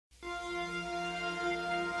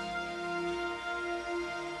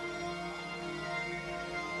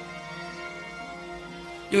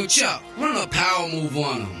Yo, Chuck, run a power move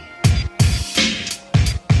on him.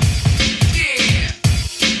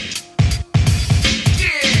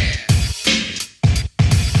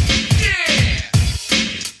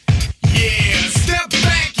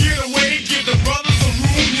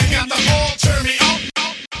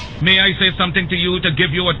 May I say something to you to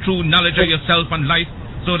give you a true knowledge of yourself and life,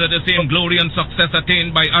 so that the same glory and success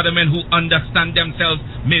attained by other men who understand themselves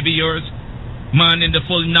may be yours? Man in the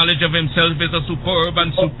full knowledge of himself is a superb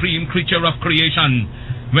and supreme creature of creation.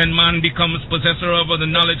 When man becomes possessor of the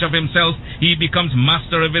knowledge of himself, he becomes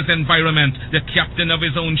master of his environment, the captain of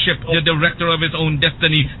his own ship, the director of his own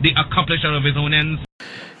destiny, the accomplisher of his own ends.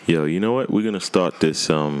 Yo, you know what? We're gonna start this.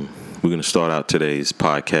 We're gonna start out today's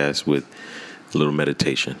podcast with a little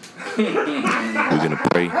meditation. We're gonna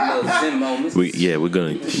pray.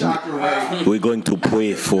 We're going to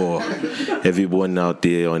pray for everyone out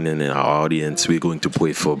there and in our audience. We're going to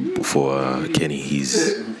pray for Kenny.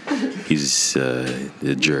 He's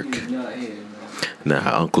a jerk.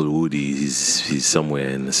 Now Uncle Woody, he's somewhere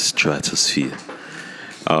in the stratosphere.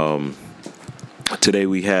 Today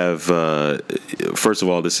we have, first of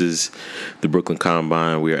all, this is the Brooklyn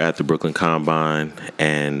Combine. We are at the Brooklyn Combine,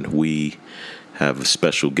 and we have a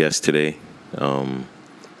special guest today.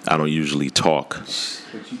 I don't usually talk.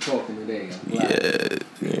 But you talking today? Yeah,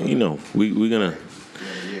 you know, we're gonna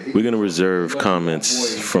reserve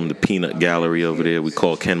comments from the peanut gallery over there. We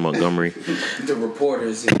call Ken Montgomery. The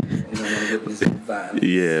reporters, vibe.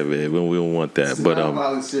 Yeah, man, we don't want that. But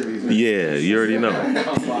yeah, you already know.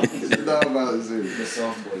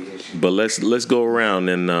 But let's go around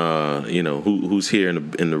and who's here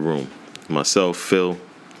in the room. Myself, Phil.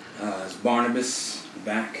 It's Barnabas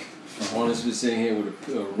back. Barnabas was sitting here with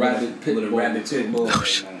a rabbit pit bull. Oh,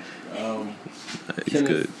 shit. Kenneth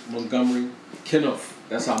good. Montgomery. Kenneth.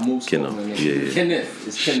 That's how Moose called him. Yeah. Kenneth.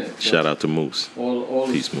 It's Kenneth. Shout out to Moose. All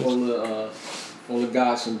Peace, Moose. the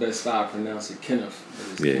guys from Bed-Stuy pronounce it Kenneth.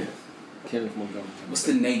 Yeah. Kenneth Montgomery. What's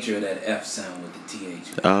the nature of that F sound with the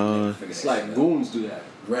TH? It's like goons do that.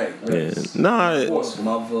 Right. Yeah. Nah.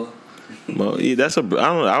 Mother. That's a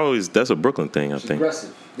Brooklyn thing, I think.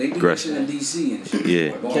 Aggressive. They do that shit in DC and shit.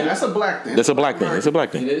 Yeah. That's a black thing. That's a black thing. It's a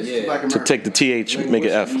black thing. It is? Yeah. Black To take the TH, make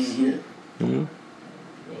it F. Mm-hmm.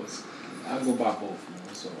 I'll go by both.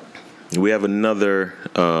 That's all right. We have another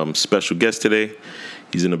special guest today.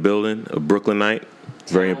 He's in the building, a Brooklynite.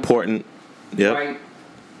 Very important. Yep. Right.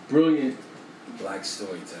 Brilliant. Black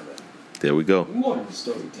storyteller. There we go. More than a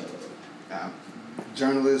storyteller.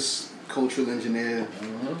 Journalist, cultural engineer,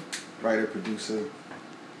 writer, producer.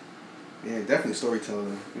 Yeah, definitely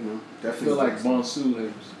storyteller. You know, I definitely. feel like Bonsu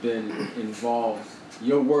has been involved.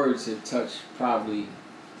 Your words have touched probably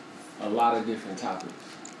a lot of different topics.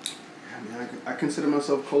 I mean, I consider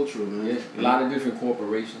myself cultural, man. Yeah, a lot of different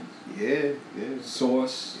corporations. Yeah.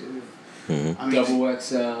 Source, Yeah. Mm-hmm. I mean, Double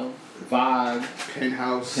XL, Vibe,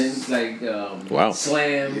 Penthouse. Wow.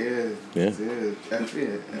 Slam. Yeah.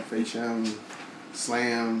 FHM,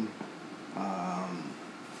 Slam.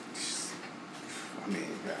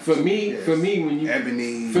 For me, when you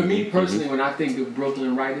Ebony. For me personally, when I think of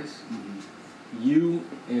Brooklyn writers, you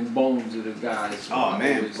and Bones are the guys. Oh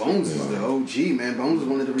man, Bones is the OG, man. Bones is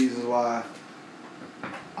one of the reasons why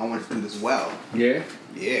I wanted to do this well. Yeah.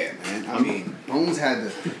 Yeah, man. I mean, Bones had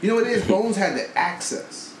Bones had the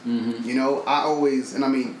access. Mm-hmm. You know, I always, and I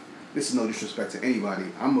mean, this is no disrespect to anybody.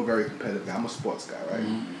 I'm a very competitive guy. I'm a sports guy, right?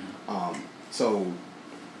 Mm-hmm. So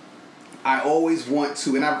I always want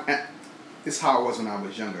to, and this is how I was when I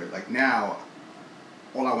was younger. Like now,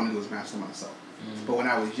 all I want to do is master myself. Mm-hmm. But when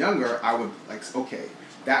I was younger, I would okay,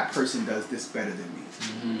 that person does this better than me.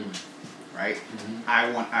 Mm-hmm. Right?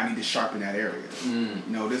 Mm-hmm. I need to sharpen that area.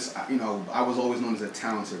 Mm-hmm. I was always known as a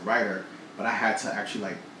talented writer, but I had to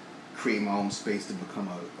actually create my own space to become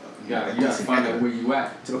a decent find editor. out where you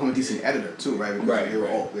at. To become a decent editor too, right? Because they were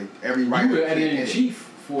all every writer. You were editor-in-chief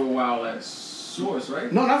for a while at Source, right?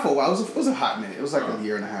 No, not for a while. It was a hot minute. It was like a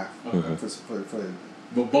year and a half. Okay. For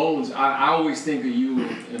But Bones, I always think of you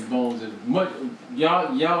and Bones as much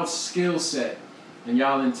y'all skill set and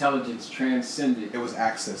y'all intelligence transcended. It was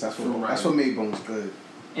access. That's what made Bones good.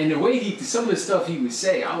 And the way some of the stuff he would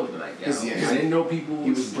say, I was like, I didn't know people.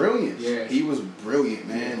 He was brilliant. Yeah, he was brilliant,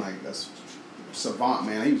 man. Like that's savant,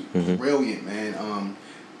 man. He was brilliant, man.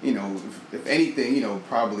 If anything,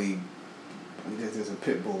 probably there's a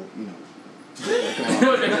pit bull, There's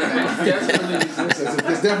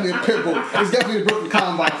definitely a pit bull. There's definitely a Brooklyn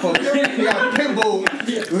Combine, folks. You got a pit bull.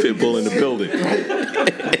 Pit bull in the building. Right?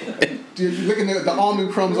 You're looking at the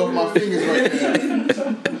almond crumbs off my fingers right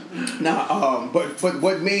now. But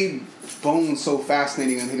what made Bones so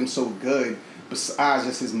fascinating and made him so good, besides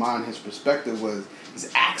just his mind, his perspective, was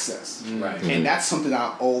is access. Right. And that's something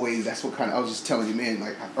I was just telling you, man,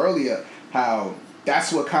 like earlier, how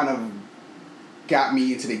that's what kind of got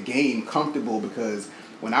me into the game comfortable, because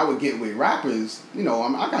when I would get with rappers, I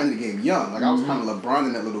got into the game young. Like I was kind of LeBron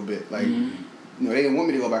in that little bit. Like, they didn't want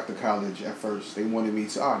me to go back to college at first. They wanted me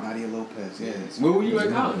to, Nadia Lopez. Yeah. Where were you at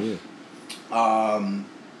college?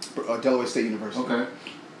 Delaware State University. Okay.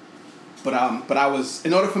 But I was,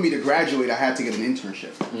 in order for me to graduate, I had to get an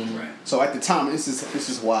internship. Right. So at the time, this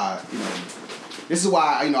is why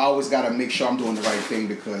I always got to make sure I'm doing the right thing,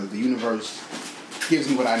 because the universe gives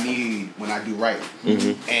me what I need when I do right.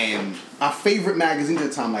 And our favorite magazine at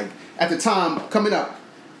the time, coming up,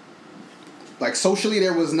 like socially,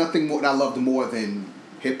 there was nothing more that I loved more than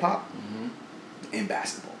hip hop and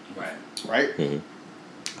basketball. Right.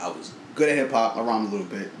 I was good at hip hop, around a little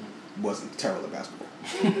bit, wasn't terrible at basketball.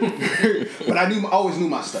 But I always knew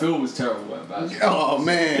my stuff. Phil was terrible at basketball. Oh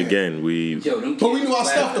man! Again, but we knew our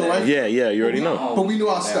stuff though, right? Yeah, you already know. But we knew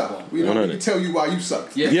our stuff. We can tell you why you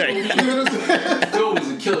suck. Yeah. You know what I'm saying? Phil was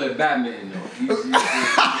a killer at badminton though.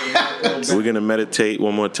 We're gonna meditate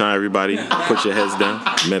one more time, everybody. Put your heads down.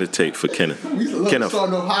 Meditate for Kenneth. We starting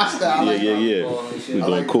off hostile. Yeah. We're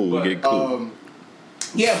going cool. We get cool.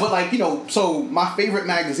 Yeah, but so my favorite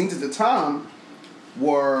magazines at the time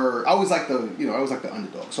were, I was like the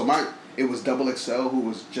underdog. So it was Double XL, who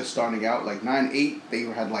was just starting out, like 9/8. They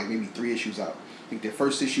had like maybe 3 issues out. I think their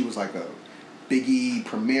first issue was like a Biggie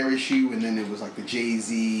premiere issue, and then it was like the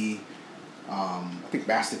Jay-Z, I think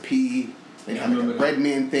Master P. They had like a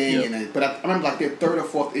Redman thing, but I remember like their 3rd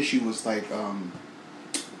or 4th issue was like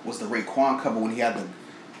was the Raekwon cover when he had the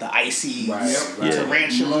icy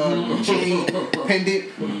tarantula chain pendant,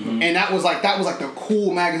 and that was like the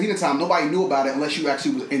cool magazine at the time. Nobody knew about it unless you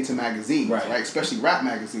actually was into magazines, right? Especially rap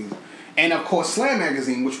magazines. And of course Slam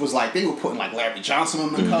magazine, which was like they were putting like Larry Johnson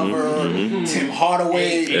on the cover, Tim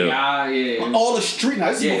Hardaway, all the street. Now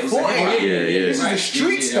this is before, this is the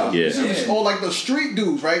street stuff. This is all like the street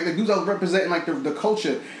dudes, right? The dudes that was representing like the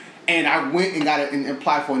culture. And I went and got it and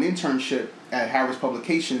applied for an internship at Harris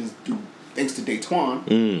Publications, thanks to Daytwan.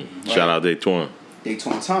 Right? Shout out Daytwan.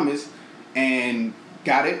 Daytwan Thomas, and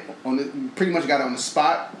got it pretty much got it on the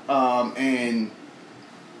spot. And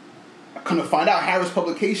I come to find out, Harris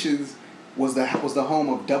Publications was the home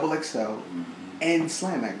of Double XL and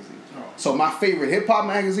Slam magazine. So my favorite hip hop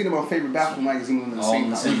magazine and my favorite basketball magazine were in the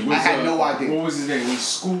same time. I had no idea. What was his name? Was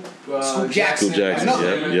Scoop Jackson? Scoop Jackson.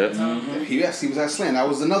 Yes, he was at Slam. That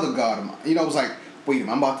was another god of mine. I was like, wait a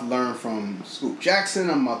minute, I'm about to learn from Scoop Jackson.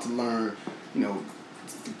 I'm about to learn,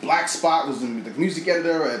 Black Spot was the music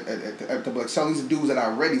editor at Double XL. These are dudes that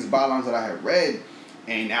I read, these bylines that I had read,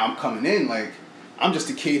 and now I'm coming in like I'm just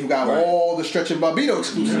a kid who got all the Stretch and Bobbito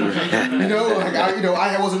exclusives.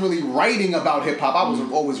 I wasn't really writing about hip hop. I was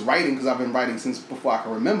always writing because I've been writing since before I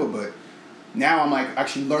can remember. But now I'm like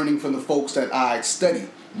actually learning from the folks that I studied.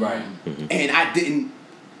 Right. And I didn't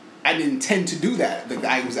intend to do that. The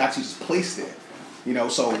guy was actually just placed there.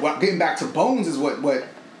 So getting back to Bones is what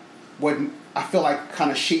I feel like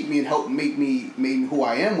kind of shaped me and helped make me who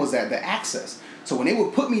I am, was that the access. So when they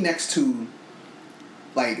would put me next to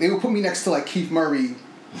Keith Murray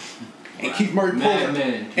and Keith Murray pulls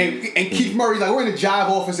and Keith Murray, like we're in the Jive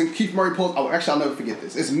office and Keith Murray pulls. Oh, actually, I'll never forget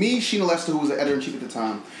this. It's me, Sheena Lester, who was the editor-in-chief at the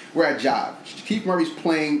time. We're at Jive. Keith Murray's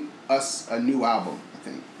playing us a new album, I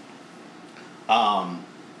think.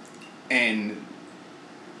 And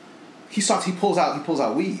he pulls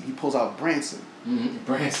out weed. He pulls out Branson.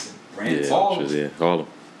 Branson. All of them.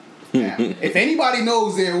 Now, if anybody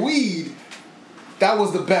knows their weed, that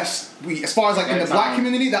was the best weed. As far as like in the black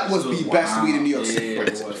community, that was the best weed in New York City.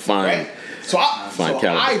 Fine. Right? So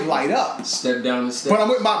I light up. Step down the step. But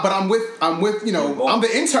I'm with I'm the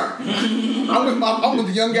intern. I'm with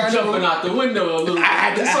the young guy. Jumping out the window a little bit. I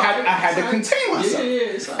had to contain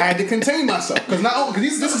myself. I had to contain myself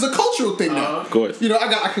because this is a cultural thing now. Of course.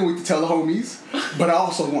 I can't wait to tell the homies, but I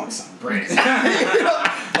also want some bread. You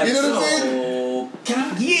know what I'm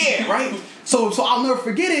saying? Yeah, right. So I'll never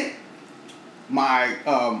forget it. I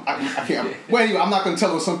can't. Well, anyway, I'm not gonna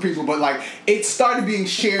tell some people, but like it started being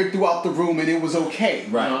shared throughout the room, and it was okay.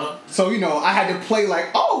 Right. So I had to play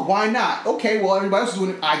like, oh, why not? Okay, well everybody else is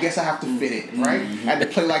doing it. I guess I have to fit it, right? I had to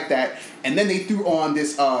play like that, and then they threw on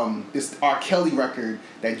this R. Kelly record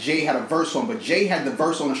that Jay had a verse on, but Jay had the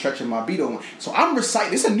verse on the Stretch and Bobbito one. So I'm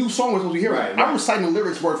reciting. It's a new song we're supposed to hear. Right. I'm reciting the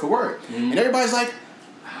lyrics word for word, and everybody's like,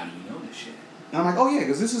 how do you know this shit? And I'm like, oh yeah,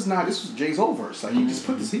 because this was Jay's old verse. Like he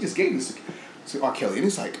just gave this to R. Kelly, and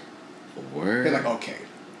it's like, word. They're like, okay,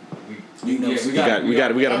 we got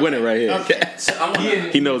to win it right here. Okay. So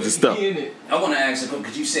he knows his stuff. I want to ask,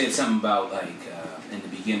 because you said something about like in the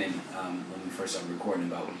beginning when we first started recording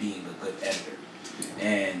about being a good editor.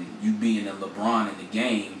 And you being a LeBron in the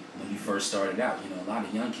game when you first started out, you know, a lot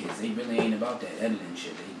of young kids, they really ain't about that editing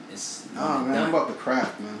shit. It's man, I'm about the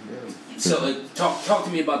craft, man. Yeah. So talk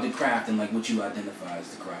to me about the craft and like what you identify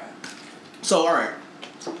as the craft. So all right,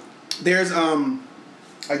 there's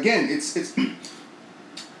again, it's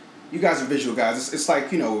you guys are visual guys. It's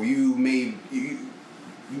like, you know, you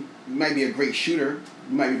might be a great shooter,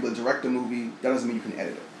 you might be able to direct a movie. That doesn't mean you can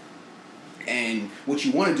edit it. And what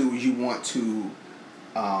you want to do is you want to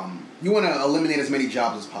eliminate as many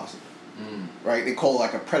jobs as possible. Right? They call it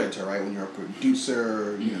like a predator, right? When you're a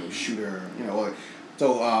producer, you know, shooter, you know.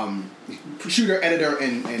 So shooter, editor,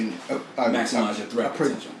 and maximize your threat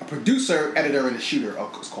potential. A producer, editor, and a shooter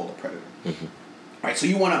is called a predator. Right? So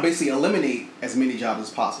you want to basically eliminate as many jobs as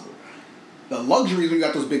possible. The luxury is when you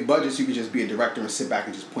got those big budgets, you can just be a director and sit back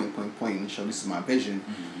and just point, and show this is my vision,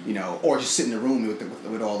 you know, or just sit in the room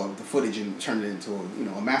with all of the footage and turn it into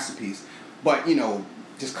a masterpiece. But you know,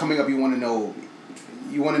 just coming up, you want to know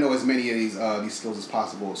as many of these skills as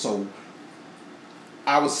possible. So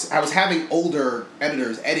I was having older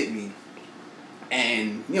editors edit me,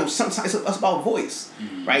 and you know, sometimes it's about voice,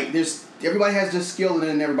 right? Everybody has their skill, and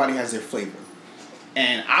then everybody has their flavor,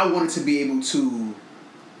 and I wanted to be able to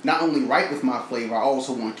not only write with my flavor, I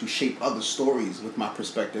also want to shape other stories with my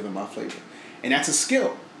perspective and my flavor. And that's a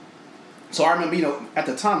skill. So I remember, you know, at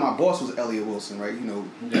the time, my boss was Elliot Wilson, right? You know,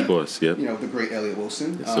 of course, yeah. You know, the great Elliot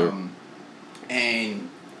Wilson. Yes, sir. And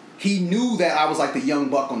he knew that I was like the young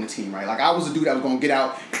buck on the team, right? Like, I was the dude that was going to get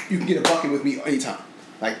out. You can get a bucket with me anytime.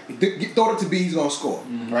 Like, throw it to B, he's going to score,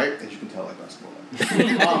 right? As you can tell, like, I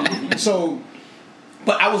score.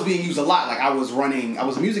 But I was being used a lot. Like, I was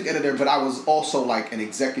a music editor, but I was also like an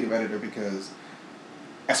executive editor, because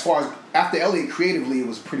as far as after Elliot creatively, it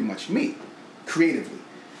was pretty much me creatively.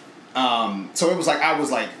 So it was like I was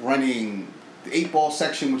like running the 8-ball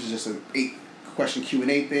section, which is just an 8-question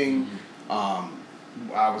Q&A thing. I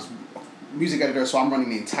was music editor, so I'm running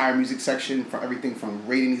the entire music section for everything from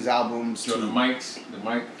rating these albums to the mic.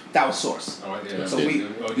 That was Source. Oh, yeah. So we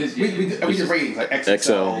did ratings like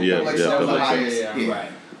XXL, XL,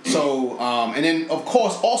 Right. So and then of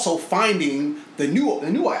course also finding the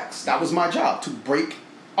new acts. That was my job, to break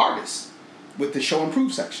artists with the show and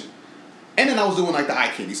prove section. And then I was doing like the eye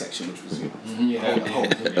candy section, which was different.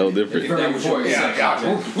 Very important.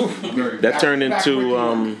 That turned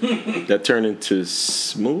into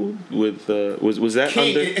Smooth with was that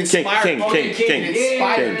King, under King,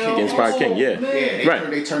 Inspired King, yeah. Right.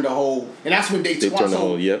 They turned the whole, and that's when Daytwan. turned the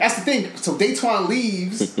whole, yep. That's the thing. So Daytwan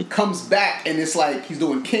leaves, comes back, and it's like he's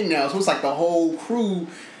doing King now. So it's like the whole crew.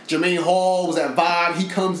 Jermaine Hall was at Vibe. He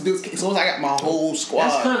comes to do. So it's like I got my whole squad.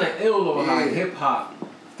 That's kind of ill though, how hip hop,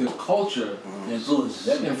 the culture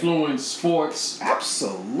influence sports.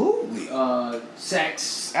 Absolutely.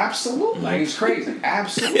 Sex. Absolutely. Like, it's crazy.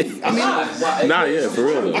 Absolutely. I mean, for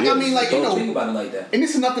real. I mean, like, you know, think about it like that. and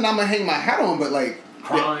this is nothing I'm gonna hang my hat on, but like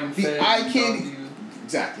the eye candy,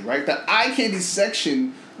 exactly right. The eye candy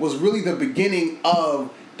section was really the beginning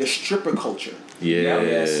of the stripper culture.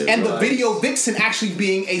 Yes. And the video vixen actually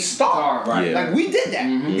being a star. Right. Yeah. Like, we did that.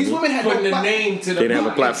 Mm-hmm. These women had putting no the name to the They didn't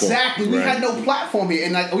have a platform. Exactly. We had no platform here.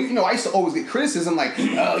 And like, you know, I used to always get criticism like,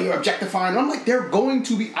 oh, you're objectifying. And I'm like, they're going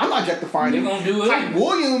to be. I'm not objectifying them. They're going to do it. Hype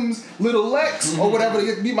Williams, Little Lex, or whatever.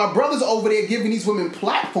 My brothers over there giving these women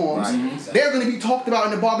platforms. Right. Exactly. They're going to be talked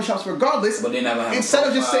about in the barbershops regardless. But they never have instead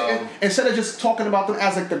of just talking about them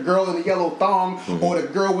as like the girl in the yellow thong or the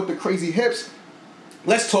girl with the crazy hips.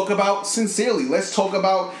 Let's talk about Sincerely. Let's talk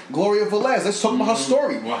about Gloria Velez. Let's talk about her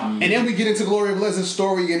story. Wow. And then we get into Gloria Velez's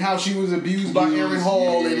story and how she was abused by Aaron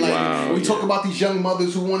Hall. And like we talk about these young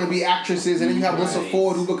mothers who want to be actresses. And then you have Lissa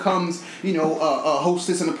Ford who becomes, you know, a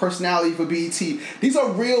hostess and a personality for BET. These are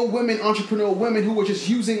real women, entrepreneurial women who were just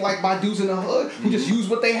using, like my dudes in the hood, who just use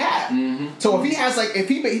what they have. So if he has like, if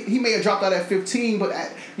he may have dropped out at 15, but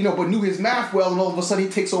but knew his math well, and all of a sudden he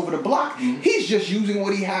takes over the block, he's just using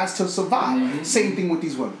what he has to survive. Same thing with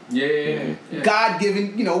these women. Yeah.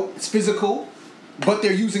 God-given, you know, it's physical, but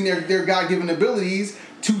they're using their God-given abilities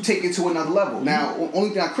to take it to another level. Now,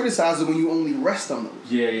 only thing I criticize is when you only rest on those.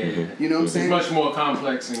 Yeah. You know what I'm saying? It's much more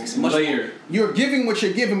complex and layered. You're giving what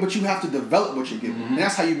you're giving, but you have to develop what you're giving. And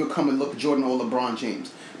that's how you become a Jordan or LeBron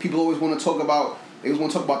James. People always want to talk about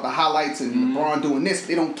the highlights and LeBron doing this.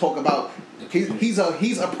 They don't talk about he's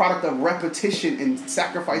a product of repetition and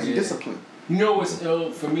sacrifice and discipline. You know what's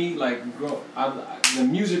ill for me? Like, the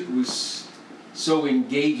music was so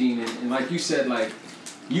engaging, and like you said, like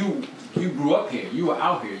you grew up here, you were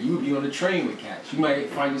out here, you would be on the train with cats, you might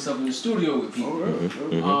find yourself in the studio with people.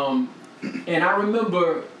 And I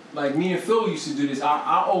remember like me and Phil used to do this.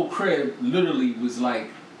 Our old crib literally was like,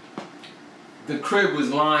 the crib was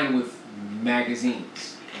lined with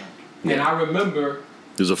magazines. Yeah. And I remember...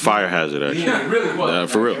 There's a fire hazard, actually. Yeah, it really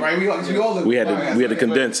was. For real. Right, we had to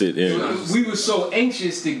condense it. Yeah. We were so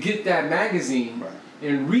anxious to get that magazine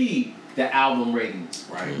and read the album ratings.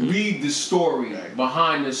 Right. Read the story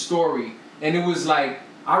behind the story. And it was like,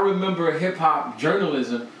 I remember hip-hop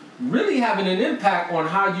journalism really having an impact on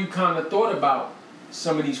how you kind of thought about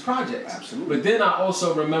some of these projects. Absolutely. But then I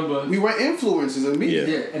also remember... We were influencers of media.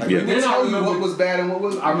 Yeah. And Like, then I remember what was bad and what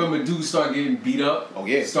was... I remember dudes start getting beat up. Oh,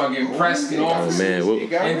 yeah. Start getting pressed in offices. Man.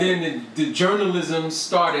 And then the journalism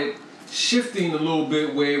started shifting a little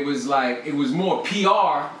bit where it was like, it was more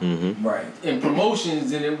PR Right. and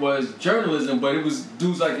promotions than it was journalism, but it was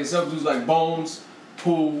dudes like yourself, dudes like Bones,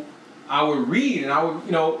 who I would read, and I would,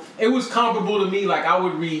 you know, it was comparable to me, like I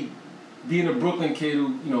would read, being a Brooklyn kid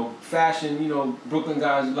who, you know, fashion, you know, Brooklyn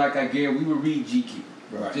guys like I get, we would read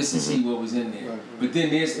GQ, just to see what was in there. But then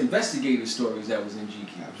there's investigative stories that was in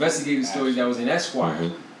GQ, investigative stories that was in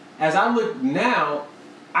Esquire. As I look now,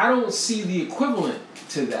 I don't see the equivalent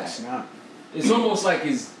to that. It's not. It's almost like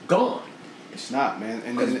it's gone. It's not, man.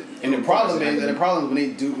 And the problem is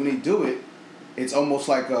when they do it, it's almost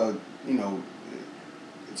like a, you know,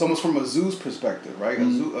 it's almost from a zoo's perspective, right?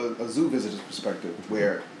 A zoo visitor's perspective,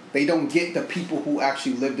 where they don't get the people who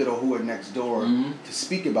actually lived it or who are next door to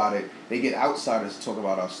speak about it. They get outsiders to talk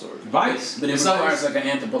about our story. Vice. But it requires like an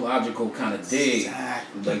anthropological kind of dig.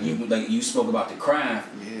 Exactly. Like you spoke about the craft,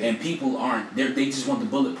 and people aren't. They just want the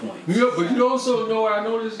bullet points. Yeah, but you also know what I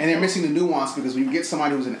noticed? And they're missing the nuance, because when you get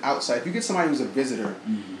somebody who's an outside, if you get somebody who's a visitor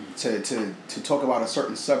to talk about a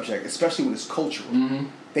certain subject, especially when it's cultural,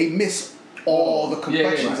 they miss all the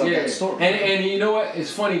complexions of that story. And you know what?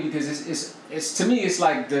 It's funny because it's to me it's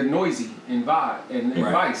like the Noisy and Vibe and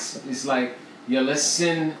Vice. It's like, let's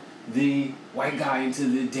send the white guy into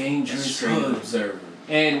the dangerous hood. Observer.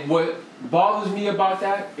 And what bothers me about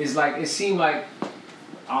that is like it seemed like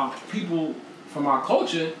people from our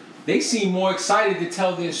culture, they seem more excited to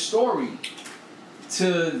tell their story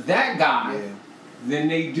to that guy than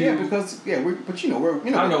they do. Yeah, because but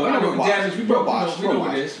I know damage. We broke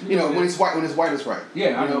this. You know, when it's white, it's right.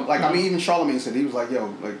 Yeah, I know. Like I mean, even Charlemagne said, he was like,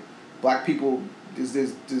 like black people,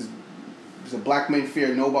 there's a black man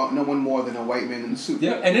fear no one more than a white man in the suit.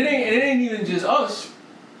 Yeah, and it ain't even just us.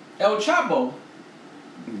 El Chapo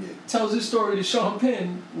tells his story to Sean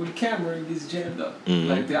Penn with a camera and gets jammed up.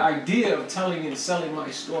 Like the idea of telling and selling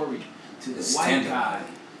my story to the white guy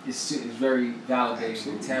is very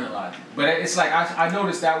validating and tantalizing. But it's like I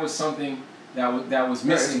noticed that was something that was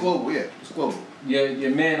missing. It's global. It's global. Your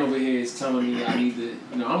man over here is telling me I need to,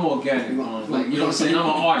 I'm organic on, like, you know what I'm saying? I'm an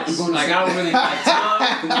artist. Like, I don't really like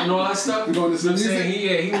time and all that stuff. You going to some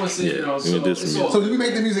music? He wants to, So did we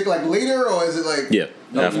make the music, like, later, or is it, like... Yeah.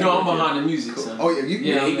 No, I'm behind the music, son. Oh,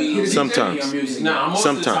 yeah. You sometimes. Nah, most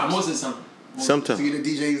of the time. Sometimes. So you're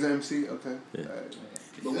the DJ's MC? Okay. Yeah.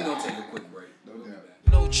 But we're going to take a quick break.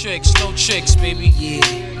 No chicks, baby. Yeah.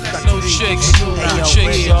 No chicks, y'all.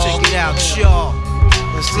 Check it out, y'all.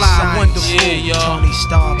 Fly wonderful, y'all. Tony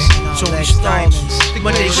Starks, Tony Starks.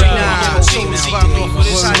 Monday night,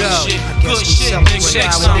 good shit,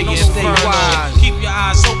 checks on the stay wise. Keep your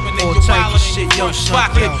eyes open and your wallet in your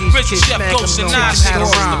pocket. Prison chef goes to nine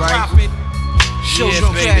stores, the profit. Shows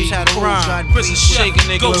your cash how to rhyme. Prison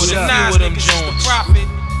chef goes to nine niggas, the profit.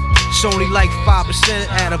 It's only like 5%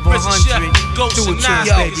 out of 100. Do it to us,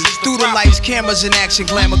 baby. Through the lights, cameras in action,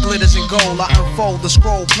 glamour glitters and gold. I unfold the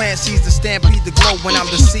scroll, plant seeds to stampede the glow when I'm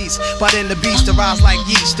deceased. But in the beast, to rise like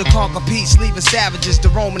yeast, to conquer peace, leaving savages to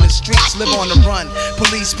roam in the streets, live on the run.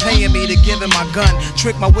 Police paying me to give him my gun.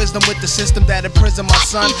 Trick my wisdom with the system that imprisoned my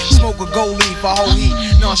son. Smoke a gold leaf, a whole heat.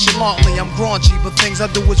 Nonchalantly, I'm graunchy, but things I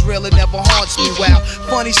do is real, it never haunts me. Wow,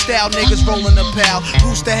 funny style, niggas rolling a pal.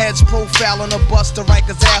 Rooster heads profile on a bus to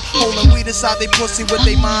Rikers out. Holding weed inside they pussy with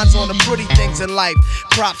they minds on the pretty things in life.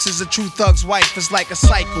 Props is a true thug's wife, it's like a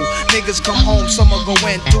cycle. Niggas come home, summer go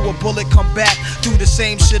in, do a bullet, come back, do the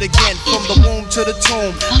same shit again. From the womb to the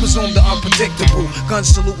tomb, presume the unpredictable.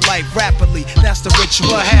 Guns salute life rapidly, that's the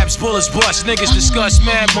ritual. Perhaps bullets bust, niggas discuss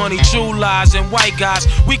mad money, true lies, and white guys.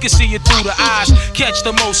 We can see it through the eyes, catch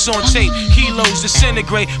the most on tape. Kilos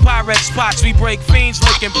disintegrate, pirate spots, we break fiends,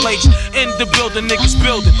 licking plates. In the building, niggas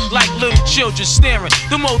building like little children staring.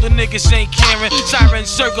 Them older niggas ain't caring. Sirens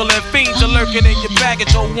circling, fiends are lurking in your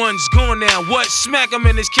baggage. Oh, one's gone now. What? Smack him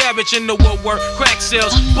in his cabbage in the woodwork. Crack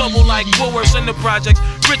sales, bubble like Woolworths in the projects.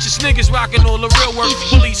 Richest niggas rocking all the real work.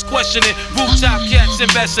 Police questioning, rooftop cats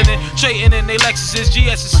investing in, trading in they Lexuses,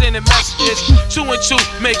 GS is sending messages. 2 and 2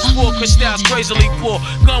 makes 4, cause styles crazily poor.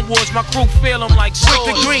 Gun wars, my crew feel them like swords.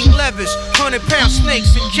 With the green levers, 100-pound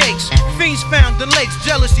snakes and cakes. Fiends found in lakes,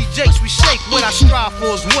 jealousy jakes. We shake what I strive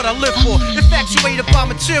for is what I live for. Infatuated by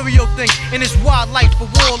material things in this wildlife for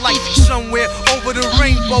war life. Somewhere over the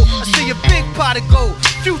rainbow, I see a big pot of gold.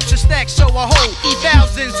 Future stacks, so I hold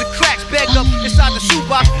thousands of cracks bagged up inside the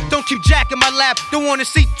shoebox. Don't keep Jack in my lap, don't wanna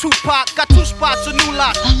see Tupac. Got 2 spots, a new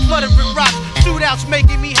lock, flooded with rocks. Shootouts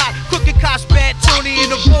making me hot, cooking cops bad, Tony in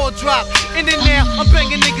the ball drop. And then now, I'm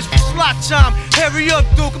banging niggas for slot time. Hurry up,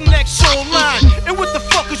 Duke, I'm next show line. And what the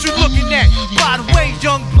fuck is you looking at? By the way,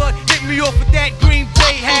 young blood, hit me off with that Green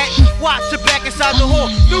Bay hat. Watch it back inside the hall,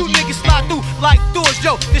 new niggas slide through like doors.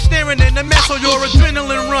 Yo, they're staring in the mess on your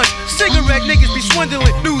adrenaline run. Cigarette niggas be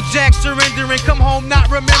swindling. New Jack surrendering, come home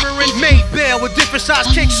not remembering. Made bail with different size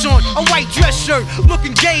kicks on, a white dress shirt,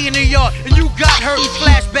 looking gay in the yard, and you got hurt.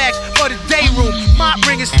 Flashbacks for the day room, my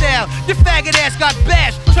bringing style. Your faggot ass got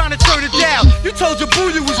bashed, trying to turn it down. You told your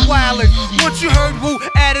boo you was wildin'. Once you heard woo,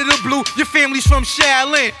 added a blue. Your family's from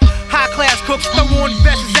Shaolin. High class cooks, throw on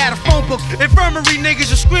vests out of phone books. Infirmary niggas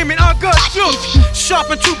are screaming, I got jokes.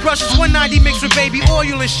 Sharpen toothbrushes, 190 mixed with baby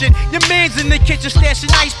oil and shit. Your man's in the kitchen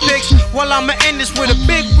stashing ice picks, while I'ma end this with a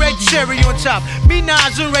big red cherry on top. Me,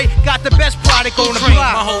 Nas, and Ray got the best product on the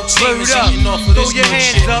block. My whole team is up, eating off of throw this your good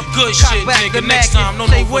hands shit. up, Good cock shit, back nigga. the Next Mac, time, no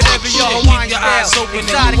say no whatever shit. y'all Keep wine your eyes style, open and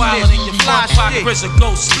exotic you wildin' in your fly front pocket. shit. Chris a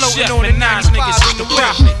ghost, Floating chef, on and the Nas niggas 95 is the in the whip.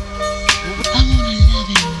 prophet.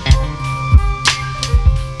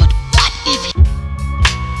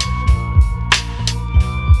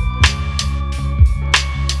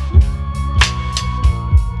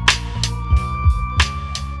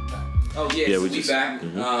 Oh yeah, Yeah, so we we just- back,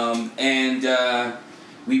 and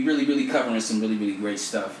we really covering some really great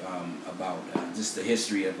stuff about just the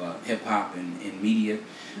history of hip hop and media.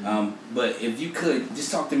 But if you could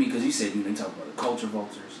just talk to me, because you said you didn't talk about the culture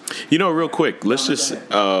vultures. You know, real quick, let's just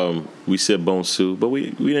we said Bonsu, but we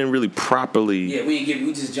didn't really properly. Yeah, we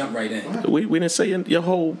just jumped right in. We didn't say your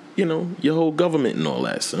whole government and all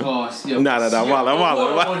that, son. Oh, yeah. Nah, Nah, that's fine.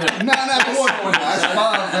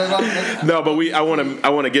 No, but I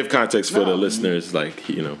want to give context for the listeners, like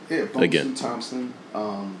Yeah, again. Thompson.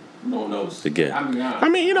 No one knows. Again. I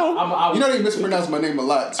mean, You know they mispronounce my name a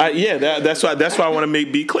lot. So That's why I want to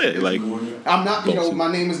be clear. Like, I'm not. You know,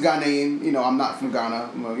 my name is Ghanaian. You know, I'm not from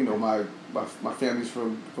Ghana. You know, my family's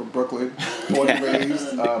from Brooklyn, born and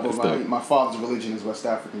raised. But my father's religion is West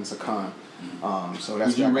African, Sakan. So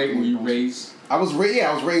that's. Were you raised? I was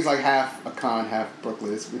raised like half Akan, half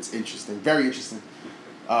Brooklyn. It's interesting, very interesting.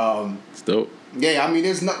 it's dope. Yeah, I mean,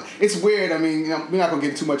 it's weird. I mean, we're not gonna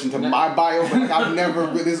get too much into my bio, but like, I've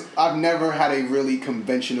never had a really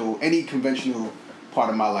conventional part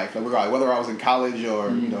of my life. Like whether I was in college or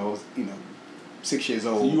you know 6 years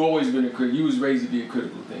old. So you always been you was raised to be a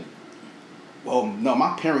critical thinker. Well, no,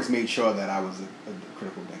 my parents made sure that I was a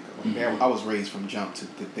critical thinker. Like, I was raised from jump to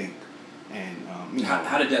think, and you know,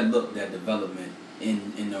 How did that look? That development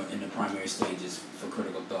in the primary stages for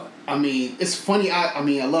critical thought. I mean, it's funny. I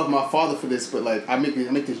love my father for this, but like I make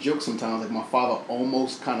this joke sometimes. Like my father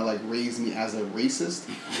almost kind of like raised me as a racist.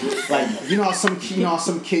 Like you know how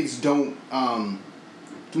some kids don't.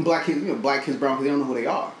 Black kids, brown kids, they don't know who they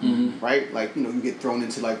are, right? Like you get thrown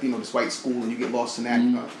into like this white school and you get lost in that.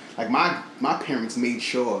 Like my parents made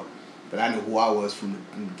sure that I knew who I was from the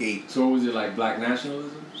gate. So was it like black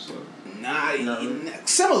nationalism?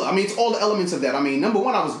 Similar. I mean, it's all the elements of that. I mean, number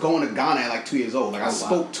one, I was going to Ghana at like 2 years old. Like I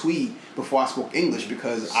spoke Twi before I spoke English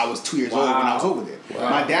because I was 2 years old when I was over there.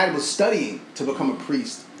 Wow. My dad was studying to become a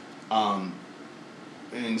priest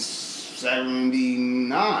in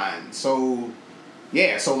 79. So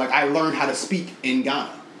yeah, so like I learned how to speak in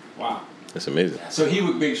Ghana. Wow. That's amazing. So he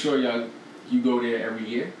would make sure you go there every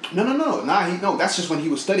year? No. That's just when he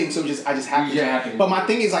was studying. So I just happened. But my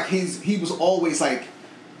thing is like he was always like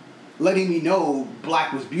letting me know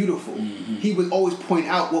black was beautiful. Mm-hmm. He would always point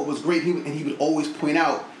out what was great. He would always point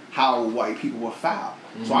out how white people were foul.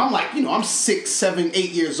 Mm-hmm. So I'm like, I'm 6, 7, 8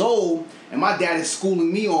 years old, and my dad is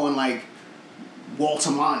schooling me on like Walter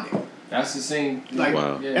Mondale. That's the same. Like,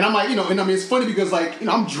 wow. And I'm like, and I mean, it's funny because like,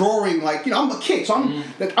 I'm drawing like, I'm a kid, so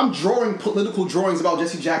I'm drawing political drawings about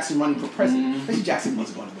Jesse Jackson running for president. Mm-hmm. Jesse Jackson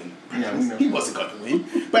wasn't going to win. Yeah, he wasn't going to win.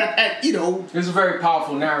 But at it's a very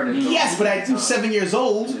powerful narrative. Though. Yes, but at 7 years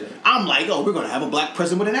old, I'm like, we're going to have a black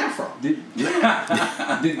president with an afro. Did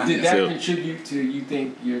that contribute to you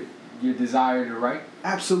think your desire to write?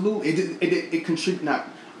 Absolutely. It contributed. Not.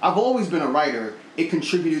 I've always been a writer. It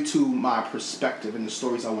contributed to my perspective and the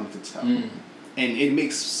stories I wanted to tell. And it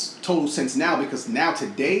makes total sense now because now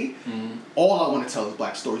today, all I want to tell is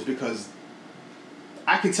black stories because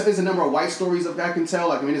I can tell there's a number of white stories that I can tell.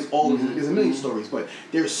 Like, I mean, there's a million stories, but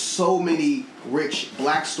there's so many rich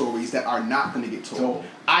black stories that are not going to get told.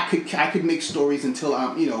 I could make stories until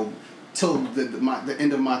I'm, till the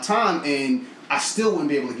end of my time, and I still wouldn't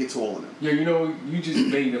be able to get to all of them. Yeah, you just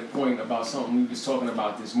made a point about something we was talking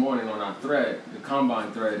about this morning on our thread, the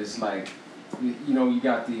Combine thread. It's like, you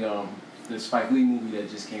got the Spike Lee movie that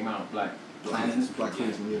just came out, Black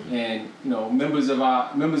Klansman, yeah. And members of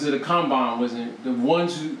the Combine wasn't the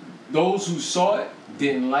ones those who saw it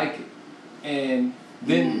didn't like it, and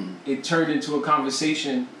then it turned into a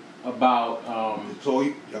conversation about.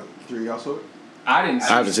 So three of y'all saw it? I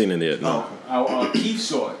haven't seen it yet. No. Keith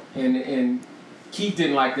saw it, and Keith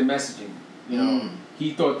didn't like the messaging.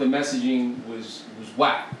 He thought the messaging was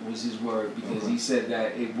whack, was his word, because he said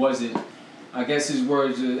that it wasn't. I guess his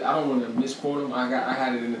words. I don't want to misquote him. I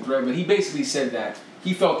had it in the thread, but he basically said that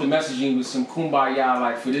he felt the messaging was some kumbaya,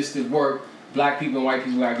 like for this to work, black people and white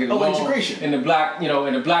people gotta get along. Integration. And the black,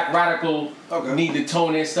 and the black radical need to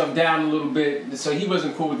tone their stuff down a little bit. So he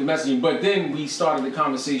wasn't cool with the messaging. But then we started the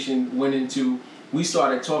conversation. We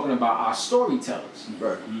started talking about our storytellers.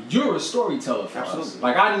 Right. You're a storyteller for us.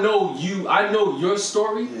 Like I know your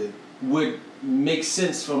story would make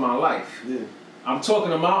sense for my life. Yeah. I'm talking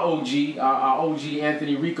to my OG, our OG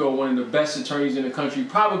Anthony Rico, one of the best attorneys in the country,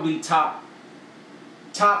 probably top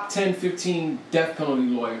 10, 15 death penalty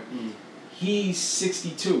lawyer. He's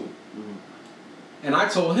 62. And I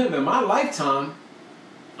told him in my lifetime,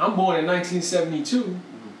 I'm born in 1972,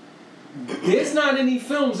 there's not any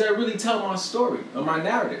films that really tell my story or my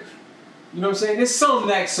narrative. You know what I'm saying? There's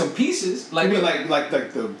some pieces. Like, you mean like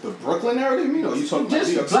the Brooklyn narrative? You talking about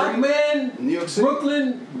New York Black City? Man, New York City?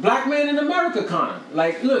 Brooklyn, Black Man in America kind of.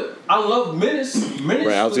 Like, look, I love Menace. Right,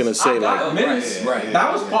 I was going to say like... Menace, right.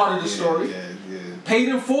 That was part of the story. Yeah. Paid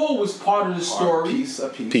in Full was part of the story. A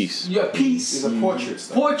piece. Yeah, piece. It's a portrait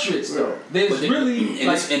stuff. Yeah. There's really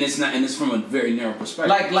it's from a very narrow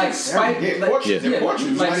perspective. Like Spike. Portraits.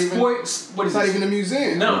 It's not even a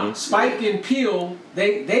museum. No, Spike and Peele.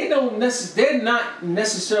 They're not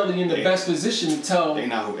necessarily in the best position to tell. They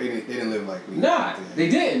didn't live like we. Nah, they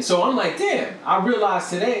didn't. So I'm like, damn. I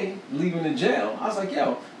realized today, leaving the jail, I was like,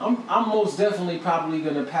 yo, I'm most definitely probably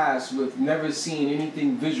gonna pass with never seeing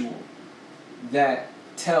anything visual that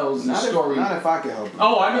tells the story. Not if I can help you.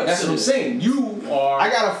 Oh, I know. That's what I'm saying. You are. I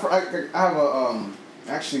have a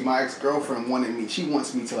actually my ex-girlfriend she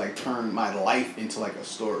wants me to like turn my life into like a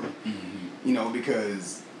story.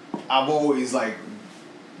 Because I've always like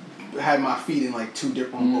had my feet in like two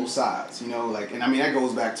different on both sides. And I mean that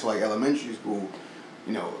goes back to like elementary school.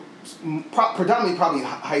 Predominantly probably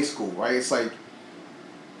high school, right? It's like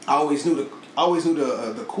I always knew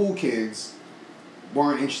the cool kids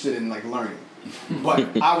weren't interested in like learning.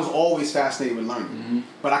 But I was always fascinated with learning.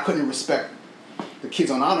 But I couldn't respect the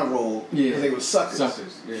kids on honor roll because they were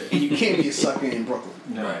suckers. And you can't be a sucker in Brooklyn.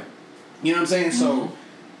 Right. You know what I'm saying? So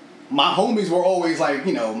my homies were always like,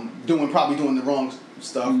 probably doing the wrong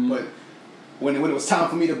stuff. But when it was time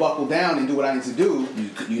for me to buckle down and do what I need to do,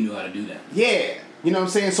 you knew how to do that. Yeah. You know what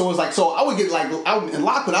I'm saying? So it was like, so I would get like, in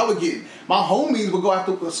Lockwood, my homies would go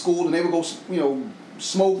after school and they would go,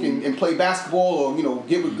 smoke and play basketball or,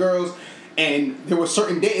 get with girls. And there was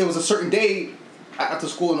it was a certain day after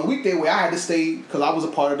school on a weekday where I had to stay because I was a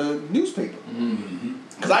part of the newspaper.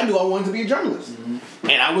 Because I knew I wanted to be a journalist.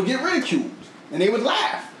 And I would get ridiculed. And they would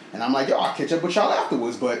laugh. And I'm like, yo, I'll catch up with y'all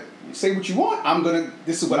afterwards. But say what you want.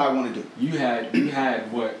 This is what I want to do. You had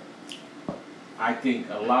what I think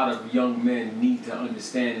a lot of young men need to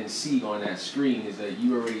understand and see on that screen is that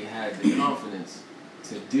you already had the confidence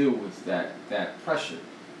to deal with that pressure.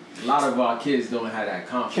 A lot of our kids don't have that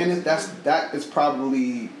confidence. Kenneth, that is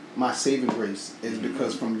probably my saving grace, is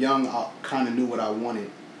because from young I kind of knew what I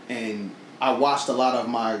wanted, and I watched a lot of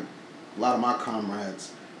my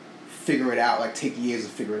comrades figure it out, like take years to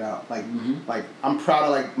figure it out. Like I'm proud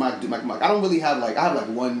of like my I don't really have I have like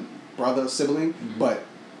one brother sibling, but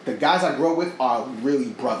the guys I grow with are really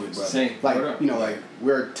brothers. Same. Like like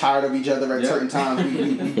we're tired of each other at certain times.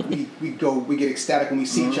 We get ecstatic when we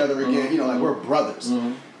see each other again. Like we're brothers.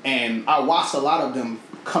 And I watched a lot of them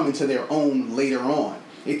come into their own later on.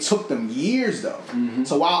 It took them years though.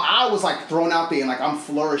 So while I was like thrown out there and like I'm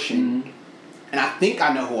flourishing, and I think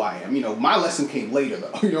I know who I am. My lesson came later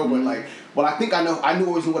though. But I think I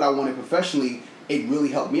always knew what I wanted professionally. It really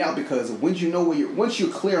helped me out because once you're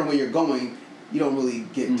clear on where you're going, you don't really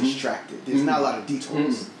get distracted. There's not a lot of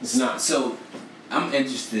detours. It's not. So I'm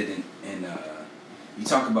interested in you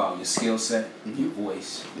talk about your skill set, your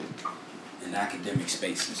voice, and academic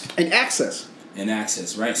spaces. And access.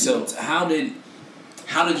 Right? So how did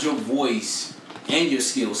your voice and your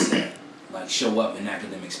skill set like show up in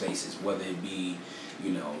academic spaces? Whether it be,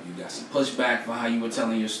 you got some pushback for how you were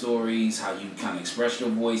telling your stories, how you kind of express your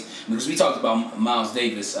voice. Because we talked about Miles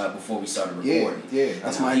Davis before we started recording. Yeah,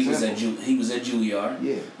 that's my example. He was at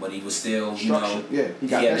Juilliard. But he was still, he got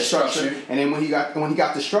that structure. And then when he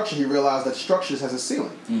got the structure, he realized that structures has a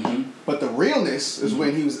ceiling. Mm-hmm. But the realness is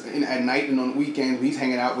when he was at night and on the weekends, he's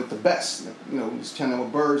hanging out with the best. He's chilling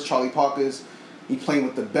with Birds, Charlie Parkers. He playing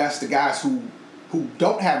with the best, the guys who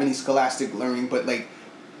don't have any scholastic learning, but like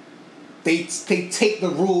they take the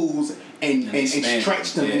rules and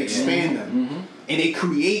stretch them and expand them, mm-hmm. and they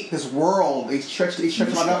create this world. They stretch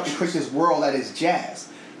them out and create this world that is jazz.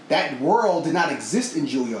 That world did not exist in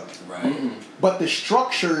Juilliard, right? Mm-hmm. But the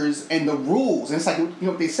structures and the rules, and it's like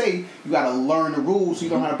what they say: you got to learn the rules so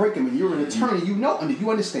you know how to break them. And you're an attorney,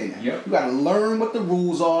 you understand that. Yep. You got to learn what the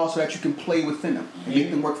rules are so that you can play within them and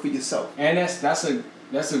make them work for yourself. And that's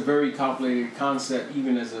a very complicated concept,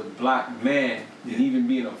 even as a black man, and even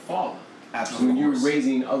being a father. Absolutely. When you're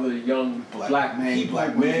raising other young black people,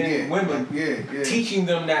 men and women, teaching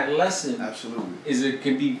them that lesson, absolutely,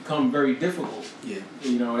 can become very difficult. Yeah,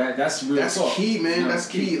 that's real. That's key, man. That's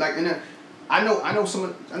key. Like, and I know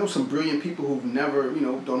some brilliant people who've never,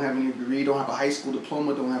 don't have any degree, don't have a high school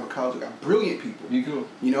diploma, don't have a college. Got brilliant people. You cool.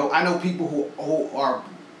 I know people who are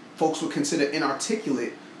folks would consider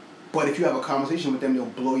inarticulate, but if you have a conversation with them, they'll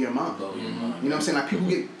blow your mind. You know what I'm saying?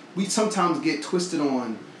 Like we sometimes get twisted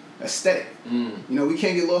on aesthetic. We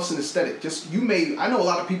can't get lost in aesthetic. I know a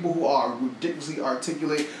lot of people who are ridiculously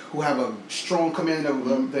articulate, who have a strong command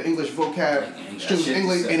of the English vocab,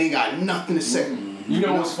 English, and ain't got nothing to say. You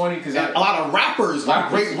know what's funny? Because a lot of rappers,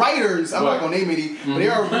 great writers. I'm not gonna name any, but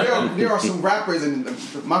there are some rappers, and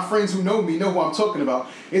my friends who know me know who I'm talking about.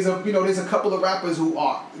 There's a couple of rappers who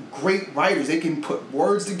are great writers. They can put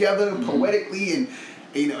words together poetically, and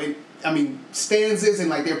stanzas, and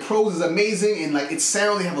like their prose is amazing, and like it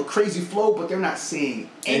sounds, they have a crazy flow, but they're not saying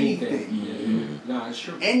anything. Nah, it's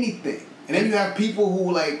true. Anything. And then you have people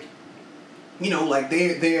who their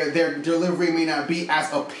delivery may not be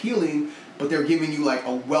as appealing, but they're giving you like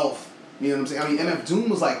a wealth. You know what I'm saying? MF Doom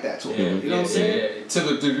was like that too. You know what I'm saying? Yeah. To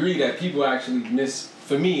the degree that people actually miss.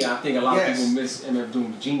 For me, I think a lot of people miss MF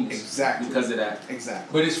Doom's genius. Exactly. Because of that.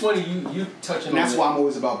 Exactly. But it's funny you touching on. And that's why I'm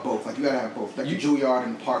always about both. Like you gotta have both. Like the Juilliard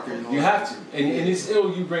and Parker and all you have to. And it's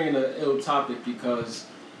ill you bringing an ill topic because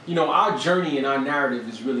our journey and our narrative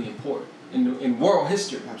is really important in world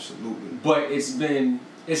history. Absolutely. But it's been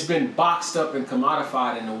boxed up and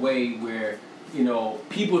commodified in a way where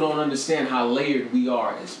people don't understand how layered we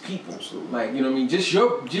are as people. Absolutely. Like, just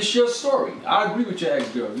your story. I agree with your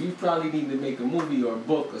ex-girl. You probably need to make a movie or a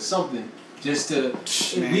book or something just to.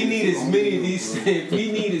 We need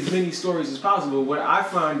as many stories as possible. What I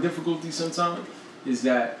find difficulty sometimes is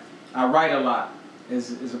that I write a lot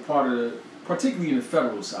as a part of particularly in the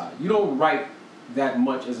federal side. You don't write that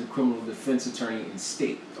much as a criminal defense attorney in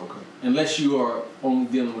state. Okay. Unless you are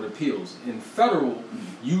only dealing with appeals. In federal,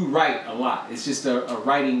 you write a lot. It's just a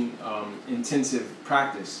writing intensive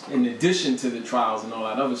practice in addition to the trials and all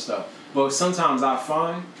that other stuff. But sometimes I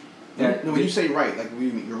find that... when you say write, like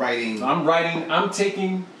you're writing... I'm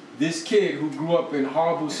taking this kid who grew up in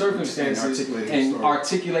horrible circumstances and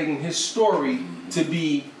articulating his story to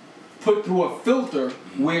be put through a filter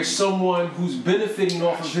where someone who's benefiting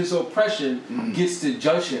off of his oppression gets to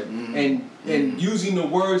judge him and using the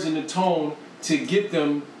words and the tone to get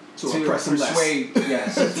them to persuade.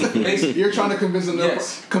 Yes. You're trying to convince them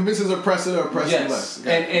convince his oppressor to oppress him less.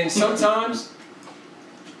 And sometimes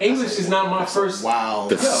English is not my first. Wow.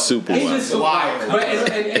 That's super wild. But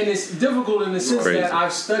and it's difficult in the sense that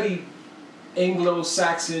I've studied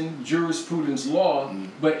Anglo-Saxon jurisprudence law,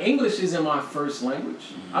 but English isn't my first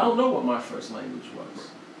language. I don't know what my first language was.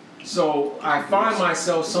 So I find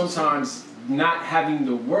myself sometimes not having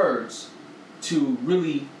the words to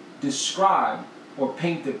really describe or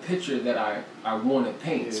paint the picture that I want to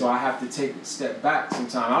paint. Yeah. So I have to take a step back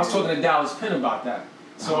sometimes. I was talking to Dallas Penn about that.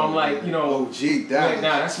 So I'm like, OG Dallas.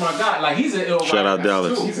 That's my guy. Like, he's an ill writer. Shout out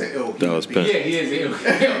Dallas. He's an ill. Dallas Penn. Yeah, he is ill.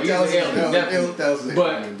 He's ill.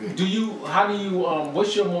 But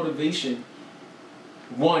what's your motivation,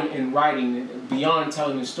 one, in writing, beyond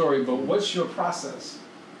telling the story, but what's your process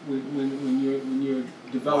when you're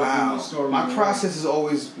developing the story? My process is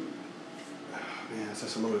always, that's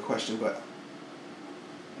such a loaded question, but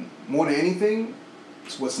more than anything,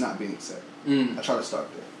 it's what's not being said. I try to start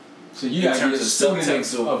there. So you got to be a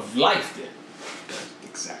student of life then.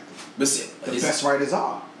 Exactly. But see, the best writers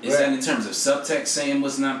are. Is that in terms of subtext saying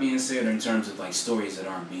what's not being said, or in terms of like stories that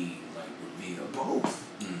aren't being like revealed? Both.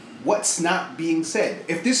 What's not being said?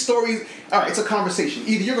 If this story, all right, it's a conversation.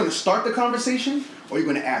 Either you're going to start the conversation or you're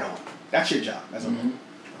going to add on. That's your job as a writer.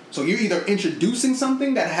 So you're either introducing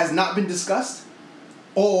something that has not been discussed,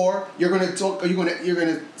 or you're going to talk. Or you're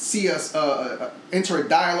going to see us enter a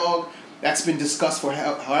dialogue that's been discussed for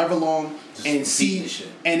however long, just and see,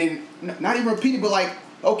 and then not even repeat it, but like,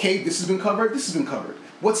 okay, this has been covered. This has been covered.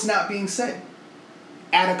 What's not being said?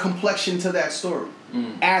 Add a complexion to that story.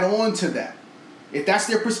 Add on to that. If that's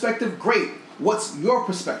their perspective, great. What's your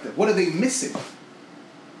perspective? What are they missing?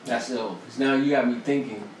 That's ill. Because now you got me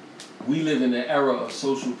thinking. We live in an era of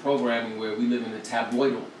social programming where we live in a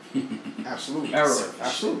tabloidal Absolutely. era.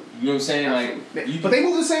 Absolutely. You know what I'm saying? Absolutely. Like, but they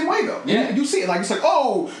move the same way though. Yeah. You see it. Like, it's like,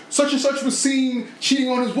 oh, such and such was seen cheating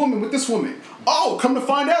on his woman with this woman. Oh, come to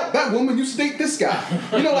find out, that woman used to date this guy.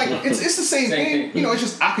 You know, like, it's the same thing. You know, it's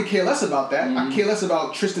just, I could care less about that. I care less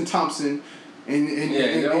about Tristan Thompson and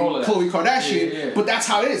Khloe Kardashian. Yeah. But that's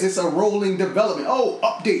how it is. It's a rolling development. Oh,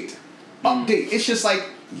 update. It's just like,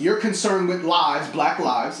 you're concerned with lives, black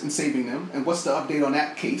lives, and saving them. And what's the update on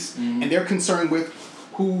that case? And they're concerned with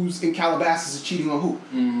who's in Calabasas is cheating on who.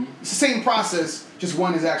 It's the same process, just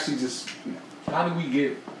one is actually just, you know. How do we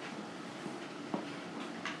get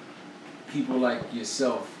people like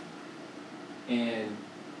yourself and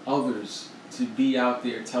others to be out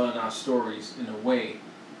there telling our stories in a way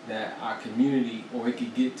that our community, or it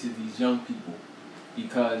could get to these young people?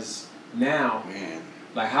 Because now,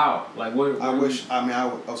 like how? Like what? I was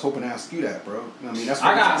hoping to ask you that, bro. I mean, that's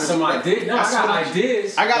what I got some ideas. No, I got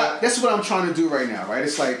ideas. That's what I'm trying to do right now, right?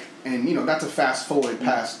 It's like, and you know, not to fast forward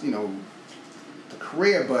past, you know, the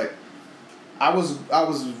career, but I was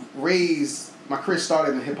raised. My career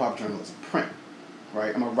started in hip hop journalism, print,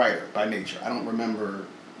 right? I'm a writer by nature. I don't remember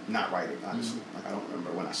not writing, honestly. Like, I don't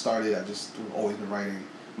remember when I started. I just always been writing.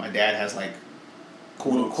 My dad has like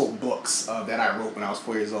quote unquote books that I wrote when I was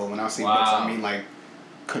 4 years old. When I say books, I mean like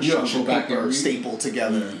construction paper stapled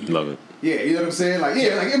together. Love it. Yeah, you know what I'm saying? Like,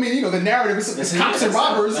 yeah, like, I mean, you know, the narrative is cops and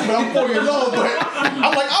robbers, but I'm 4 years old, but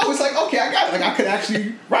I'm like, oh, it's like, okay, I got it. Like, I could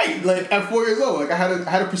actually write, like, at 4 years old. Like, I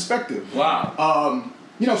had a perspective. Wow.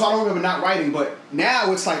 You know, so I don't remember not writing, but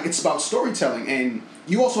now it's like, it's about storytelling, and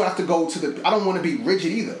you also have to go to the, I don't want to be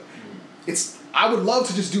rigid either. I would love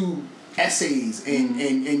to just do essays and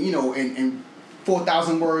you know, and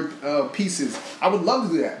 4,000 word pieces. I would love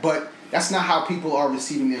to do that, but that's not how people are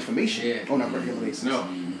receiving the information on a regular basis. No.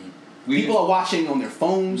 People are watching on their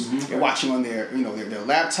phones. They're watching on their, you know, their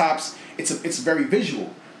laptops. It's very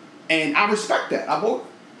visual, and I respect that. I've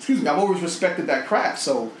always respected that craft.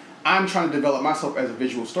 So I'm trying to develop myself as a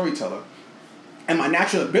visual storyteller, and my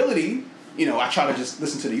natural ability, you know, I try to just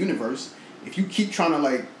listen to the universe. If you keep trying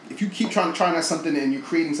out something and you're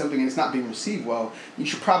creating something and it's not being received well, you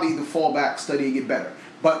should probably either fall back, study, and get better.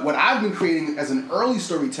 But what I've been creating as an early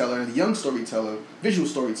storyteller and a young storyteller, visual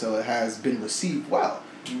storyteller, has been received well.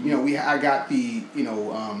 You know, I got the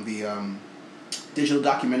digital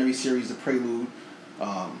documentary series, The Prelude,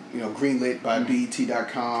 you know, greenlit by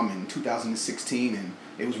BET.com in 2016, and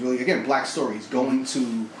it was really, again, black stories going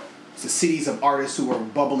to the cities of artists who were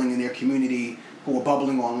bubbling in their community, who were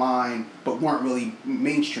bubbling online, but weren't really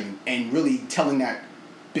mainstream, and really telling that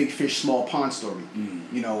big fish, small pond story.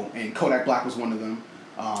 You know, and Kodak Black was one of them.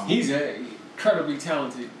 He's an incredibly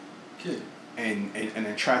talented kid. And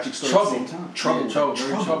a tragic story Trouble. at the same time.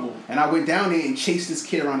 Trouble. And I went down there and chased this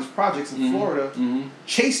kid around his projects in Florida.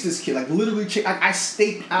 Chased this kid, like literally, I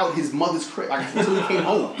staked out his mother's crib. Like, until he came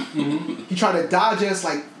home. He tried to dodge us,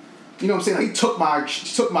 like, you know what I'm saying? Like, he took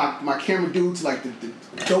my camera dude to like the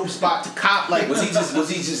dope spot to cop. Like, was he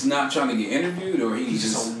just not trying to get interviewed, or he's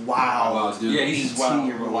just a wild dude? Yeah, he's just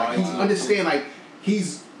wild. Like, he understand, like,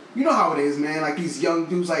 he's, you know how it is, man. Like, these young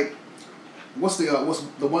dudes, like, what's the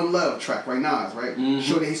One Love track, right? Nas, right?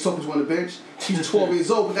 Sure that he's talking on the bench. He's 12 years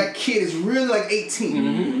old, but that kid is really like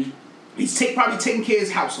 18. He's probably taking care of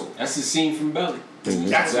his household. That's the scene from Belly.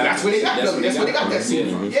 That's where they got Belly. That's where they got that scene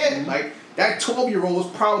from. Yeah, like, that 12-year-old was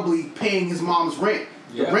probably paying his mom's rent.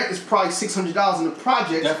 The rent is probably $600 in the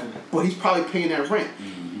project, but he's probably paying that rent.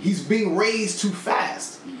 He's being raised too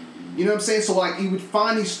fast. You know what I'm saying? So, like, you would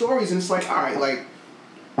find these stories, and it's like, all right, like,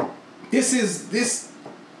 this.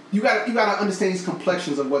 You gotta understand these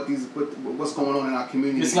complexions of what's going on in our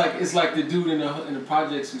community. It's like the dude in the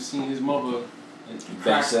projects who's seen his mother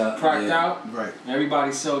cracked out. Right.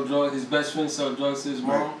 Everybody sell drugs. His best friend sell drugs to his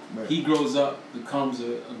mom. Right. He grows up, becomes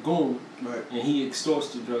a goon, right, and he extorts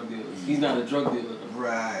the drug dealers. He's not a drug dealer though.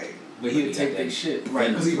 Right. But he'll take that shit. Right,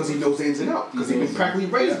 because he knows the ins and outs. Because he's been practically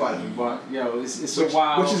raised by them. But, it's a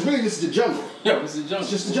wild... Which is really just the jungle. Yeah, it's the jungle. It's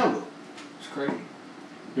just the jungle. It's crazy.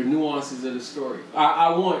 The nuances of the story. I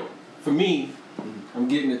want, for me, I'm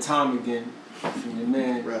getting the time again from your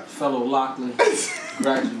man, fellow Lachlan,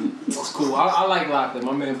 graduate. It's cool. I like Lachlan.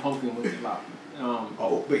 My man Pumpkin was Lachlan.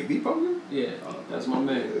 Wait, B Pumpkin? Yeah, that's my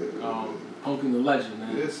man. Pumpkin the legend,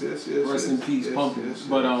 man. Yes. Rest in peace, Pumpkin. Yes.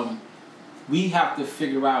 But we have to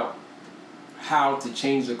figure out how to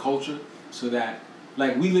change the culture so that,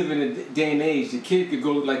 like, we live in a day and age, the kid could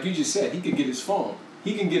go, like you just said, he could get his phone.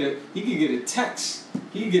 He can get a text.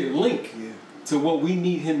 He can get a link to what we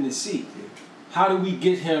need him to see. Yeah. How do we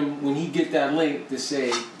get him, when he get that link, to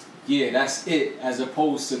say, yeah, that's it, as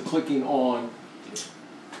opposed to clicking on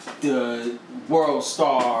the World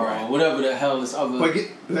Star or whatever the hell is other...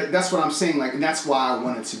 But that's what I'm saying, like, and that's why I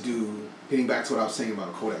wanted to do, getting back to what I was saying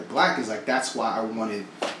about Kodak Black, is like, that's why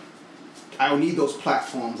I need those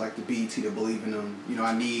platforms like the BET to believe in them. You know,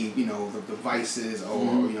 I need, the Vices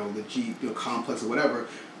or, the Complex or whatever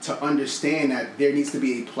to understand that there needs to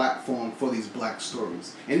be a platform for these black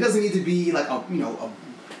stories. And it doesn't need to be like a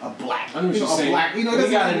black, I know what you're saying. Black, you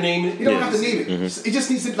gotta name it. You don't have to name it. Mm-hmm. It just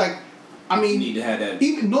needs to be like, you need to have that.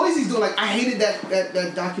 Even Noisy's doing, like, I hated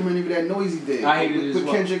that documentary that Noisy did. I hated it with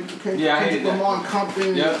Kendrick Lamar and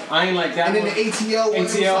Compton. Yeah, I ain't like that. And then the ATL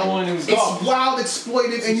one. It was it's wild,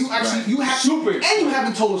 exploitive, and you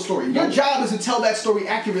haven't told a story. Your job is to tell that story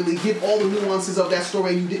accurately, give all the nuances of that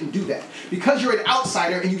story, and you didn't do that because you're an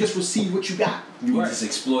outsider and you just received what you got. You just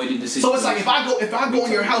exploited the situation. So it's like if I go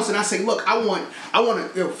in your house and I say, look, I want a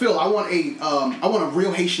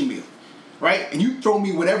real Haitian meal. Right? And you throw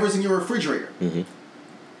me whatever's in your refrigerator. Mm-hmm.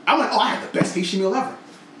 I'm like, I have the best Haitian meal ever.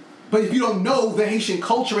 But if you don't know the Haitian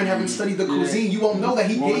culture and haven't studied the cuisine, you won't know that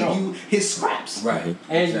he gave you his scraps. Right.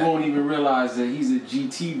 And you won't even realize that he's a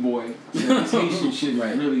GT boy. His Haitian shit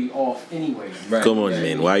is really off anyway. Right. Come on,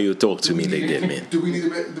 man. Why you talk to me like that, man? Do we need to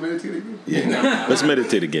meditate again? Yeah. Let's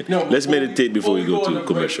meditate again. Let's meditate before we go to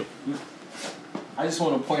commercial. I just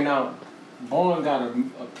want to point out, Vaughn got a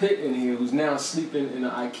pit in here who's now sleeping in an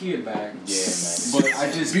IKEA bag. Yeah, man. But I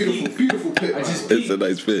just beautiful pit. It's a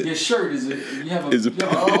nice pit. Your shirt is that's a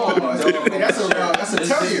terrier. That's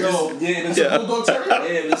a bulldog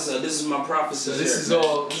terrier. Yeah, this is my prophecy. This is a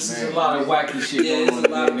lot of wacky shit going on. It's a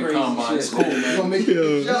lot of crazy combine. shit. It's cool, man. Gonna make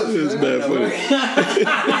you jealous, it's bad funny.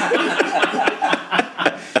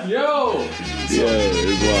 Yo. It's wild.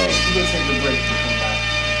 We're gonna take a break.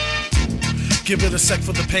 Give it a sec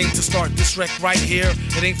for the pain to start this wreck right here.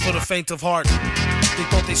 It ain't for the faint of heart. They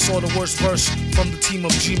thought they saw the worst verse from the team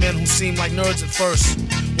of G-men who seem like nerds at first.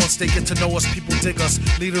 Once they get to know us, people dig us.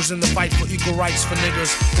 Leaders in the fight for equal rights for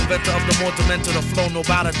niggas. Inventor of the more demented the flow, no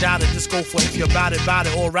doubt it. Just go for it if you're about it,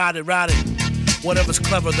 or ride it. Whatever's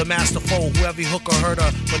clever, the master foe, whoever hook or hurt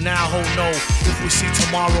her. But now, no. If we see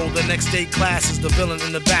tomorrow, the next day class is the villain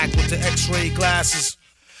in the back with the x-ray glasses.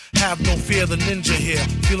 Have no fear, the ninja here.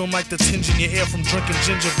 Feeling like the tinge in your ear from drinking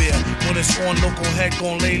ginger beer. When it's on, local head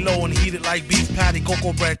gon' lay low and heat it like beef patty,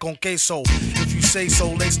 cocoa bread con queso. If you say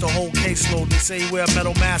so, lace the whole caseload. They say he wear a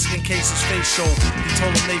metal mask in case his face show. He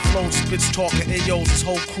told them they flows, bitch talking AOs. His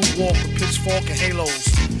whole crew walk with pitchfork and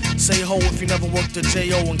halos. Say ho if you never worked a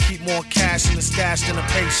J.O. and keep more cash in the stash than a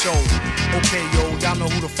pay show. Okay, yo, y'all know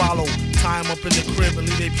who to follow. Tie him up in the crib and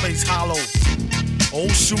leave they place hollow. Oh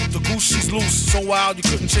shoot, the goose, she's loose. So wild you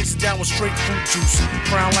couldn't chase it down with straight fruit juice.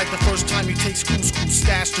 Frown like the first time you taste couscous.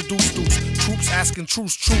 Stash the deuce. Troops asking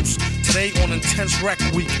truce. Today on Intense Rec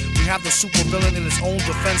Week, we have the supervillain in his own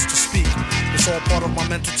defense to speak. It's all part of my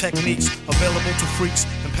mental techniques, available to freaks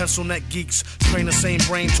and pencil neck geeks. Train the same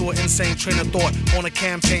brain to an insane train of thought. On a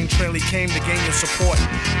campaign trail he came to gain your support.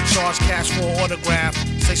 Charge cash for an autograph.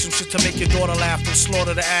 Say some shit to make your daughter laugh, then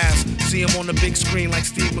slaughter the ass. See him on the big screen like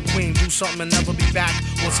Steve McQueen. Do something and never be back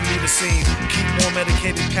once he leave the scene. Keep more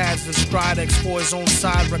medicated pads than Stridex for his own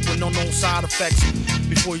side wreck with no known side effects.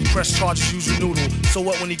 Before you press charges, use your noodle. So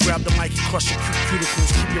what when he grabbed the mic, he crushed your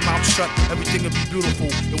cuticles. Keep your mouth shut, everything would be beautiful.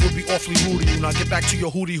 It would be awfully rude to you. Now get back to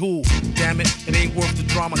your hootie hoo. Damn it ain't worth the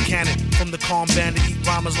drama, can it? From the calm bandit, eat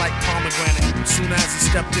rhymes like pomegranate. Soon as he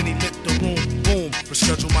stepped in, he lit the room. Boom,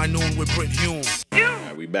 reschedule my noon with Brit Hume.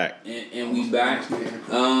 Alright, we back. And we back.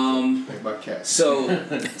 So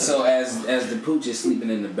as the pooch is sleeping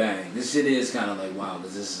in the bag, this shit is kind of like wow,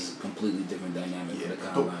 because this is a completely different dynamic for the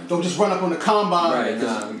combine. Don't just run up on the combine. Right.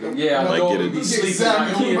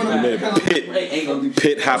 Be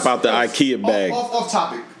Pit hop out the IKEA bag. Off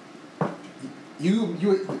topic. You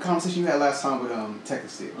the conversation you had last time with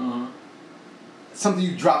Texas State. Something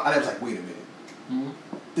you dropped. I was like, wait a minute.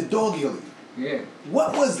 The dog healing. Yeah.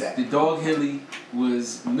 What was that? The Dog Hilly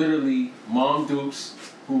was literally Mom Dukes,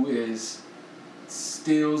 who is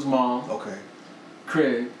Steele's mom. Okay.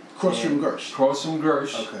 Crib. Cross from Gersh. Cross from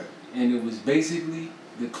Gersh. Okay. And it was basically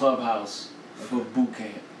the clubhouse for boot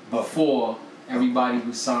camp before everybody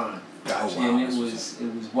was signed. Gotcha. And it was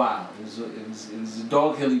wild. It was the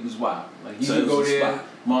Dog Hilly was wild. Like you So could it go was a there. spot.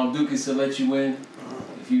 Mom Dukes to let you in.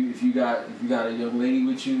 If you got a young lady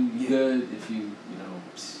with you, you good. If you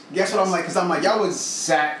Guess what I'm like? Cause I'm like, y'all was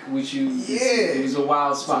sack with you. Yeah. It was a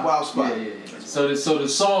wild spot. It's a wild spot. Yeah. So the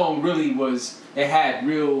song really it had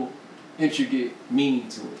real intricate meaning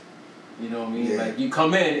to it. You know what I mean? Yeah. Like you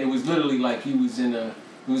come in, it was literally like you was in a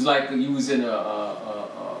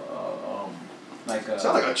sounds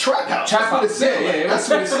like a trap house. Trap house. That's what it sounded like. That's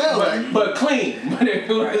what it sounded like. But clean. But it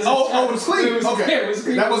was it was clean. It was, okay. Yeah, it was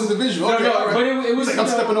clean. That wasn't the visual. Okay, No, all right. but it was It's like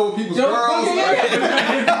I'm stepping over people's girls.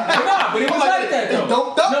 But it was like that though.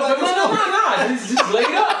 Doped up. No. It's just laid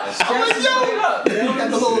up. I'm like, yo. Laid up. You got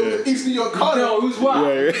the little East New York car. No, it was wild.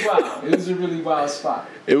 Yeah. It was wild. It was a really wild spot.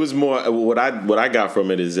 It was more what I got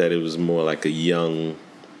from it is that it was more like a young,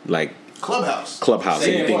 like Clubhouse.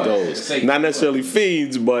 Anything Yeah, goes. Safe. Not necessarily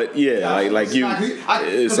fiends, but like you.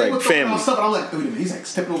 It's like family. Stuff, and I'm like, wait a minute. He's like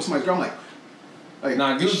stepping over somebody's girl. I'm like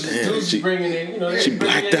Nah, dudes she- bringing in, she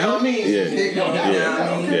blacked out? We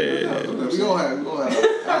all have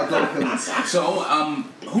our Dog Hillies. So,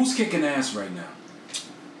 who's kicking ass right now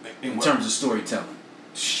in terms of storytelling?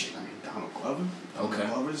 Shit, I mean Donald Glover. Okay.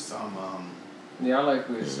 Donald Glover's. Yeah, I like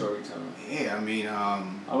his storytelling. Yeah, I mean,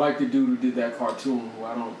 I like the dude who did that cartoon, who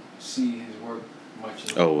I don't see his work much.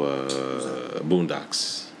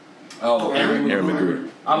 Boondocks. Oh, Aaron McGrew.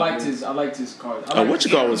 I liked his card. What you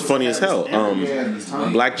call was funny as hell.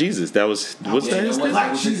 Black Jesus. That was what's that?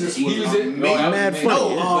 Black Jesus He was it. amazing. Mad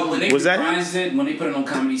funny. But when they Was that reprised it, when they put it on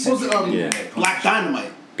Comedy What was Central, it? Black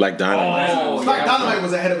Dynamite. Black Dynamite. Oh, Black yeah, Dynamite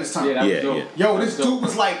was ahead of his time. Yeah, that was Yeah, dope. yeah. Yo, this dude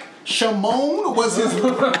was like, Shimon was his.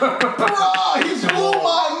 Bruh, he blew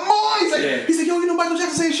my mind. He's like, yo, you know Michael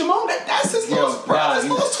Jackson saying Shimon? That's his little brother. That's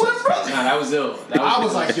his little twin brother. Nah, that was ill. I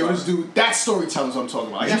was like, yo, this dude, that's storytelling is what I'm talking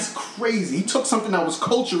about. Like, that's crazy. He took something that was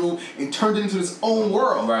cultural and turned it into his own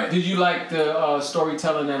world. right? Did you like the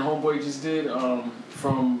storytelling that Homeboy just did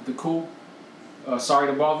from The Cool? Sorry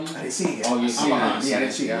to bother you. I didn't see it yet. Oh, you see it? Yeah, I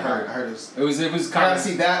didn't see it. I heard it. It was I kind gotta of.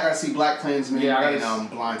 see that. I gotta see Black Klansman Yeah, and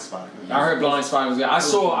Blind Spot. I heard Blind Spot was good. I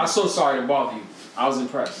saw Sorry to Bother You. I was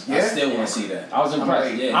impressed. Yeah? I still want to see that. I was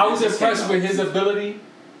impressed. Yeah, I was this impressed came with out. his ability,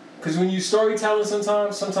 because when you storytelling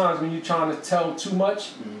sometimes when you're trying to tell too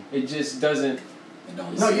much, it just doesn't.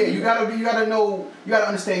 No, yeah, you gotta know, you gotta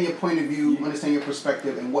understand your point of view, understand your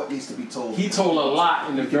perspective, and what needs to be told. He told a lot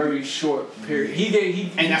in a very short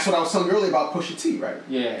period. And that's what I was telling you earlier about Pusha T, right?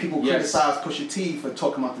 Yeah. People Yes. criticize Pusha T for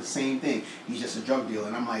talking about the same thing. He's just a drug dealer,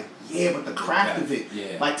 and I'm like, yeah, but the craft of it,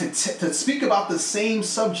 Yeah. like to speak about the same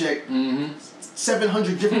subject,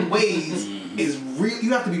 700 different ways is real.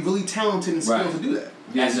 You have to be really talented and skilled Right. to do that.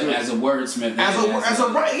 As a wordsmith, As a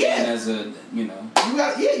right, yeah. and as a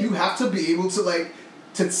You have to be able to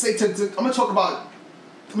I'm gonna talk about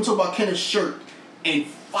Kenneth's shirt in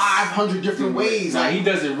 500 different ways. Nah, Like, he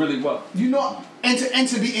does it really well. you know, and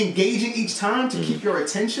to be engaging each time to keep your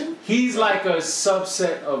attention. He's like a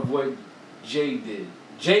subset of what Jay did.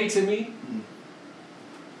 Jay, to me,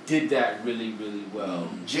 did that really, really well.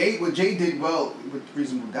 What Jay did well with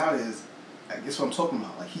Reasonable Doubt is, I guess what I'm talking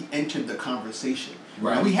about. Like, he entered the conversation.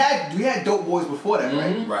 Right. Now, we had Dope Boys before that,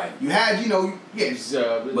 right? Right. You had, He's,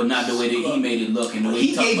 But not the way that he made it look and the way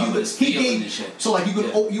he talked about his feeling and shit. So like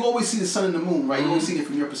you always see the sun and the moon, right? You always see it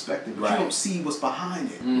from your perspective, but Right. you don't see what's behind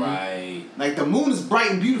it. Right. Like the moon is bright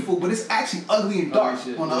and beautiful, but it's actually ugly and dark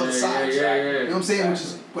shit. on the other side. Yeah. You know what I'm saying? Which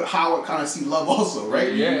is what Howard kind of see love also,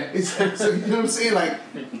 right? Yeah. It's, so you know what I'm saying? Like,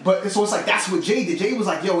 but so it's like that's what Jay did. Jay was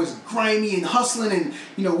like, yo, it's grimy and hustling, and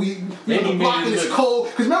we on the block and it's cold.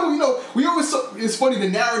 Because remember, we always it's funny the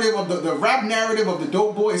narrative of the rap narrative of the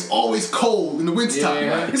Dope Boy is always cold in the wintertime.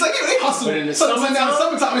 Yeah. It's like they hustle. But in the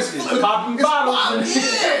summertime, it's popping bottles.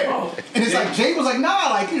 Yeah. And it's like Jay was like,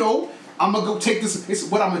 nah, like I'm gonna go take this. It's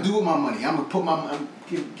what I'm gonna do with my money. I'm gonna put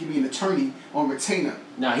give me an attorney on retainer.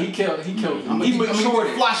 Nah, he killed. I'm He gonna matured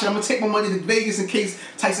it. flash it. I'm gonna take my money to Vegas in case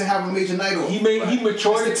Tyson have a major night off. He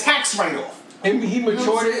matured It's it. the tax write off. And he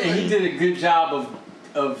matured it, and he did a good job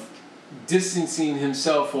of distancing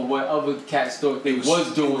himself from what other cats thought they was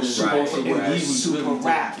doing. Supposed to what he was super really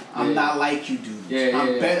rap. doing. I'm Yeah. not like you, dude. Yeah.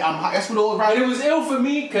 That's what all rap. And it was ill for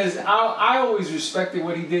me because I always respected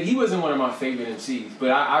what he did. He wasn't one of my favorite MCs, but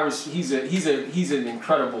he's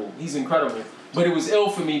incredible. But it was ill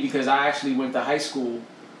for me because I actually went to high school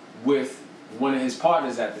with one of his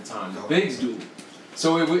partners at the time, the Biggs dude.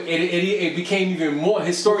 So it became even more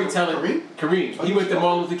his storytelling. Kareem. He went to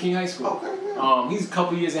Martin Luther King High School. Okay. Yeah. He's a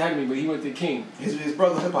couple years ahead of me, but he went to King. His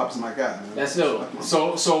brother hip hop is my guy. Man. That's ill.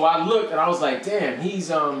 So I looked and I was like, damn, he's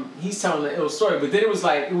telling an ill story. But then it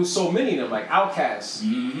was so many of them, like Outkast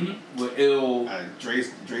with ill.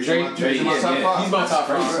 Dre's Drake, my top five. He's my top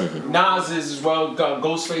five. Nas is as well. Got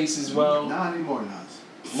Ghostface as well. Not anymore, Nas.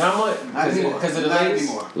 Not much. Because of the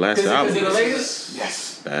latest. Last album. Because of the latest. Yes.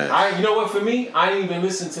 You know what? For me, I didn't even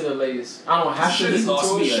listen to the latest. I don't have to listen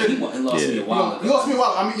to it. He lost me a while. He lost me a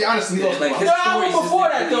while. I mean, honestly, he lost me a while. No, album before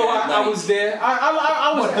that though, I was there.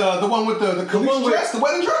 I was the one with the Khalees dress, the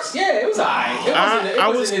wedding dress. Yeah, it was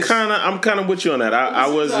alright. I'm kind of with you on that. I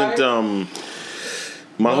wasn't.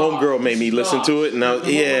 My homegirl made me listen to it, and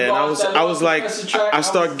I was like, I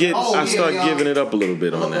start giving it up a little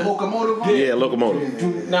bit on that. Yeah,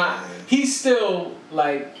 Locomotive. Nah, he's still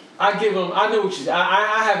like. I give him. I know what you.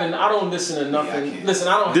 I don't listen to nothing. Yeah, listen,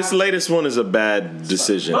 I don't. This latest one is a bad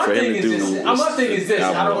decision for him to do. My thing is this.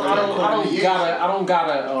 I don't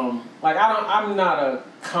gotta. Like I'm not a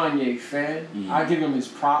Kanye fan. I give him his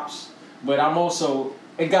props, but I'm also.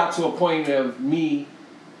 It got to a point of me.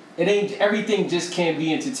 It ain't everything. Just can't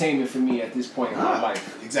be entertainment for me at this point in my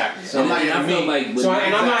life. Exactly. So I'm not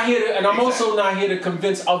here to, and I'm also not here to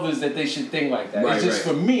convince others that they should think like that. It's just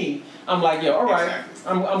for me. I'm like, yo, all right.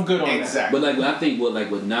 Exactly. I'm good on that. But I think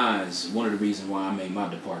with Nas, one of the reasons why I made my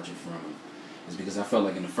departure from him is because I felt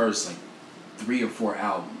like in the first 3 or 4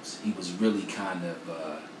 albums, he was really kind of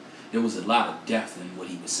there was a lot of depth in what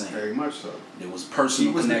he was saying. Very much so. There was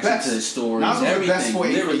personal connection to his stories, Nas was everything. The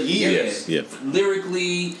best for years. Yeah.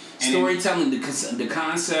 Lyrically, storytelling, the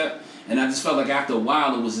concept. And I just felt like after a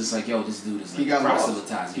while, it was just like, yo, this dude is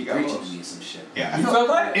proselytizing, preaching to me or some shit. Yeah, you felt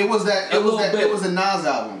that? It was a Nas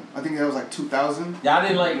album. I think that was 2000. Yeah, I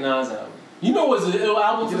didn't like Nas album. You know, it was an ill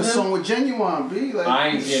album for him. He did a song with Genuine, B. I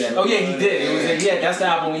ain't hear that. Oh yeah, he did. It was that's the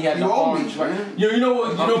album we had the orange. You know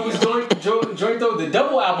what was joint though? The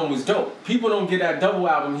double album was dope. People don't get that double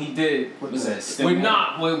album he did. What was that?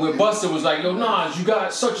 With Busta was like, yo, Nas, you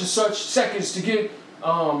got such and such seconds to get.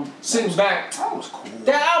 Sitting back. That was cool.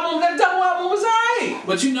 That double album was alright.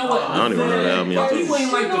 But you know what? I don't even remember that album. People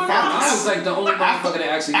ain't like the firm. I was like the only motherfucker that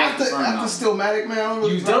actually liked the firm. After Stillmatic, man.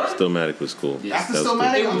 You done? Stillmatic was cool. After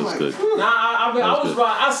Stillmatic, I was like, good.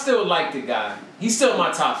 I still like the guy. He's still my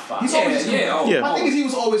top 5. My thing is he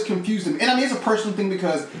was always confusing. And I mean, it's a personal thing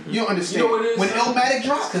because you don't understand. You know what it is? When Illmatic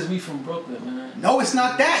dropped. Because we from Brooklyn, man. No, it's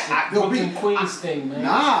not that. Brooklyn Queens thing, man.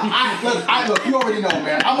 Nah, look, you already know,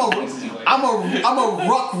 man. I'm a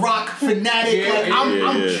rock fanatic.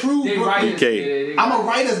 I'm true Brooklyn. I'm a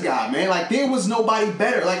writer's guy, man. Like there was nobody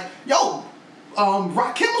better. Like yo.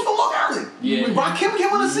 Rakim was from Long Island. Yeah. When Rakim came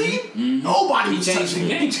on the scene, nobody was touching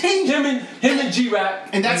him. He changed him and G-Rap.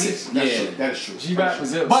 And that's it. That is true. G-Rap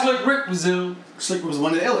was ill. But Slick Rick was ill. Slick was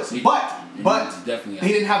one of the illest. But they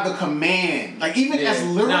didn't have the command. Like even as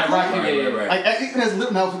lyrical. Like even as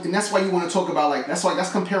lyrical. And that's why you want to talk about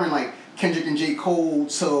that's comparing Kendrick and J. Cole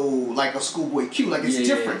to a Schoolboy Q. It's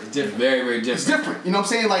different. It's different. Very, very different. It's different. You know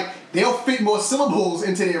what I'm saying? They'll fit more syllables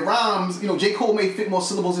into their rhymes. You know, J. Cole may fit more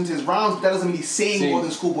syllables into his rhymes, but that doesn't mean he's saying more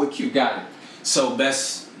than Schoolboy Q. You got it. So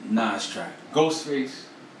best Nas track. Ghostface.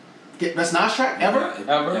 Best Nas track ever?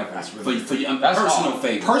 Ever. That's really for your personal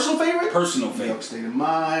favorite. Personal favorite? Personal favorite. New York State of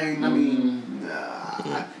Mind. I mean,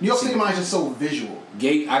 New York State of Mind is just so visual.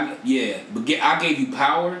 I gave you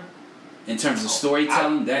Power. In terms of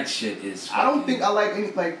storytelling, that shit is. I don't think I like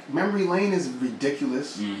any. Memory Lane is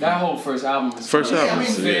ridiculous. Mm-hmm. That whole first album is fair.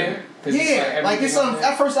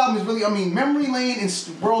 That first album is really. I mean, Memory Lane and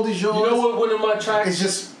World Is Yours. You know what? One of my tracks.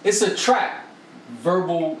 It's a track.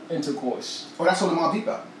 Verbal Intercourse. Oh, that's on the Mobb Deep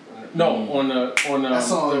album. No, on the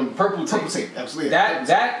Purple Tape. Absolutely.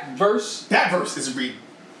 That verse. That verse is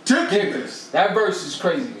ridiculous. That verse is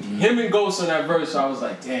crazy. Him and Ghost on that verse, I was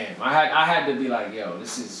like, damn. I had to be like, yo,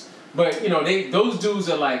 this is. But those dudes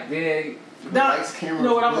are they. Lights, camera,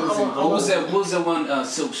 what was that one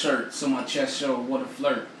Silk Shirt? So my chest show, what a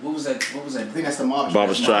flirt. What was that? I think that's the Mob.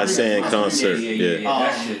 Barbra Streisand concert. Yeah.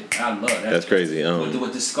 That shit, I love that. That's crazy.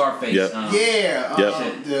 With the Scarface. Yep.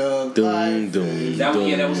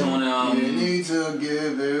 That was on. You need to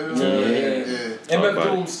give it. MF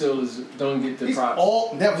Doom still don't get the props.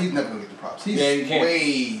 He's never gonna get the props. He's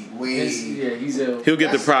way. He's ill. He'll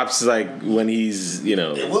get the props when he's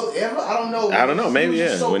Will ever? I don't know. I don't know. Maybe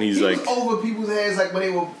when he's was over people's heads when they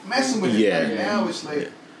were messing with him. Now it's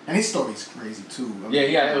and his story's crazy too.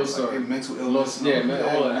 Ill story. Mental illness.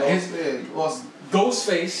 All of that.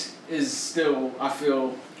 Ghostface is still, I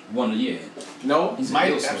feel. One No, he's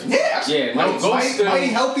mighty. No, Ghost still mighty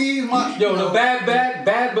healthy. The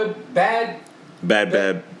bad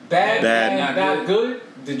Bad, not good.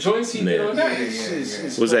 The joints he did on that.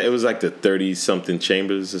 Was that? It was like the 30-something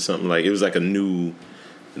Chambers or something. Like it was like a new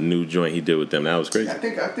joint he did with them. That was crazy. I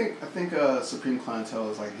think Supreme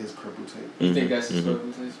Clientele is like his purple tape. You think that's his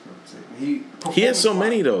purple tape? He had so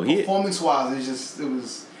many though. Performance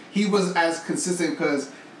wise, he was as consistent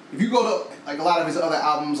because if you go to like a lot of his other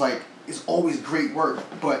albums, like it's always great work,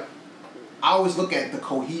 but I always look at the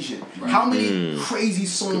cohesion. Right. How many crazy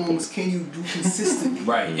songs can you do consistently?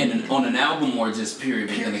 Right, and on an album or just period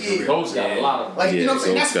within a career? Those got a lot of like you know what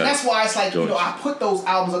I'm saying. That's why it's like I put those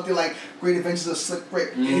albums up there like Great Adventures of Slick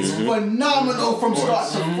Rick. And it's phenomenal from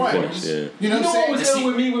start to front. Yeah. You know what I'm saying? What was ill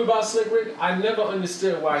with me about Slick Rick? I never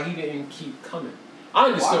understood why he didn't keep coming. I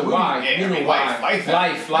understood why. Yeah, you know why. Life.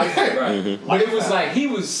 Right. But it was like he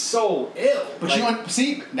was so ill. But like,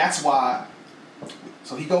 that's why.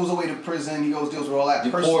 So he goes away to prison. He deals with all that.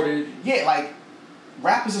 Deported. Yeah, like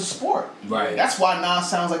rap is a sport. Right. That's why Nas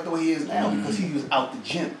sounds like the way he is now because he was out the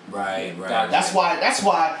gym. Right. That's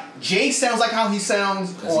why Jay sounds like how he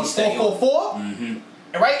sounds on 444.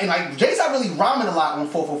 Right, and like Jay's not really rhyming a lot on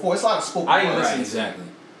 444. It's a lot of spoken word. Right, exactly.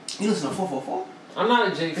 You listen to 444? I'm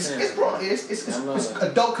not a Jay fan. It's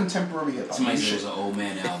adult contemporary hip hop. Somebody said it was an old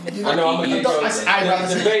man album. I know. The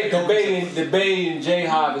Bay and J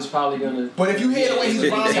Hob is probably gonna. But if you hear the way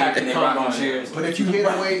he's rhyming, but if you hear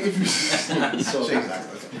the way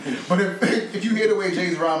but if you hear the way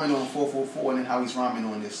Jay's rhyming on 444 and then how he's rhyming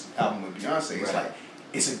on this album with Beyonce,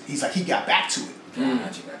 he's like he got back to it.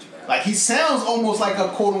 Gotcha. Like he sounds almost like a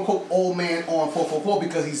quote unquote old man on 444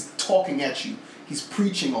 because he's talking at you. He's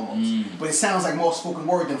preaching almost, but it sounds like more spoken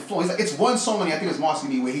word than flow. It's one song, I think it's Marcy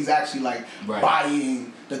Me, where he's actually like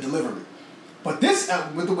bodying the delivery. But this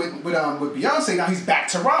with Beyonce, now he's back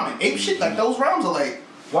to rhyming. Ape shit, like those rhymes are like.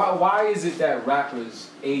 Why is it that rappers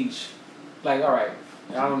age? Like, all right,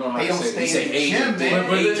 I don't know how to say it. They don't stay in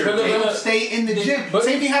the gym, man. They don't stay in the gym.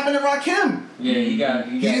 Same thing happened to Rakim. Yeah,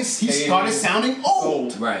 he started sounding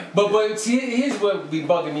old. Right. But see, here's what be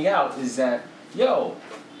bugging me out is that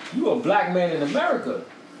you a black man in America.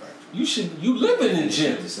 You live in the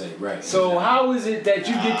gym. Right. So how is it that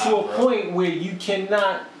you get to a point where you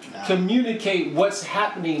cannot communicate what's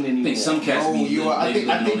happening anymore? I think some cats living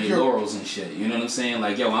on their laurels and shit. You know what I'm saying?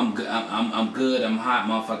 Like, I'm good. I'm hot.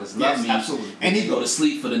 Motherfuckers love me. Absolutely. And he go to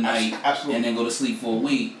sleep for the night. Absolutely. And then go to sleep for a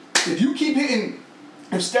week. If you keep hitting,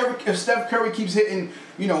 if Steph Curry keeps hitting,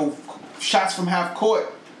 shots from half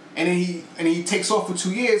court. And then he takes off for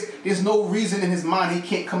 2 years. There's no reason in his mind he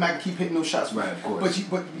can't come back and keep hitting those shots. Right, of course.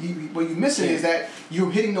 What you're missing is that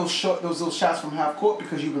you're hitting those shots from half court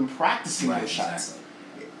because you've been practicing those shots. Exactly.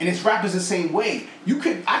 And it's rappers the same way. You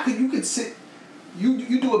could sit.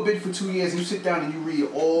 You do a bid for 2 years and you sit down and you read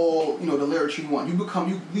all the lyrics you want.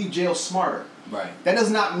 You leave jail smarter. Right. That does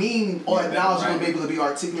not mean all that knowledge is going to be able to be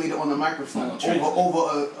articulated on the microphone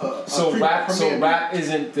over a So rap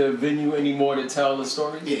isn't the venue anymore to tell the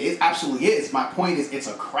stories? It absolutely is. My point is it's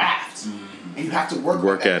a craft. And you have to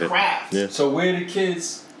work at that craft. Yeah. So where are the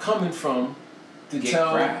kids coming from to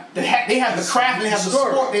tell craft? They have the craft and they have the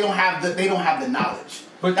sport. They don't have the knowledge.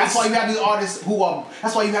 But that's why you have these artists who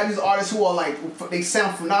are like, they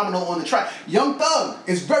sound phenomenal on the track. Young Thug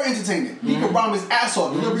is very entertaining. He can rhyme his ass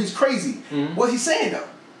off. Delivery is crazy. What's he saying though?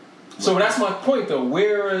 So that's my point though.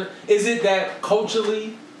 Where is it that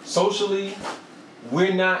culturally, socially,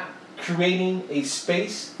 we're not creating a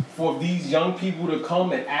space for these young people to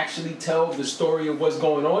come and actually tell the story of what's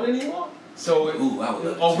going on anymore? So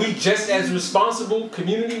are we just as responsible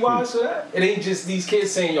community-wise for that? It ain't just these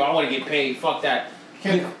kids saying, I want to get paid, fuck that.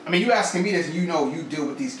 You asking me this, you deal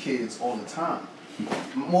with these kids all the time.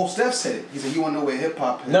 Mos Def said it. He said, you want to know where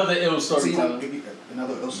hip-hop is? Another ill storyteller.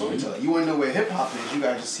 You want to know where hip-hop is, you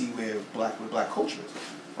got to see where black culture is.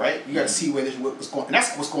 Right? You got to see what's going on. And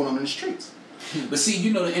that's what's going on in the streets. But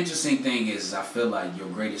see, the interesting thing is I feel like your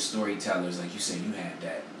greatest storytellers, like you said, you had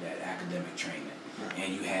that academic training.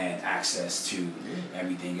 And you had access to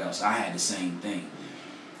everything else. I had the same thing.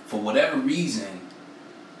 For whatever reason,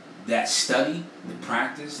 that study, the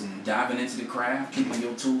practice, diving into the craft, keeping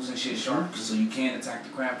your tools and shit sharp so you can attack the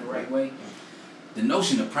craft the right way, the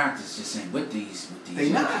notion of practice just ain't with these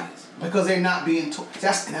they're not kids. Because they're not being taught.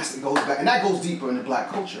 It goes back, and that goes deeper into black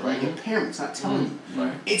culture, right? Your parents not telling you.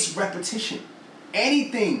 Right. It's repetition.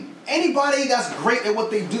 Anybody that's great at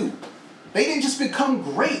what they do, they didn't just become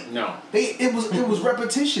great. No. It was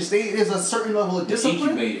repetitious. There's a certain level of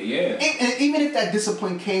discipline. Incubated, yeah. And even if that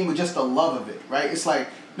discipline came with just the love of it, right? It's like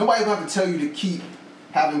nobody's gonna have to tell you to keep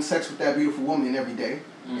having sex with that beautiful woman every day.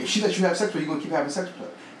 If she lets you have sex with her, you're gonna keep having sex with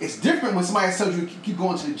her. It's different when somebody tells you to keep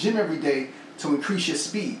going to the gym every day to increase your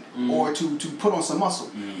speed or to put on some muscle.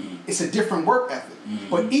 it's a different work ethic.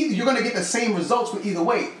 But either you're gonna get the same results with either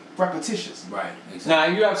way, repetitious. Right. Exactly. Now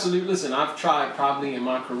you absolutely listen. I've tried probably in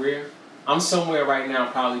my career. I'm somewhere right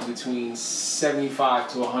now probably between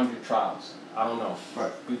 75 to 100 trials. I don't know.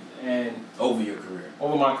 Right. And over your career.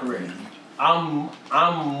 Over my career, I'm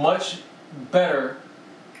much better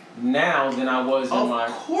now than I was in my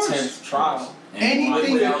 10th trial.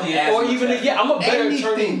 Anything, or even I'm a better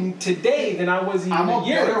attorney today than I was even a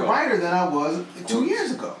year ago. I'm a better writer than I was 2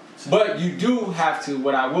 years ago. But you do have to.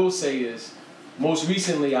 What I will say is, most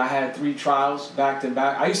recently I had 3 trials back to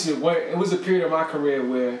back. I used to. It was a period of my career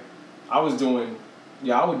where I was doing.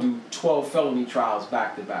 I would do 12 felony trials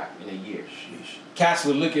back to back in a year. Cats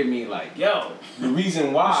would look at me like, yo, the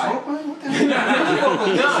reason why.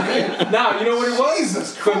 Nah, you know what it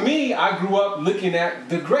was? For me, I grew up looking at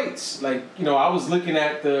the greats. Like, I was looking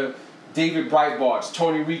at the David Breitbarts,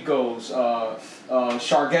 Tony Ricos,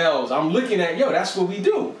 Shargels. I'm looking at, that's what we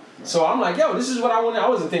do. So I'm like, this is what I want. I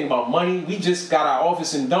wasn't thinking about money. We just got our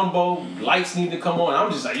office in Dumbo. Lights need to come on.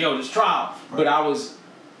 I'm just like, this trial. But I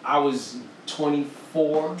was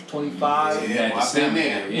 24, 25. Yeah, I've been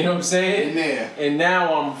there. You know what I'm saying? Been there. And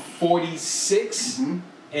now I'm 46,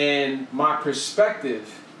 and my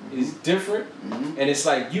perspective is different. And it's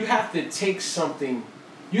like you have to take something,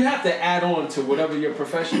 you have to add on to whatever your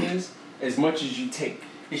profession is as much as you take.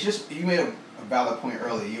 It's just, you made a valid point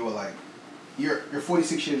earlier. You were like, you're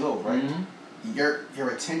 46 years old, right? Your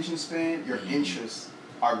attention span, your interests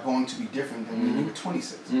are going to be different than when you were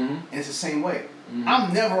 26. And it's the same way.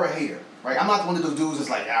 I'm never a hater, right? I'm not one of those dudes that's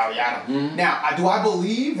like, Now, do I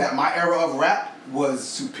believe that my era of rap was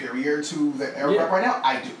superior to the era of rap right now?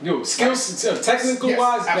 I do. Skills, technical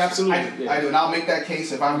wise, absolutely. I do. And I'll make that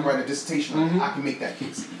case. If I write a dissertation on it, I can make that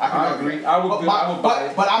case. I agree. I would buy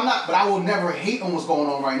it. But I will never hate on what's going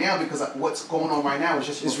on right now, because what's going on right now is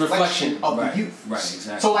just a reflection of the youth. Right,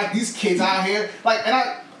 exactly. So like these kids out here,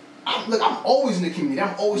 I'm always in the community.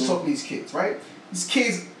 I'm always talking to these kids, right? These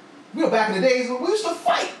kids, back in the days, we used to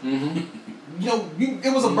fight.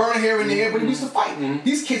 It was a burn here and there, but we used to fight.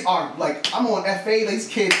 These kids are like, I'm on FA. These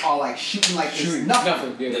kids are like shooting like it's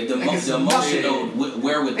nothing. The emotional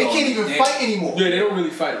wherewithal. They can't even fight anymore. Yeah, they don't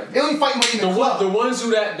really fight like that. They only fight when in the club. The ones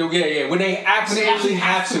who when they absolutely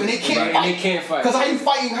have to, and they can't fight. Because how you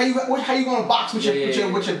fighting? How you going to box with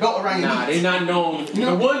your belt around your knees? Nah, they're not known.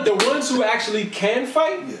 The ones who actually can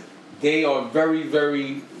fight, they are very,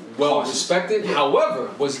 very well respected. However,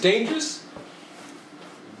 what's dangerous?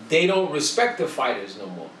 They don't respect the fighters no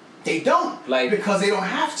more. They don't, because they don't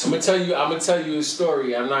have to. I'm gonna tell you a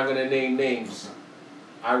story. I'm not gonna name names.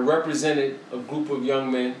 I represented a group of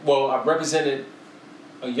young men. Well, I represented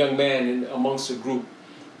a young man amongst a group,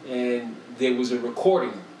 and there was a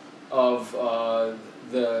recording of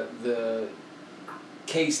the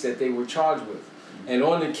case that they were charged with. And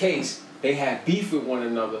on the case, they had beef with one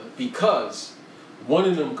another because one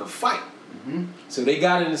of them could fight. So they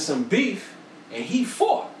got into some beef, and he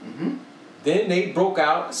fought. Then they broke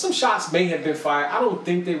out. Some shots may have been fired. I don't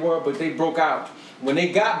think they were, but they broke out. When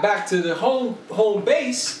they got back to the home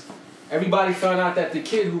base, everybody found out that the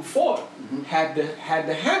kid who fought had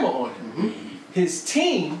the hammer on him. His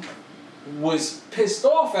team was pissed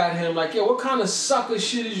off at him, like, what kind of sucker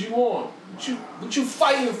shit is you on? What you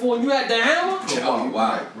fighting for? You had the hammer? Oh,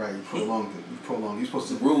 wow. Right, you prolonged it. You're supposed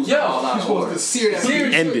to rules. You're supposed to sear that.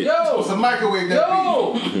 End it. You're supposed to microwave that.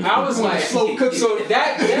 I was like, slow cook. So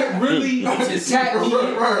that really tapped me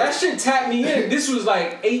in. That shit tapped me in. This was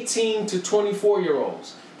like 18 to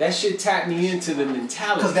 24-year-olds. That shit tapped me into the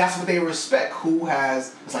mentality. Because that's what they respect. Who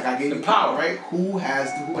has? It's like I gave you power, right? Who has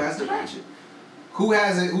the ratchet? Who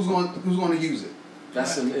has it? Who's going to use it?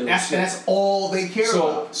 That's all they care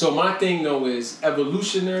about. So my thing though is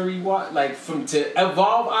evolutionary. To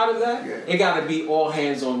evolve out of that, it got to be all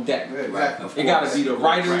hands on deck. Yeah, exactly. It got to be the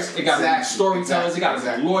writers. It got to be the storytellers. It got to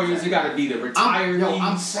be the lawyers. It got to be the retirees.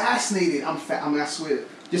 I'm fascinated. I swear.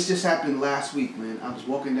 This just happened last week, man. I was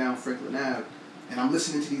walking down Franklin Ave, and I'm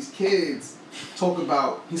listening to these kids talk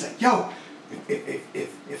about. He's like,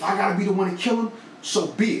 if I gotta be the one to kill him, so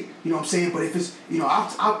be it. You know what I'm saying? But if it's,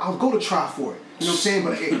 I'll go to trial for it. You know what I'm saying?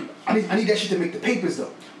 But I need that shit to make the papers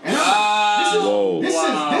though. And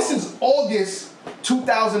this is August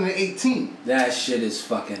 2018. That shit is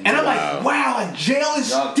fucking. And I'm like, wow, jail is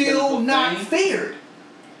still not fair.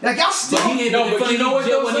 Like y'all still. But you know what?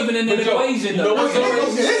 Jail wasn't even in the equation. It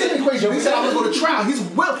is an equation. He said I'm gonna go to trial.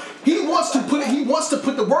 He wants to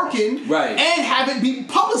put the work in, right, and have it be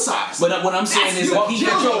publicized. But what I'm saying is, he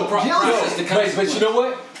controls the process. But you know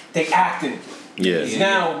what? They acting. Yeah.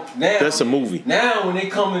 Now that's a movie. Now when they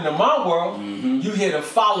come into my world, you hear the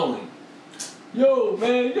following. Yo,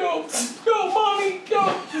 man, yo, mommy,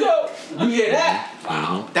 yo, You hear that?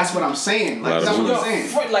 Wow. That's what I'm saying. Like, that's what I'm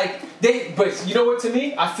saying. Like but you know what? To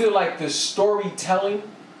me, I feel like the storytelling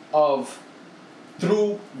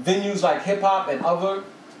through venues like hip hop and other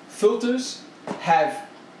filters have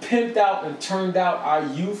pimped out and turned out our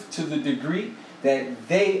youth to the degree that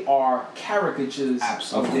they are caricatures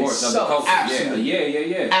of the culture. Absolutely.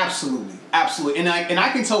 Yeah. Absolutely. And I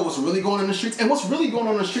can tell what's really going on in the streets. And what's really going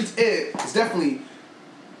on in the streets is definitely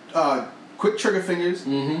quick trigger fingers,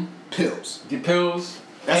 pills. The pills.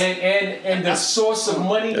 And the source of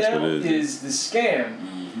money now is the scam.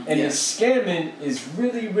 And the scamming is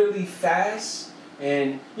really, really fast.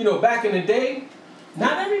 And, back in the day,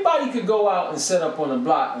 not everybody could go out and set up on a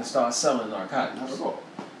block and start selling narcotics. Not at all.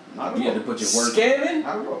 You had to put your work. Scamming,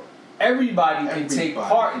 not at all. Everybody can take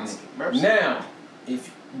part in it. Now,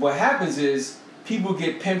 what happens is people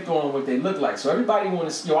get pimped on what they look like. So everybody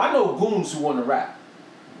wants to. I know goons who want to rap.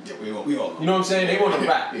 Yeah, we all. You know what I'm saying? They want to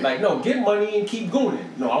rap. Yeah. Like, no, get money and keep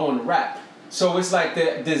gooning. No, I want to rap. So it's like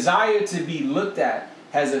the desire to be looked at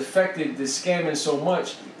has affected the scamming so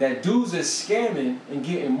much that dudes are scamming and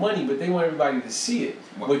getting money, but they want everybody to see it.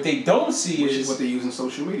 What they don't see is what they use in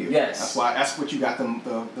social media. Yes, that's what you got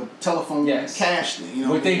the telephone cash thing.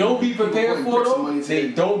 What they don't be prepared for though, they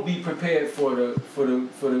don't be prepared for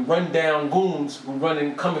the rundown goons who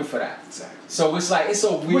coming for that. Exactly. So it's like it's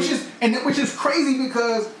so weird. Which is crazy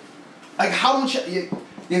because like how don't you?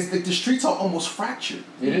 The streets are almost fractured.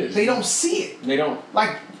 It is. They don't see it. They don't.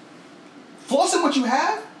 Like forcing what you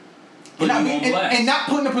have. And not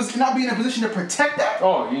being in a position to protect that.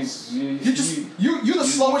 Oh, you're the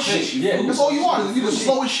slowest sheep. Yeah, that's all you are. You're the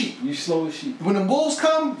slowest sheep. You slowest sheep. When the wolves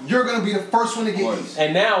come, you're gonna be the first one to get you.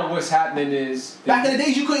 And now what's happening is back in the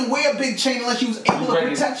days you couldn't wear a big chain unless you was able to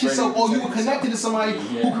protect yourself, or you were connected to somebody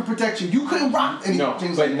who could protect you. You couldn't rock any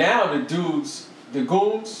things. But now the goons,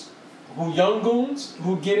 young goons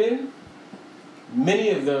who get in, many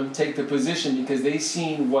of them take the position because they've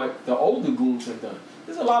seen what the older goons have done.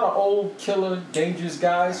 There's a lot of old, killer, dangerous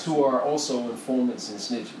guys who are also informants and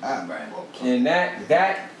snitches. And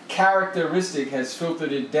that characteristic has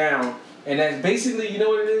filtered it down. And that's basically, you know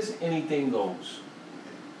what it is? Anything goes.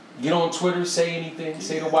 Get on Twitter, say anything,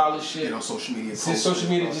 say the wildest shit. Get on social media.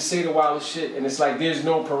 Just say the wildest shit. And it's like there's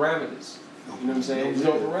no parameters. You know what I'm saying? There's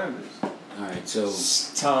no parameters. All right, so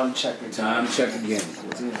time check again.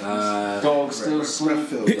 Dog still sleep.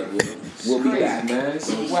 We'll be back, man. It's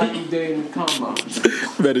a wacky day in the combine.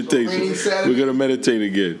 Meditation. We're gonna meditate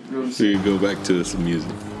again. So you can go back to some music.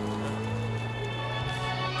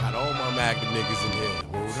 Got all my Magnum niggas in here.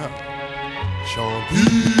 Hold up, Sean P.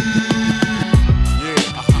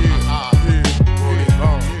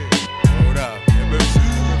 Hold up, MFC.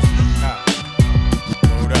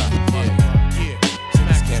 Hold up,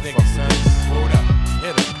 Smack these niggas, son. Hold up,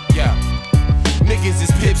 hit 'em, yeah. Niggas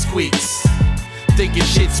is pipsqueaks. Thinking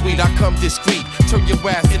shit sweet, I come discreet. Turn your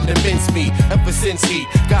ass into mincemeat. Ever since he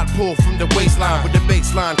got pulled from the waistline with the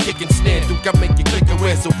baseline kicking snare, Duke, I make you click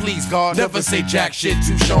away. So please, God, never say jack shit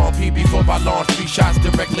to Sean P. Before I launch 3 shots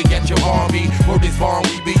directly at your army. Word is born,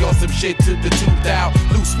 we be on some shit to the tooth out.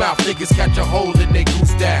 Loose mouth niggas catch a hold and they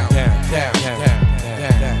goose down.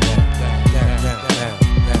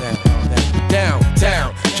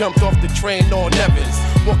 Downtown, jumped off the train on Evans.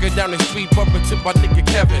 Walking down the street, bumping to my nigga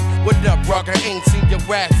Kevin. What up, rock? I ain't seen your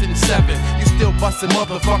ass in 7. You still busting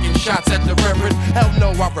motherfucking shots at the Reverend? Hell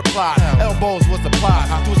no, I replied. Elbows was applied.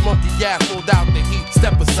 To his monkey ass, pulled out the heat.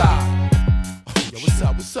 Step aside. Yo,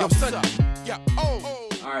 what's up, son? Yeah,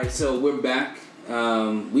 All right, so we're back.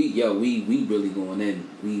 We really going in.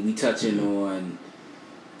 We touching on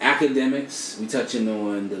academics. We touching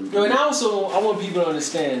on the. Yo, and I want people to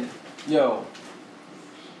understand. Yo,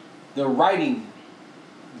 the writing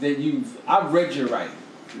that I've read your writing.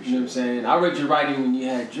 You know what I'm saying? I read your writing when you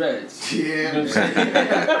had dreads. Yeah. You know what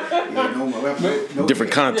I'm saying? No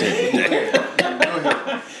different content.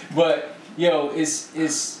 But it's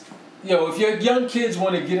if your young kids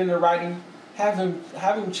want to get into writing, have him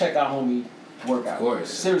check out homie workout. Of course.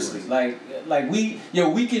 Seriously, like we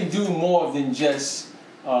can do more than just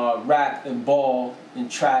rap and ball and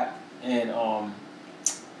trap and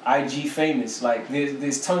IG famous. Like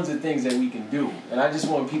there's tons of things that we can do, and I just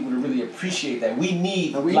want people to really appreciate that. We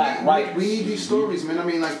need black writers. We need these stories, man. I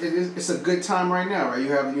mean, like it's a good time right now, right?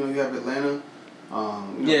 You have Atlanta.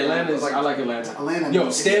 Atlanta's. I like Atlanta. Yo,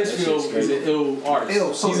 Stansfield is an ill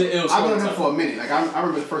artist. He's an ill. I've known him for a minute. Like I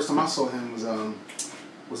remember the first time I saw him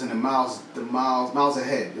was in the Miles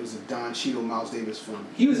Ahead. It was a Don Cheadle, Miles Davis film.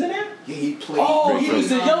 He was in there? Yeah, he played. Oh, he was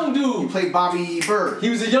a young dude. He played Bobby Bird. He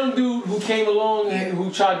was a young dude who came along and who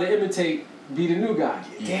tried to imitate, be the new guy.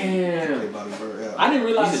 Yeah. Damn. He played Bobby Bird. Yeah. I didn't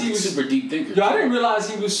realize he's a he was super deep thinker. Yo, I didn't realize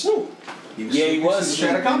he was Snoop. He was. He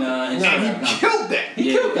killed that. He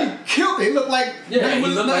killed it. He looked like he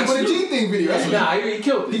looked like but a G thing video. He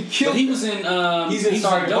killed it. But he was in. He's in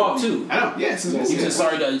Sorry Dope Bobby too. I know. Yeah, he was in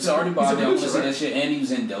Sorry Bobby. I want to see that shit, and he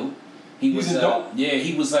was in Dope. He was in Dope. Yeah,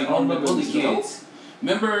 he was like one of the bully kids.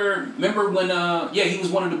 Remember when he was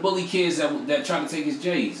one of the bully kids that tried to take his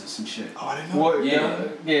J's or some shit. Oh, I didn't know.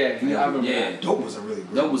 I remember that. Dope was a really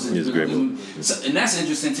great. Dope was a great movie. So, and that's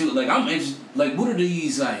interesting too. Like I'm interested. Like what are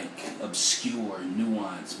these like obscure,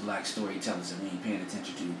 nuanced black storytellers that we ain't paying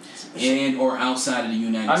attention to, and or outside of the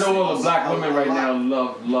United States? I know all the black women right now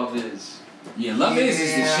love Is. Yeah, Love Is the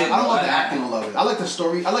shit. I don't love the acting on Love Is. I like the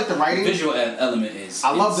story. I like the writing. The visual element is. I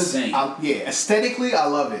love insane. Aesthetically, I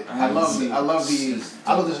love it. I love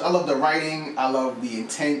the writing. I love the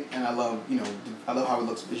intent, and I love I love how it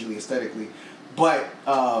looks visually, aesthetically. But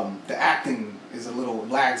the acting is a little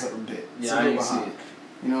lags up a bit. It's I didn't see it.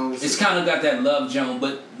 It's kind of got that Love Jones,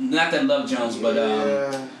 but not that Love Jones, but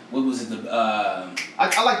what was it?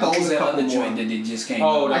 I like the older couple other more. joint that they just came.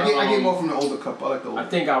 I get more from the older couple. I like the older. I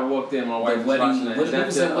think I walked in. My wife was watching that. What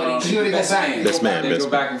was that wedding? They go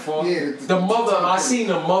back and forth. Yeah, the mother. I seen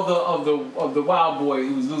the mother of the wild boy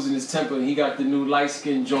who was losing his temper. And he got the new light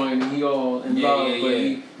skin joint, and he all in love. But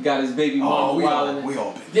he got his baby mama wild. We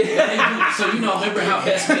all. So remember how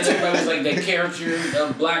Best Man? Everybody was like that caricature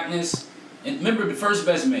of blackness. And remember the first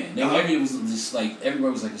Best Man? Everybody was just like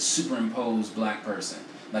everybody was like a superimposed black person,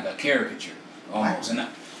 like a caricature almost. And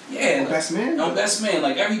Best Man. On Best Man,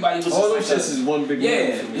 like everybody was. All those shits is one big.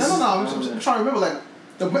 No. I'm trying to remember like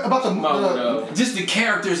just the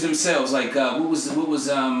characters themselves. Like what was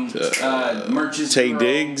Merchant's Tay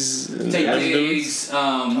Diggs,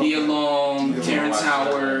 Nia Long, Terrence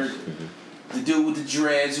Howard. The dude with the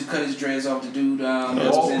dreads who cut his dreads off. The dude. I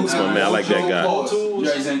like that guy.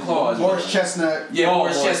 Dreads and Claws. Morris Chestnut. Yeah,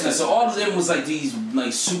 Morris Chestnut. So all of them was like these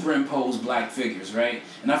like superimposed black figures, right?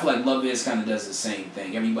 And I feel like Love Is kind of does the same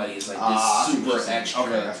thing. Everybody is like this super extra.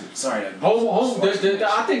 Okay, sorry.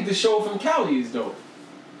 I think the show from Cali is dope.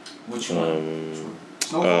 Which one?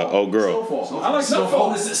 Snowfall. Girl. Snowfall. I like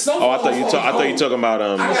Snowfall. I thought you talking about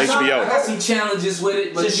HBO. I got some challenges with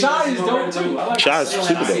it, but Shy is dope too. Shy is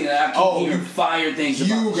super dope. I keep hearing fire things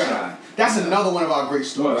about Shy. That's another one of our great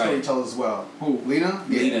storytellers as well. Who? Lena?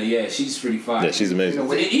 Lena, yeah, she's pretty fire. Yeah, she's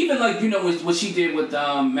amazing. Even like what she did with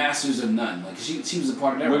Masters of None. Like she was a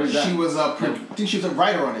part of that. She was I think she was a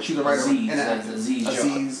writer on it. She was a writer on it.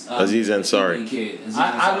 Aziz Ansari.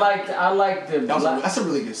 I like the. That's a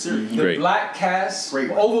really good series. The black cast,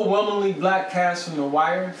 overwhelmingly black cast from The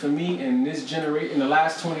Wire for me in this generation in the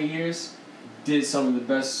last 20 years. Did some of the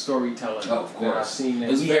best storytelling that I've seen.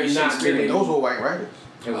 It was very Shakespearean. Those were white writers.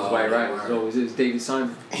 It was white writers. So it was David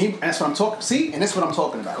Simon. That's what I'm talking. See, and that's what I'm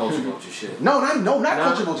talking about. Culture vulture shit. No, not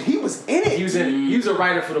culture vulture. He was in it. He was in it. He was a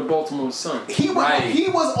writer for the Baltimore Sun. He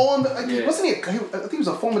was on the. Wasn't he? I think he was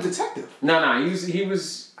a former detective. No. He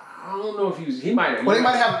was. I don't know if he was. He might have. Well, they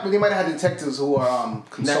might have had detectives who are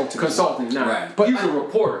consulting. Right. But he was a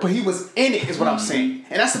reporter. But he was in it. Is what I'm saying.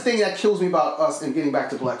 And that's the thing that kills me about us and getting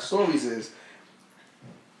back to black stories is.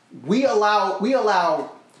 We allow.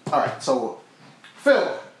 All right, so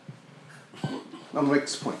Phil. I'm gonna make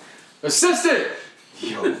this point. Assistant.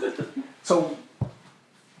 Yo. So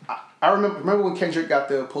I remember when Kendrick got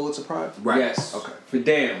the Pulitzer Prize. Right. Yes. Okay. For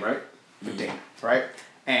Damn, right? For Damn, right?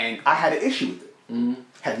 And I had an issue with it. Mm-hmm.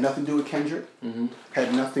 Had nothing to do with Kendrick. Mm-hmm.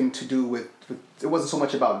 Had nothing to do with. It wasn't so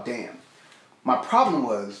much about Damn. My problem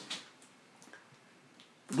was.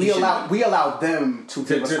 We allowed them to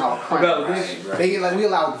give us our crown. Right. We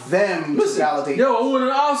allowed them to validate. Yo, I won an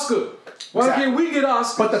Oscar. Why can't we get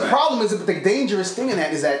Oscars? But the problem is that the dangerous thing in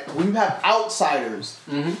that is that when you have outsiders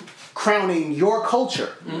crowning your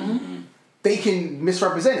culture, they can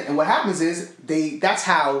misrepresent it. And what happens is that's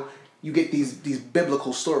how you get these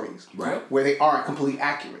biblical stories, right? Where they aren't completely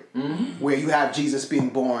accurate. Where you have Jesus being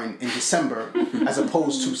born in December as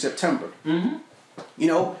opposed to September.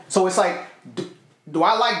 So it's like, do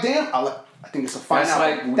I like Damn? I think it's a fine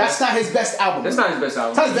album. That's not his best album. That's not his best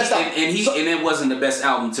album. It's not his best album. And it wasn't the best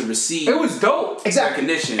album to receive. It was dope.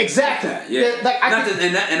 Recognition. Exactly. I'm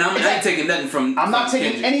not taking nothing from. I'm not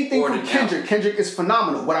taking Kendrick anything from Kendrick. Kendrick is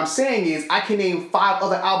phenomenal. What I'm saying is, I can name 5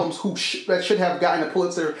 other albums that should have gotten a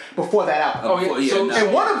Pulitzer before that album.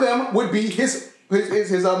 And one of them would be his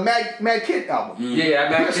Mad Kid album. Yeah,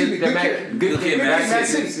 Mad Kid. Good Kid, Mad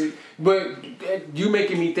City. But you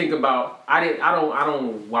making me think about I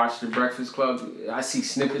don't watch The Breakfast Club. I see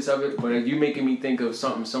snippets of it, but you making me think of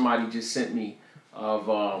something somebody just sent me of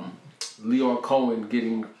Leor Cohen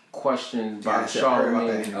getting question by Yes, I heard about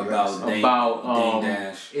that. Charlamagne about Dame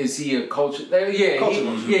Dash. Is he a culture?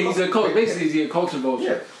 He's a culture. Basically, is he a culture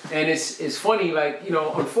vulture? Yeah. And it's funny, like, you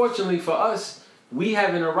know, unfortunately for us, we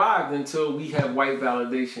haven't arrived until we have white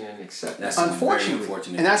validation and acceptance. That's unfortunately. very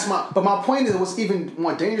unfortunate. And that's my point is what's even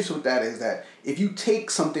more dangerous with that is that if you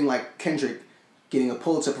take something like Kendrick getting a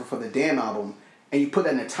Pulitzer for the Damn album and you put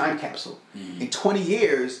that in a time capsule, in 20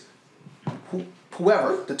 years,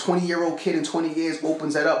 whoever, the 20-year-old kid in 20 years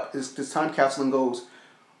opens that up, this time capsule and goes,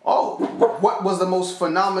 oh, what was the most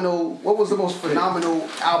phenomenal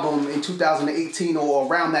album in 2018 or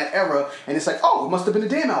around that era? And it's like, oh, it must have been a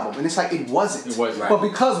Damn album. And it's like, it wasn't. It wasn't. But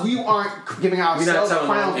because we aren't giving ourselves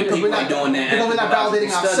crowns, because we're not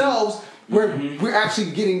validating ourselves, we're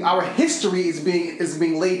actually getting, our history is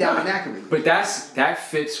being laid down inaccurately. But that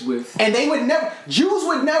fits with. And Jews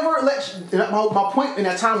would never let. My point in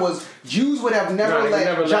that time was Jews would have never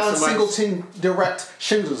let John Singleton direct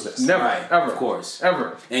Schindler's List. Never, ever, of course,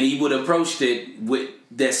 ever. And he would have approached it with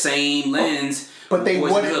that same lens. But they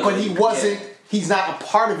wouldn't. But he wasn't. Yeah. He's not a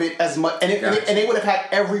part of it as much, and they would have had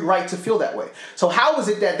every right to feel that way. So how is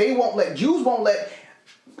it that Jews won't let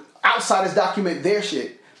outsiders document their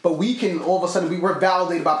shit? But we can, all of a sudden, we're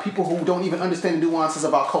validated by people who don't even understand the nuances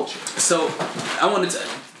of our culture. So, I wanted to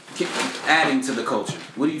keep adding to the culture.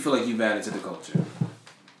 What do you feel like you've added to the culture?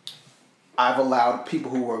 I've allowed people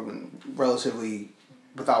who were relatively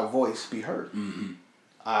without voice be heard. Mm-hmm.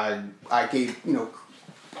 I gave,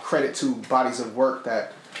 credit to bodies of work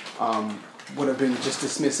that would have been just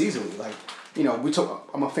dismissed easily. Like,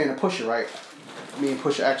 I'm a fan of Pusha, right? Me and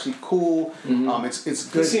Pusha actually cool. Mm-hmm. It's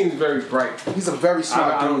good. He seems very bright. He's a very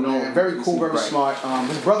smart dude, man. Very cool, very smart.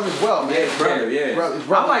 His brother as well, man. Yeah, his brother, yeah. His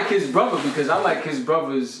brother. I like his brother because I like his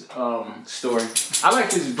brother's story. I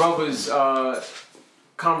like his brother's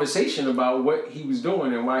conversation about what he was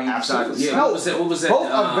doing and why he decided. Yeah, what was that?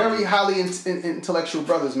 Both are very highly intellectual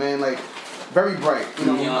brothers, man. Like, very bright.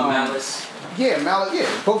 Malice. Yeah, Malice. Yeah,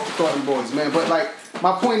 both Thornton boys, man. But like,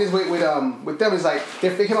 my point is with them is like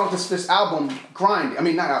they came out with this album Grind. I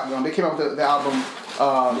mean, not album. They came out with the album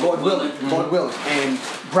Lord Willing. Mm-hmm. Lord Willing, and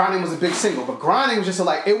Grinding was a big single, but Grinding was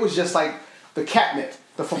just like the catnip,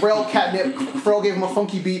 the Pharrell catnip. Pharrell gave him a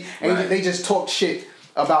funky beat, and they just talked shit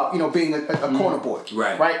about being a corner boy,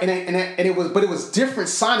 right, and it was different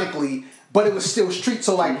sonically. But it was still street,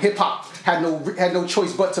 so like hip hop had no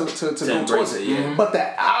choice but to go towards it. Yeah. But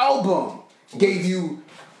the album gave you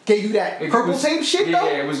that Purple Tape shit though.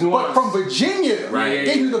 Yeah, it was nuanced. But from Virginia,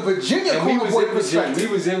 gave you the Virginia corner boy perspective. We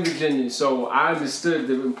was in Virginia, so I understood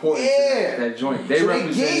the importance of that joint. They gave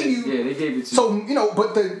it to you. So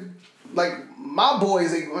but my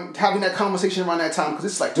boys having that conversation around that time because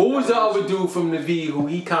it's like. What was the other dude from the V who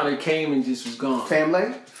he kind of came and just was gone?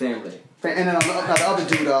 Family. And then the other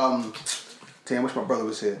dude, damn, wish my brother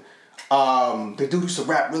was here. The dude who used to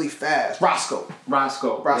rap really fast. Roscoe yes.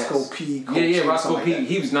 P. Roscoe P.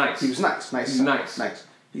 He was nice. He was nice. He was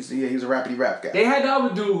a rappity rap guy. They had the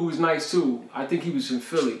other dude who was nice too. I think he was from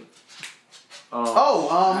Philly.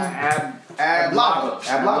 Ab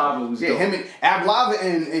Lava was dope. Him and Ab Lava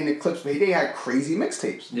and the Clips, they had crazy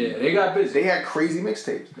mixtapes. Yeah, they got busy. They had crazy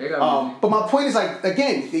mixtapes. But my point is like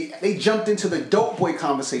again, they jumped into the dope boy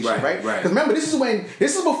conversation, right? Because remember, this is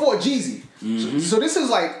before Jeezy. Mm-hmm. So this is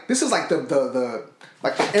like the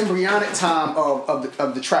embryonic time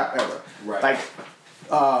of the trap era. Right. Like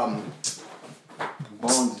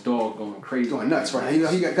Bond's dog going crazy. Going nuts, right?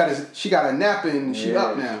 She got a nap and she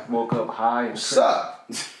up now. Woke up high. What's up?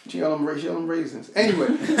 She on them raisins.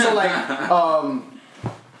 Anyway, so like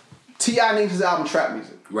T.I. names his album Trap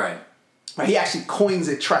Music. Right. He actually coins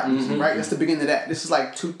it trap music, right? That's the beginning of that. This is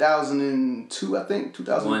like 2002, I think,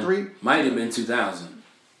 2003. Might have been 2000.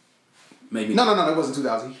 Maybe. No, it wasn't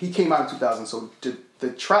 2000. He came out in 2000. So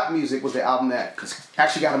the Trap Music was the album that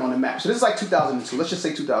actually got him on the map. So this is like 2002. Let's just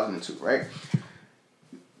say 2002, right?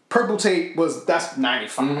 Purple Tape that's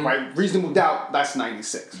 95, right? Reasonable Doubt, that's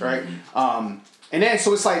 96, right? And then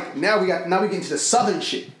so it's like now we get into the southern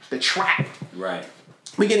shit, the trap. Right.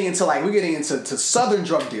 We're getting into southern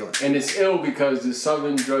drug dealing. And it's ill because the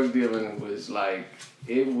southern drug dealing was like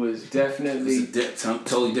it was definitely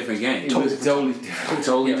totally different game. It was totally different.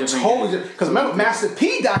 Totally different. Because remember, Master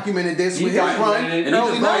P documented this with his run in the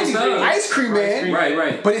early 90s. Ice Cream Man.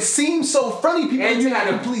 Right. But it seems so friendly. People and you had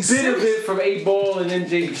a complete bit of it from 8-Ball and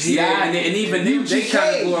MJG. Yeah, and even they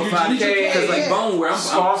kind of glorified it because like Bone, where I'm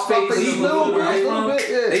Scarface,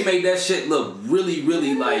 they made that shit look really,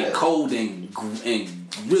 really like cold and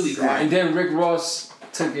really grind. And then Rick Ross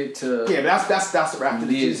took it to but that's after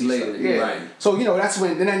the years Jeezy later. stuff. Yeah. Right. So that's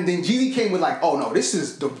when then Jeezy came with like, oh no, this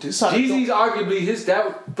is how Jeezy's arguably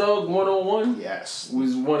that Thug 101. Yes.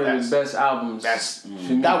 Was one of his best albums.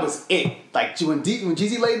 That was it. Like when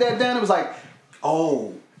Jeezy laid that down, it was like,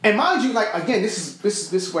 oh. And mind you, like again, this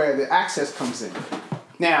is where the access comes in.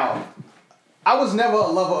 Now, I was never a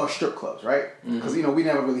lover of strip clubs, right? Because we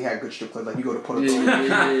never really had good strip clubs. Like you go to Puerto Rico.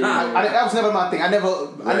 That was never my thing. I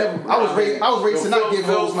was raised to not give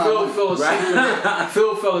hoes my money.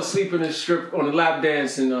 Phil fell asleep in on a lap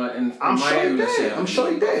dance in I'm Miami.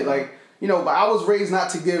 sure he did. Like but I was raised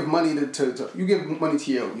not to give money to you give money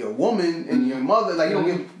to your woman and your mother. Like you don't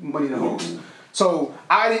give money to hoes. So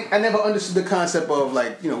I never understood the concept of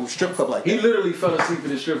like strip club like that. He literally fell asleep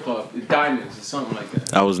in a strip club, Diamonds or something like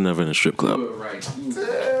that. I was never in a strip club. Right.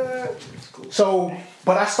 So,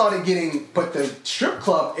 but I started but the strip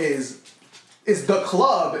club is the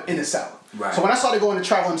club in the South. Right. So when I started going to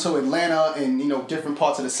travel into Atlanta and different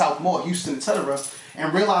parts of the South more, Houston, etc.,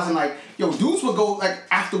 and realizing like, dudes would go like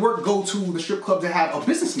after work go to the strip club to have a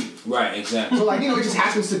business meeting. Right, exactly. So like it just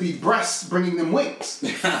happens to be breasts bringing them wings. You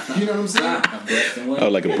know what I'm saying? Oh,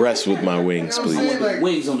 like a breast with my wings, please. Like,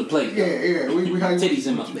 wings on the plate. Yeah. We titties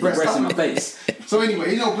in my breasts in my face. So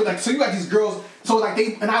anyway, but like so you got these girls. So like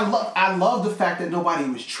I love the fact that nobody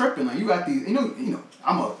was tripping. Like you got these.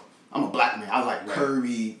 I'm a black man. I like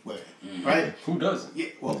curvy women, right? Who doesn't? Yeah,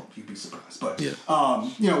 well, you'd be surprised, but yeah.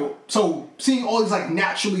 So seeing all these like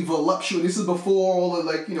naturally voluptuous. This is before all the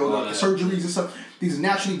like the surgeries and stuff. These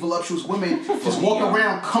naturally voluptuous women just walk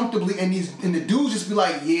around comfortably, and the dudes just be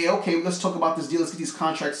like, yeah, okay, let's talk about this deal. Let's get these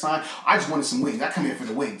contracts signed. I just wanted some wings. I come here for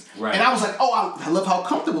the wings, right? And I was like, oh, I love how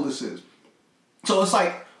comfortable this is. So it's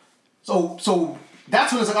like, so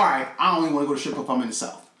that's when it's like, all right, I only want to go to strip club if I'm in the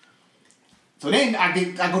South. So then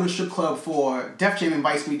I go to strip club for Def Jam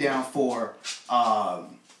invites me down for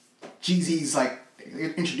Jeezy's like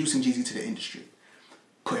introducing Jeezy to the industry.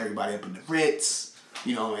 Put everybody up in the Ritz,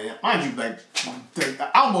 and mind you, like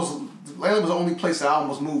Atlanta was the only place that I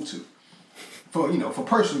almost moved to for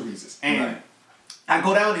personal reasons. And I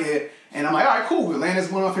go down there and I'm like, all right, cool.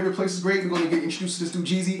 Atlanta's one of my favorite places. Great, we're gonna get introduced to this dude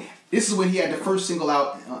Jeezy. This is when he had the first single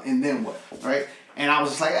out, and then what, right? And I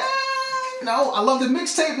was just like, I love the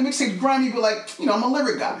mixtape. The mixtape's grimy, but like, I'm a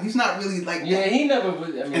lyric guy. He's not really like. Yeah, he never.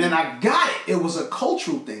 And then I got it. It was a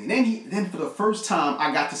cultural thing. Then for the first time,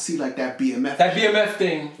 I got to see like that BMF. That BMF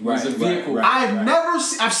thing was a vehicle.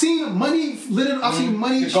 I've seen money littered. I've seen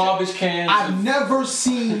money. The garbage cans. I've never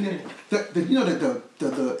seen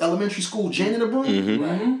the elementary school janitor broom.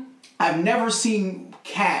 Mm-hmm. I've never seen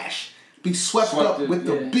cash be swept up with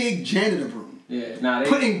the big janitor broom. Yeah,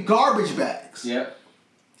 put in garbage bags. Yep.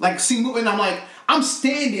 Like, and I'm like, I'm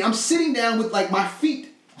sitting down with like my feet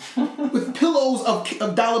with pillows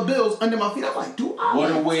of dollar bills under my feet. I'm like, dude, what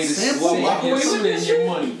a way to spend your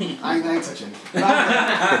money. I ain't touching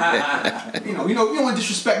it. You don't want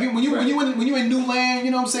disrespect. When you in new land,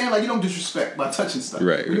 you know what I'm saying? Like, you don't disrespect by touching stuff.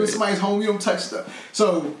 Right. When you're in somebody's home, you don't touch stuff.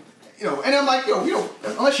 So, and I'm like,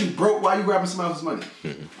 unless you broke, why you grabbing somebody else's money?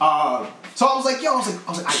 So I was like,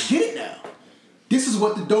 I get it now. This is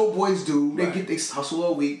what the dope boys do. They hustle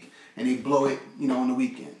all week and they blow it, on the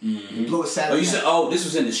weekend. Mm-hmm. They blow it Saturday. Oh, you said, this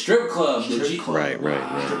was in the strip club. Right. Strip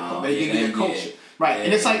club. They give you their culture. Right,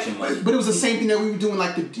 and it's like, but it was the same thing that we were doing.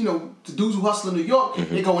 Like the dudes who hustle in New York,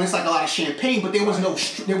 they go and it's like a lot of champagne, but there was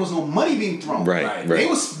no money being thrown. Right.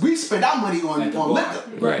 We spend our money on liquor.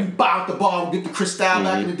 Right. We buy out the bar, we get the Cristal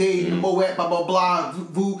back in the day, the Moet, blah blah blah,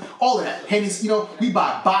 Voo, all of that. Henny's, we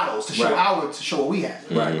buy bottles to show what we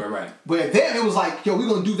have. Right. Where then it was like, we're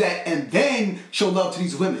gonna do that and then show love to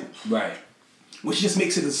these women. Right. Which just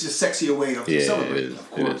makes it a sexier way of celebrating.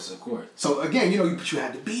 Of course. So again, you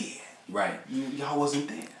had to be there. Right. Y'all wasn't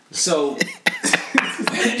there. So.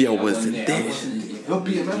 Y'all wasn't there. Your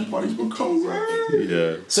BMF parties were cold, right?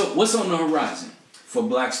 Yeah. So what's on the horizon for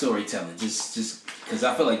Black storytelling? Just because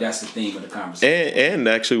I feel like that's the theme of the conversation. And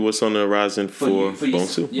actually, what's on the horizon for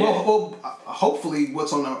Bonsu? Yeah. Well, hopefully,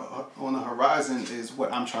 what's on the horizon is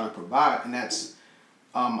what I'm trying to provide, and that's,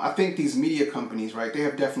 I think these media companies, right? They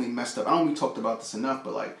have definitely messed up. I don't know if we talked about this enough,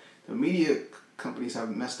 but like the media companies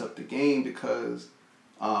have messed up the game because.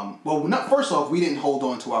 First off, we didn't hold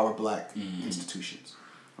on to our black institutions,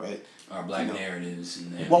 right? Our black narratives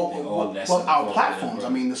and all that stuff. Our platforms. I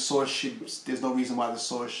mean, the Source there's no reason why the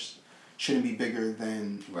Source shouldn't be bigger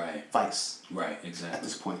than Vice. Right, exactly. At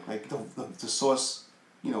this point, like the Source,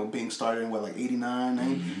 being started in 89,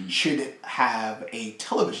 90, should have a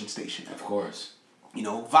television station. Of course.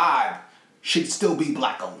 Vibe should still be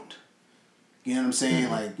black owned. You know what I'm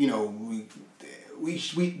saying? Like,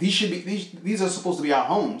 these are supposed to be our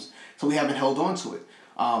homes, so we haven't held on to it.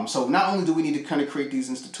 So not only do we need to kind of create these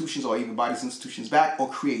institutions or even buy these institutions back or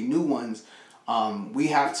create new ones, we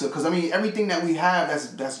have to, because I mean everything that we have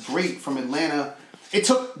that's great from Atlanta. It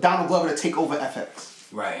took Donald Glover to take over FX,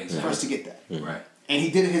 right? Exactly. For us to get that, right? And he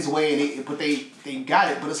did it his way, but they got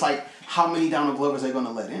it. But it's like, how many Donald Glovers are they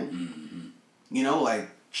gonna let in? Mm-hmm. You know, like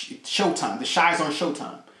Showtime. The Shy's on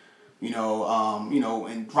Showtime. You know,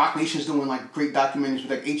 and Rock Nation's doing like great documentaries with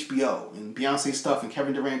like HBO and Beyonce stuff and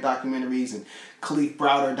Kevin Durant documentaries and Khalif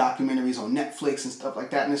Browder documentaries on Netflix and stuff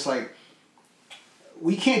like that. And it's like,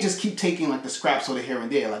 we can't just keep taking like the scraps sort of here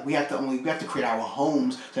and there. Like we have to create our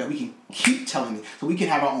homes so that we can keep telling it, so we can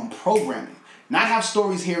have our own programming, not have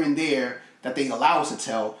stories here and there that they allow us to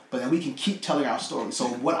tell, but that we can keep telling our stories. So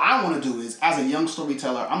what I want to do is, as a young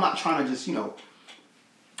storyteller, I'm not trying to just, you know,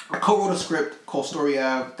 I co-wrote a script called Story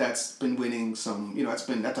Ave that's been winning some, you know, that's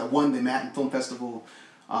won the Manhattan Film Festival.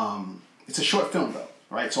 It's a short film though,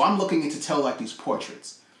 right? So I'm looking to tell like these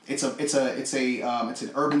portraits. It's an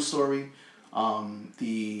urban story.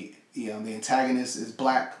 The antagonist is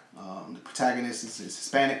black. The protagonist is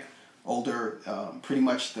Hispanic, older. Pretty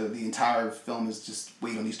much the entire film is just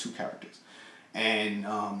weighed on these two characters, and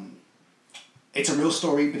it's a real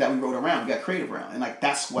story that we wrote around. We got creative around, and like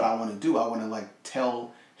that's what I want to do. I want to like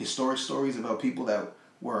tell historic stories about people that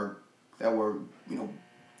were you know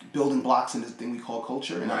building blocks in this thing we call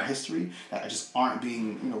culture and our history that just aren't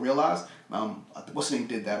being realized. What's the name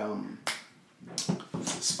did that?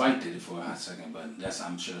 Spike did it for a hot second, but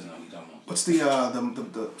I'm sure it's not what we talking about. What's the I'm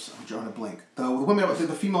drawing a blank. The women,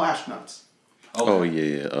 the female astronauts. Okay. Oh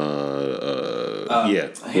yeah.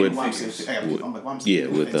 Hidden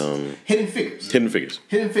Figures.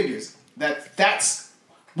 Hidden Figures. That's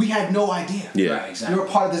we had no idea. Yeah, right, exactly. You're a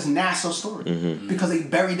part of this NASA story because they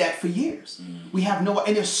buried that for years. We have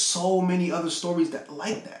and there's so many other stories that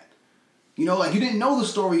like that. You know, like you didn't know the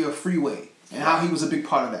story of Freeway and how he was a big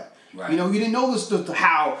part of that. Right. You know, you didn't know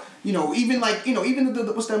how, even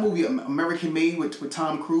the what's that movie, American Made with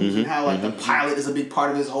Tom Cruise and how like the pilot is a big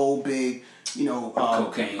part of this whole big,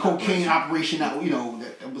 cocaine operation that,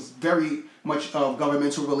 that was very much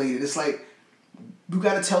governmental related. It's like, you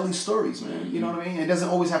got to tell these stories, man. You know what I mean? It doesn't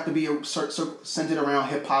always have to be centered around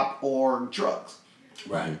hip hop or drugs.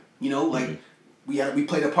 Right. You know, like we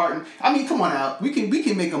played a part in, I mean, come on out. We can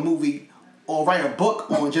make a movie or write a book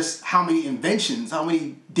on just how many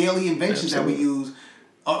daily inventions that we use,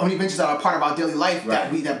 how many inventions that are part of our daily life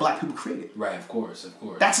that black people created. Right, of course.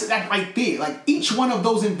 That's right there. Like each one of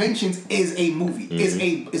those inventions is a movie,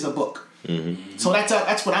 is a book. Mm-hmm. So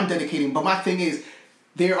that's what I'm dedicating. But my thing is,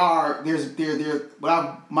 my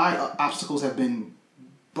obstacles have been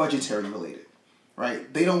budgetary related,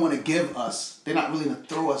 right? They don't want to give us. They're not willing to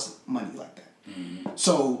throw us money like that. Mm-hmm.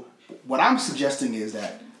 So what I'm suggesting is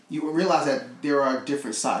that you will realize that there are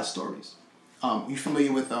different size stories. You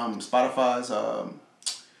familiar with Spotify's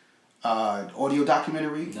audio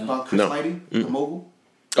documentary about Chris Lighty, the mogul?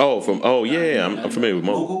 I'm familiar with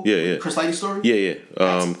mogul. Yeah. Chris Lighty story? Yeah.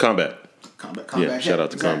 Combat. Yeah, shout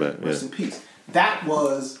out to exactly. Combat. Rest in peace. That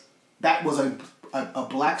was a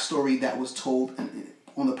black story that was told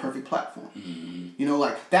on the perfect platform. Mm-hmm. You know,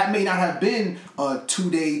 like that may not have been a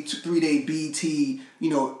 2-day, 3-day BET,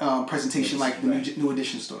 presentation like the New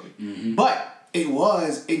Edition story. Mm-hmm. But it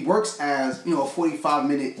works as, a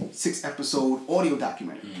 45-minute, 6-episode audio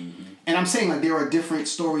documentary. Mm-hmm. And I'm saying like there are different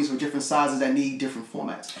stories for different sizes that need different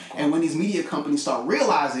formats. And when these media companies start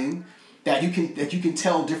realizing that you can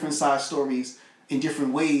tell different size stories in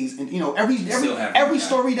different ways, and every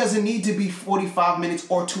story doesn't need to be 45 minutes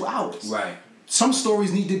or 2 hours. Right. Some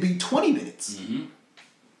stories need to be 20 minutes. Mm-hmm.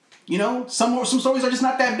 Some stories are just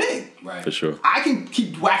not that big. Right. For sure. I can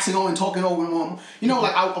keep waxing on and talking over and on.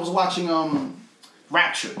 Like I was watching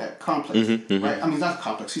Rapture, that Complex, right? I mean, not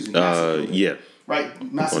Complex, excuse me. Yeah. Right?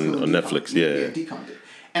 On Netflix, yeah. Deconed.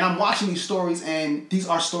 And I'm watching these stories, and these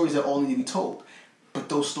are stories that all need to be told. But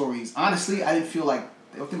those stories, honestly, I didn't feel like,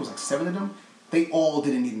 I think it was like 7 of them, they all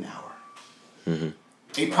didn't need an hour. Mm-hmm.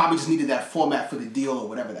 They probably just needed that format for the deal or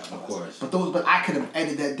whatever that was. Of course. But I could have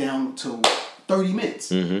edited that down to 30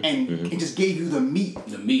 minutes and it just gave you the meat.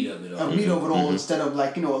 The meat of it all. Instead of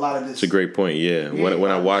like, a lot of this. It's a great point, yeah.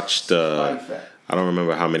 When I watched, I don't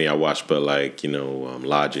remember how many I watched, but like,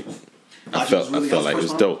 Logic. I felt like it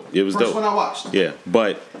was dope. It was dope. First one I watched. Yeah,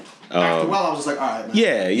 but after a while I was just like, all right.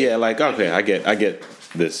 Man. Yeah, like okay, I get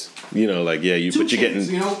this. You're getting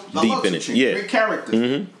deep in it. Yeah, great character.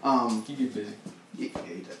 Mm-hmm. He get busy. Yeah,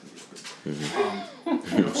 he definitely gets busy.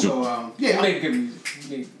 He make good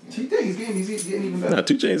music. He's getting even better.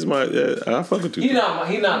 2 Chainz is my. I fuck with 2 Chainz.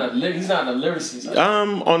 He's not a lyricist.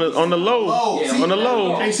 On the low. Yeah, on the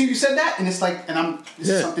low. And see, you said that, and it's like, this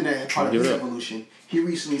is something that part of his evolution. he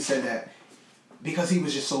recently said that because he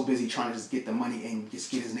was just so busy trying to just get the money and just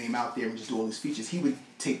get his name out there and just do all these features, he would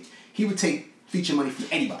take feature money from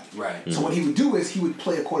anybody. Right. So what he would do is he would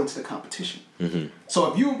play according to the competition.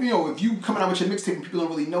 So if you coming out with your mixtape and people don't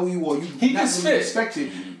really know you or you not really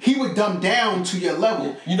expected, he would dumb down to your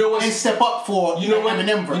level. You know what? And step up for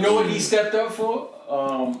Eminem verse. You know what he stepped up for?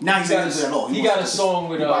 Now he's not doing it at all. He got a song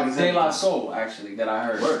with De La Soul actually that I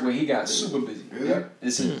heard where he got super busy. Really? Yep.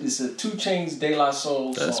 It's a 2 Chainz De La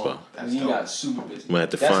Soul song. And he got super busy. I'm gonna have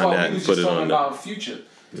to That's find why that we and was put just it talking on about Future.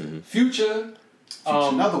 Future.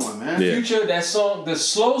 Another one, man. Yeah. Future, that song, the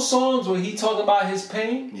slow songs where he talking about his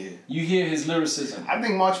pain, Yeah. you hear his lyricism. I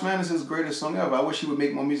think March Madness is his greatest song ever. I wish he would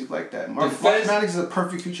make more music like that. March Fez- Madness is a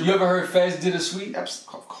perfect feature. You ever heard Fez did a sweet? Of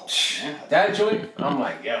course, man. That joint, I'm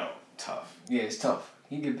like, yo, tough. Yeah, it's tough.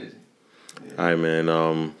 He get busy. All right,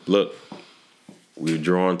 man. Look, we've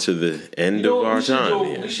drawn to the end of our time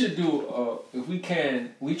here. We should do, if we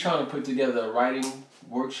can, we trying to put together a writing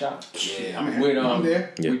workshop. Yeah. I'm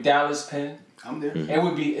there. With Dallas Penn. I'm there. It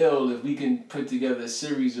would be ill if we can put together a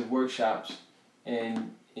series of workshops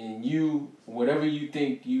and you, whatever you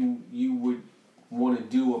think you would want to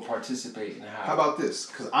do or participate in. How about this?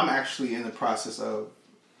 Because I'm actually in the process of,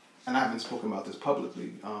 and I haven't spoken about this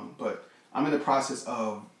publicly, but I'm in the process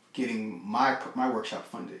of getting my workshop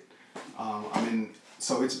funded.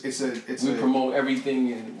 So we promote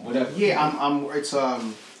everything and whatever. Yeah, it's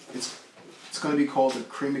going to be called the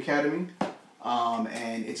Cream Academy.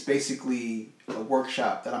 And it's basically a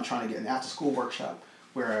workshop that I'm trying to get, an after school workshop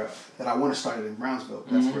that I want to start it in Brownsville.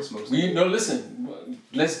 That's where it's mostly. Listen,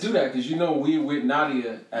 let's do that because we're with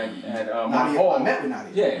Nadia at my hall. I met with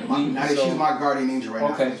Nadia. Yeah, Nadia, she's my guardian angel right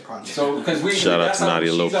now for this project. So because shout out to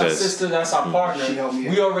Nadia Lopez. She's our sister. That's our partner. She helped me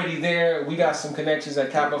out. We already there. We got some connections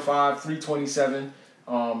at Kappa 5, 327,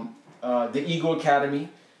 the Eagle Academy.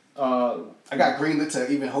 I got greenlit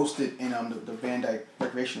to even host it in the Van Dyke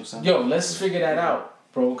Recreational Center. Yo, let's figure that out,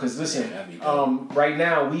 bro. Because listen, right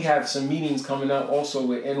now we have some meetings coming up also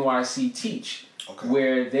with NYC Teach,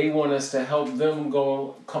 where they want us to help them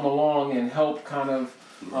come along and help kind of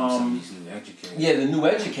these new educators. Yeah, the new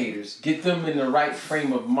educators, get them in the right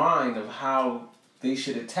frame of mind of how they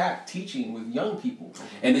should attack teaching with young people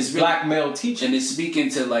and it's black male teaching. And it's speaking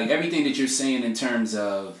to like everything that you're saying in terms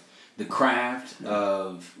of the craft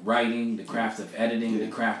of writing, the craft of editing, the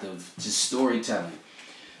craft of just storytelling.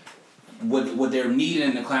 What they're needing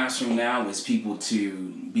in the classroom now is people to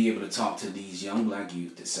be able to talk to these young black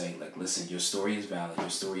youth to say, like, listen, your story is valid, your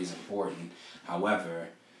story is important. However,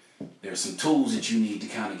 there's some tools that you need to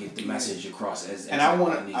kind of get the message across. I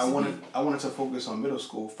wanted to focus on middle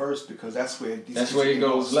school first because that's where it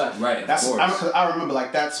goes left. Right. Of course. I remember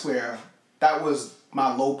like that was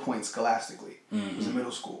my low point scholastically. Was in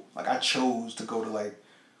middle school. Like I chose to go to like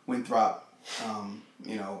Winthrop,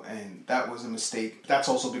 and that was a mistake. That's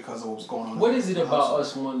also because of what was going on. What is it about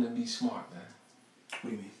us wanting to be smart, man? What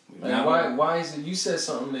do you mean? Like why is it? You said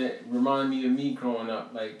something that reminded me of me growing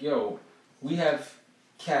up. Like, yo, we have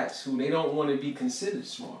cats who they don't want to be considered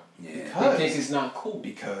smart. Yeah. They think it's not cool.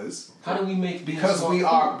 Because how do we make being because smart we cool?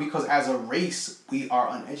 are because as a race we are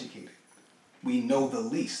uneducated. We know the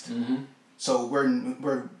least. So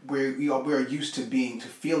we're used to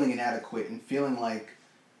feeling inadequate and feeling like.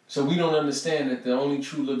 So we don't understand that the only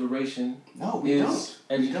true liberation is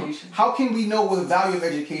education. How can we know the value of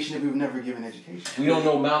education if we've never given education? We don't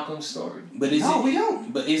know Malcolm's story. But we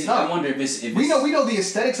don't. But I wonder if it's we know the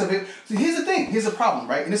aesthetics of it. So here's the thing. Here's the problem,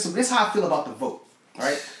 right? And this is how I feel about the vote,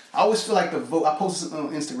 right? I always feel like the vote. I posted something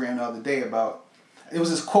on Instagram the other day about. It was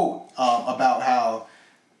this quote about how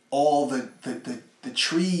all the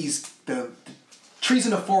trees the trees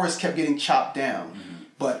in the forest kept getting chopped down,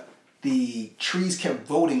 but the trees kept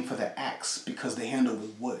voting for the axe because the handle was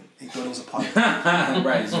wood. They thought it was a part of it.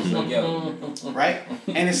 Right. So it's like, yo. Right?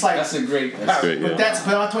 And it's like that's a great but I'm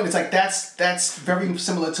telling you, it's like that's very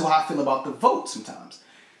similar to how I feel about the vote sometimes.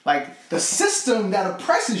 Like the system that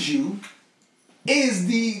oppresses you is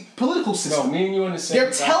the political system. No, me and you on the same. They're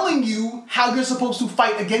telling you how you're supposed to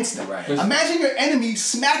fight against them. Right. Imagine your enemy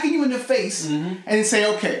smacking you in the face and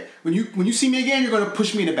saying, "Okay, when you see me again, you're gonna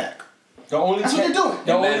push me in the back." That's what they're doing.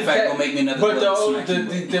 Matter of fact, gonna make me another. But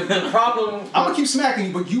the problem. I'm gonna keep smacking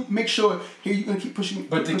you, but you make sure here you're gonna keep pushing me.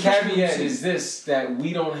 But the caveat is this: that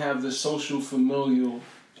we don't have the social familial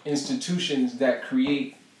institutions that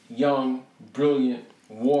create young, brilliant,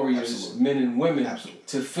 warriors, Absolutely. men and women, Absolutely.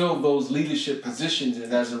 to fill those leadership positions,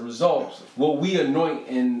 and as a result, what we anoint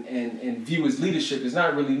and view as leadership is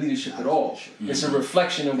not really leadership at all. It's a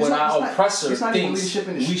reflection of what our oppressor it's not even thinks leadership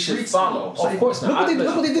in the we should streets, follow. though. Of course not.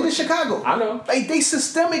 Look what they did in Chicago. I know. They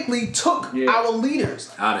systemically took our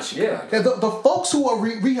leaders. Out of Chicago. Yeah. The folks who are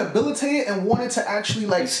rehabilitated and wanted to actually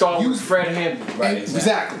like Start with use Fred Hampton. Right.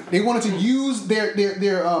 exactly. They wanted to use their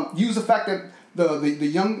use the fact that the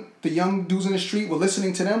young dudes in the street were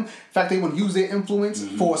listening to them. In fact, they would use their influence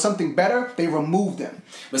for something better. They removed them.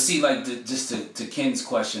 But see, like, just to Ken's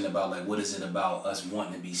question about, like, what is it about us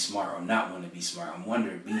wanting to be smart or not wanting to be smart? I'm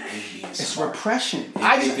wondering, being smart. It's repression.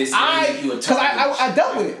 Because I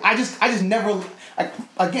dealt with it. I just never.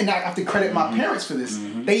 Again, I have to credit my parents for this.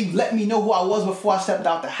 They let me know who I was before I stepped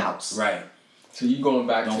out the house. Right. So you going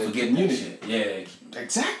back Don't to forget community. that shit. Yeah.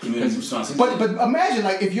 Exactly. Community responsibility. But imagine,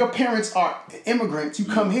 like, if your parents are immigrants, you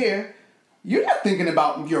come here, you're not thinking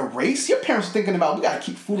about your race. Your parents are thinking about, we got to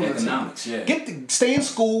keep food on the table. Economics, yeah. Stay in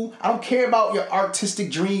school. I don't care about your artistic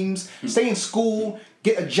dreams. Stay in school.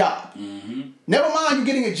 Get a job. Never mind you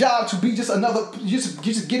getting a job to be just another. You're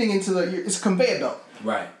just getting into it's a conveyor belt.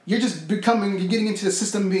 Right. You're getting into the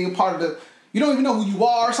system, being a part of the. You don't even know who you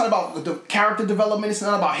are. It's not about the character development. It's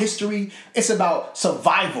not about history. It's about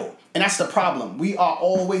survival. And that's the problem. We are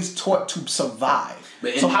always taught to survive.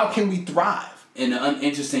 So how can we thrive? And the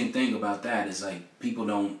interesting thing about that is, like, people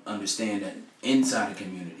don't understand that inside the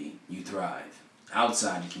community, you thrive.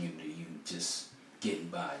 Outside the community, you just getting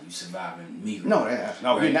by. You surviving meager. No, right?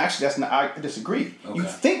 actually, that's not. I disagree. Okay. You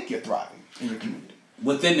think you're thriving in your community.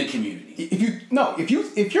 Within the community.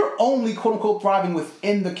 If you're only quote unquote thriving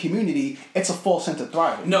within the community, it's a false sense of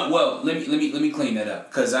thriving. No, well, let me clean that up,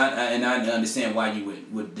 because I understand why you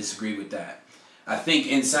would disagree with that. I think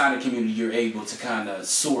inside the community you're able to kind of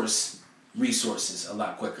source resources a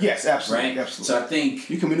lot quicker. Yes, absolutely, right? absolutely. So I think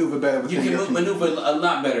you can maneuver better within you your can maneuver a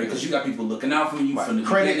lot better because you got people looking out for you from the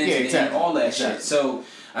credit, beginning to the end, all that exactly. shit. So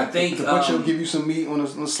I think the butcher will give you some meat on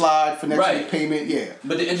a slide for next week payment. Yeah.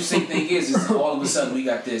 But the interesting thing is all of a sudden we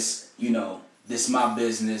got this, this my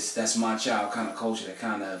business, that's my child kind of culture that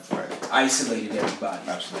kind of isolated everybody.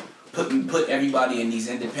 Absolutely. Put everybody in these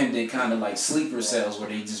independent kind of like sleeper cells where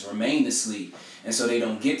they just remain asleep, and so they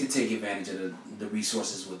don't get to take advantage of the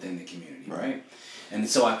resources within the community, right? And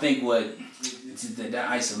so I think that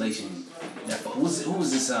isolation. Who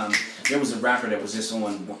was this? There was a rapper that was just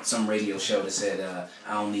on some radio show that said,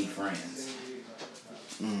 "I don't need friends."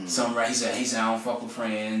 He said I don't fuck with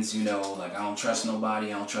friends. Like I don't trust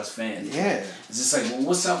nobody. I don't trust fans. Yeah. It's just like, well,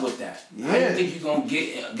 what's up with that? Yeah. How do you think you're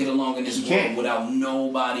gonna get along in this world without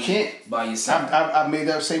nobody by your side? I've made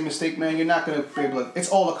that same mistake, man. You're not gonna be able to. It's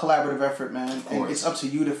all a collaborative effort, man. And it's up to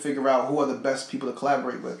you to figure out who are the best people to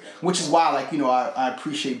collaborate with. Which is why, like, I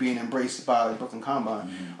appreciate being embraced by Brooklyn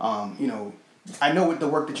Combine. I know what the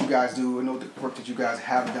work that you guys do. I know the work that you guys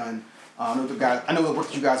have done. I know the work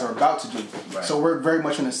that you guys are about to do. Right. So we're very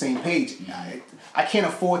much on the same page. I can't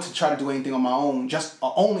afford to try to do anything on my own, just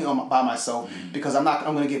only by myself, because I'm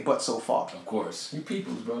going to get butt so far. Of course, you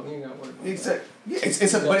peoples, bro. You ain't got work.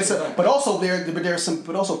 But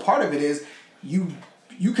also part of it is you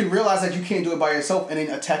can realize that you can't do it by yourself and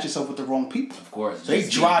then attach yourself with the wrong people. Of course, so they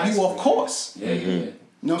drive you off course. Yeah, yeah. You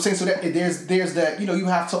know what I'm saying? So that there's that. You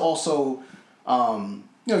have to also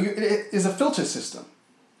it's a filter system.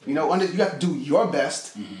 You have to do your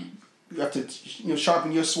best. You have to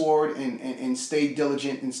sharpen your sword and stay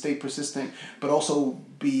diligent and stay persistent, but also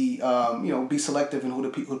be selective in who the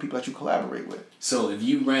people that you collaborate with. So if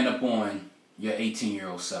you ran up on your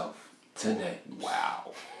 18-year-old self today,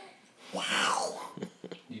 wow.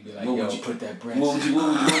 You'd be like, yo, put that brand. What would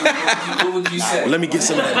you say? Well, let me get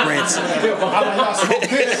some of that Branson. I'm like, smoke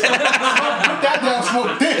this. Put that down,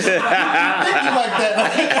 smoke this. Think you like that?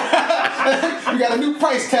 You got a new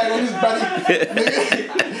price tag on this, buddy.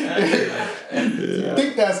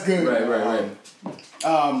 Think that's good. Right.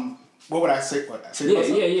 What would I say?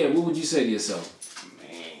 Yeah. What would you say to yourself?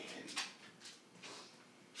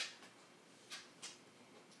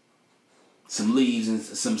 Some leaves and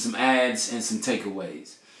some ads and some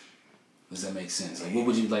takeaways. Does that make sense? Like, what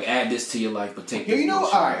would you add this to your life, but take?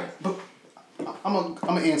 All right, but I'm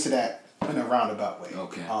gonna answer that in a roundabout way.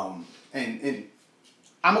 Okay. And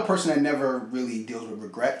I'm a person that never really deals with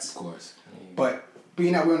regrets. Of course. But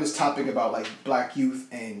being that we're on this topic about black youth,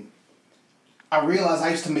 and I realized I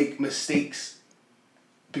used to make mistakes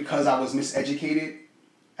because I was miseducated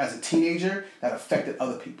as a teenager that affected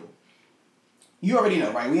other people. You already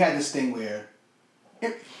know, right? We had this thing where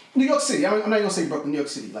in New York City, I'm not going to say Brooklyn, New York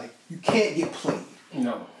City, you can't get played.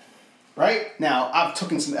 No. right? Now, I've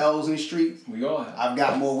taken some L's in the street. We all have. I've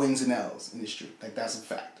got more wins than L's in the street. Like, that's a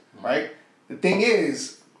fact, right? The thing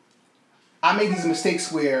is, I make these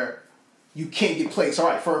mistakes where you can't get placed. All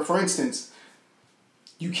right, for instance,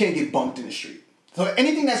 you can't get bumped in the street. So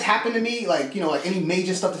anything that's happened to me, like, like any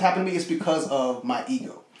major stuff that's happened to me, is because of my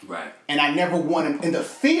ego. Right. And I never wanted, and the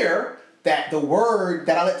fear that the word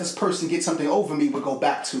that I let this person get something over me would go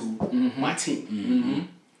back to my team. Mm-hmm.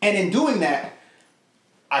 And in doing that,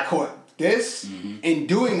 I caught this. In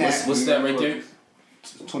doing that, what's that right there?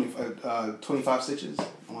 25 stitches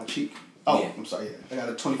on my cheek. Oh, Yeah. I'm sorry. Yeah. I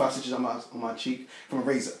got 25 stitches on my cheek from a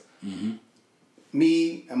razor. Mm-hmm.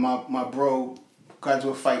 Me and my bro got into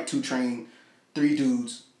a fight, 2 Train, 3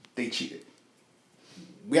 dudes. They cheated.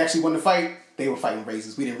 We actually won the fight. They were fighting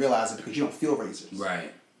razors. We didn't realize it because you don't feel razors.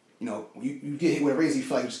 Right. You get hit with a razor, you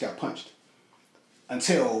feel like you just got punched.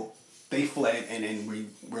 Until they fled and then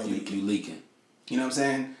we're leaking. You leaking. You know what I'm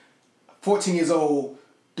saying? 14 years old,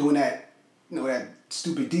 doing that, that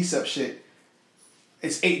stupid D-Sep shit.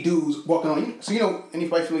 It's 8 dudes walking on. So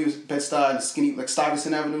anybody familiar with Bed-Stuy and skinny, like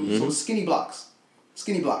Stuyvesant Avenue? Mm-hmm. So it's skinny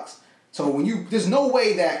blocks. So there's no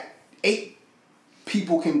way that 8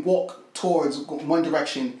 people can walk towards one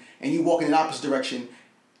direction and you walk in the opposite direction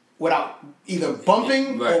without either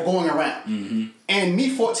bumping or going around. Mm-hmm. And me,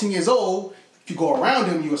 14 years old, if you go around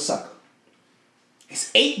him, you're a sucker.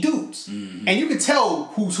 It's 8 dudes. Mm-hmm. And you can tell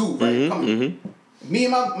who's who, right? Me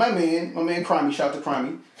and my man Crimey, shout out to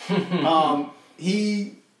Crimey.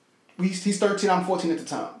 He's 13, I'm 14 at the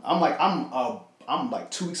time. I'm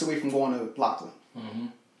like 2 weeks away from going to Lachlan. Mm-hmm.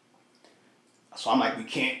 So I'm like, we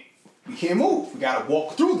can't move. We gotta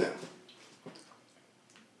walk through them.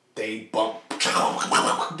 They bump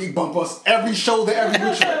us every shoulder, every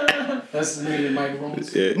which way. That's the name of Mike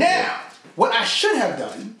Rhodes. Yeah. Now, what I should have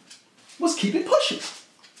done was keep it pushing.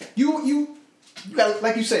 You got,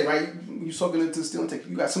 like you say, right? You talking into Steel and Take.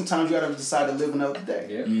 Sometimes you gotta decide to live another day.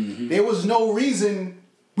 Yeah. Mm-hmm. There was no reason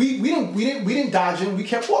we didn't dodge him. We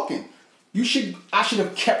kept walking. I should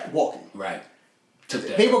have kept walking. Right. Took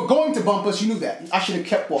that. They were going to bump us. You knew that. I should have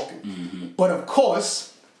kept walking. Mm-hmm. But of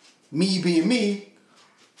course, me being me,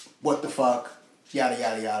 what the fuck, yada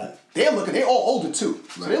yada yada. They're all older too.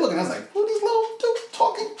 So they're looking at us like, who are these little dudes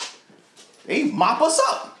talking? They mop us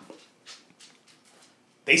up.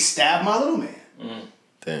 They stabbed my little man.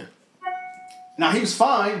 Damn. Now he was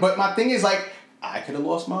fine, but my thing is like, I could have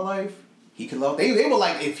lost my life. He could have. They were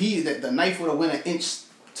like, if the knife would have went an inch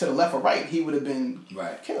to the left or right, he would have been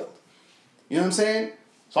killed. You know what I'm saying?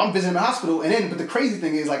 So I'm visiting the hospital, but the crazy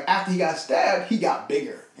thing is like after he got stabbed, he got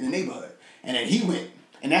bigger in the neighborhood, and then he went,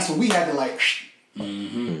 and that's when we had to like,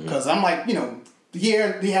 because I'm like, the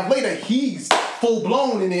year they have later, he's full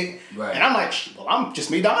blown in it, right. And I'm like, well, I'm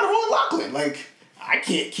just made the honor roll in Lachlan, like I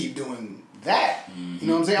can't keep doing that. You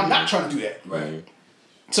know what I'm saying? I'm not trying to do that. Right.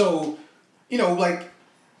 So, like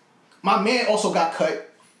my man also got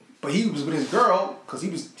cut, but he was with his girl because he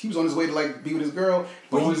was on his way to like be with his girl.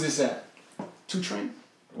 Where was this at? 2 Train.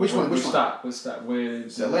 Which one? Which stop? What stop? Where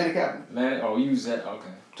is it? Atlantic Avenue. Atlantic. Oh, you was that? Okay.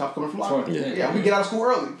 Top coming from Lachlan. Yeah. We get out of school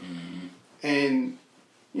early, and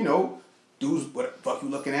dudes, what the fuck you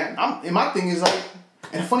looking at? And my thing is like,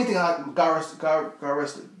 and the funny thing, I got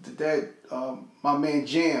arrested. The dad, my man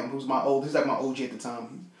Jam, he's like my OG at the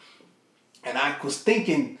time, and I was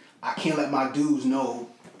thinking I can't let my dudes know.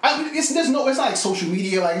 It's not like social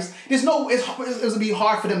media. Like it would be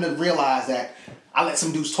hard for them to realize that I let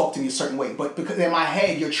some dudes talk to me a certain way. But because in my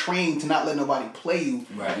head you're trained to not let nobody play you.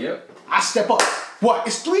 Right. Yep. I step up. What?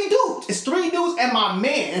 It's 3 dudes. It's 3 dudes and my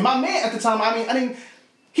man. And my man at the time, I mean,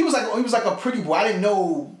 he was like a pretty boy. I didn't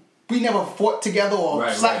know. We never fought together or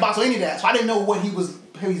slapbox or any of that. So I didn't know what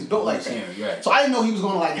he's built like that. Right. So I didn't know he was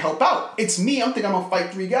going to like help out. It's me. I'm thinking I'm going to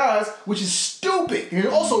fight 3 guys, which is stupid. And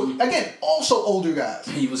also older guys.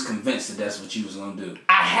 He was convinced that that's what you was going to do.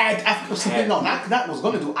 Not was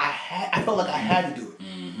going to do. I felt like I had to do it.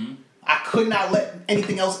 Mm-hmm. I could not let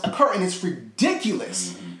anything else occur, and it's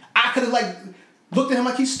ridiculous. Mm-hmm. I could have like looked at him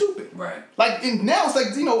like he's stupid. Right. Like, and now it's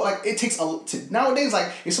like, like it takes nowadays,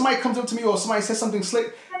 like if somebody comes up to me or somebody says something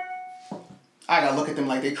slick, I gotta look at them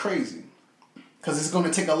like they're crazy. Because it's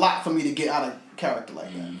gonna take a lot for me to get out of character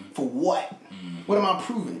like that. For what? What am I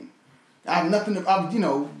proving? I have nothing to,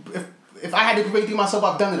 if I had to prove anything myself,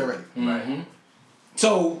 I've done it already. Right.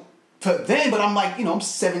 So, but I'm like, I'm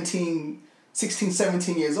 16,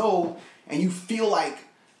 17 years old, and you feel like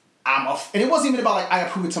and it wasn't even about like I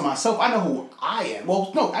prove it to myself. I know who I am.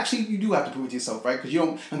 Well, no, actually you do have to prove it to yourself, right?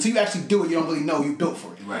 Because until you actually do it, you don't really know you built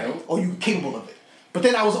for it. Right. Or you're capable of it. But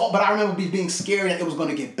then I remember being scared that it was going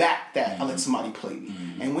to get back that I let somebody play me.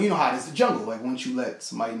 And when you know how it is, the jungle. Like once you let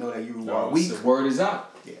somebody know that you are weak, the word is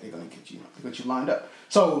out. Yeah, they're gonna get you lined up.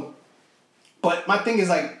 So, but my thing is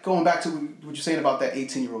like going back to what you're saying about that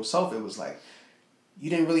 18-year-old self. It was like you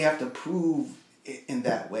didn't really have to prove it in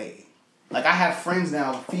that way. Like I have friends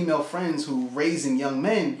now, female friends who raising young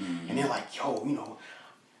men, and they're like, yo, you know.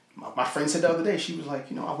 My friend said the other day, she was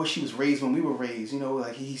like, you know, I wish he was raised when we were raised. You know,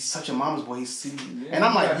 like he's such a mama's boy. And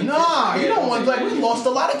I'm like, nah, you don't want, like, we lost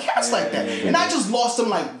a lot of cats like that. And I just lost them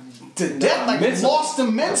like to death, like mentally. Lost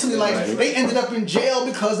them mentally. Like they ended up in jail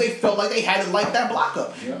because they felt like they had to light that block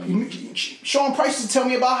up. Sean Price used to tell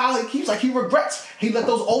me about how he regrets he let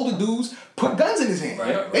those older dudes put guns in his hand.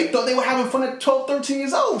 They thought they were having fun at 12, 13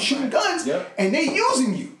 years old, shooting guns, and they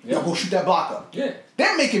using you. Yo, go shoot that block up.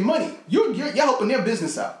 They're making money. You're helping their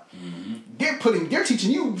business out. They're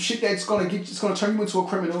teaching you shit that's gonna turn you into a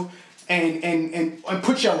criminal and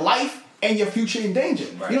put your life and your future in danger.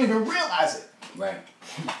 You don't even realize it.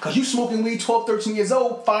 Cause you smoking weed 12, 13 years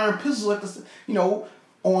old, firing pistols at the,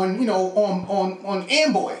 on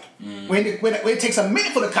Amboy. When it takes a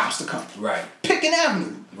minute for the cops to come. Picking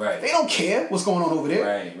Avenue. They don't care what's going on over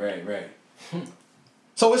there.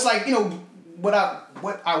 So it's like, what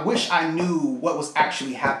I wish I knew what was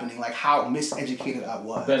actually happening, like how miseducated I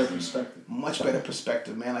was. Better perspective. Much better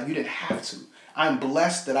perspective, man. Like you didn't have to. I'm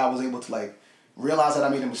blessed that I was able to like realize that I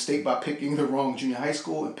made a mistake by picking the wrong junior high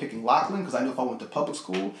school and picking Lockland, because I knew if I went to public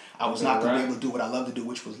school, I was not going to be able to do what I love to do,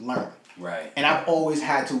 which was learn. And I've always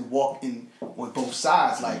had to walk in with both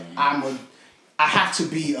sides. Like I'm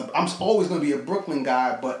always going to be a Brooklyn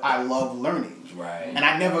guy, but I love learning. And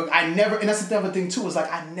I never, and that's the other thing too, is like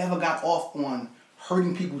I never got off on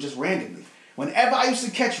hurting people just randomly. Whenever I used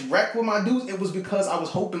to catch wreck with my dudes, it was because I was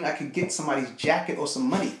hoping I could get somebody's jacket or some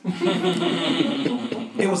money.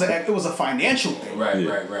 It was a financial thing.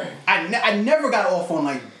 I never got off on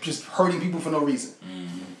like just hurting people for no reason.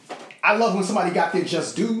 I love when somebody got their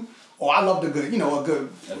just due, or I love a good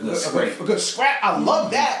scrap. I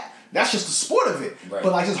love that. That's just the sport of it. But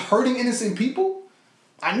like just hurting innocent people,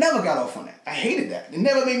 I never got off on that. I hated that. It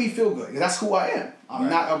never made me feel good. That's who I am. I'm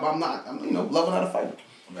loving how to fight.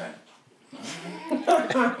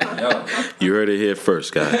 You heard it here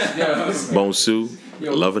first, guys. Bonsu,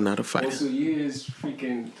 loving how to fight. Bonsu is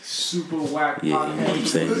freaking super whack. You know what I'm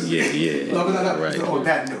saying? Loving how to right. On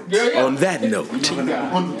that note. On that note.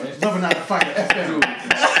 Loving how to fight.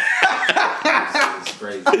 It's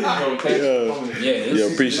crazy. Yo,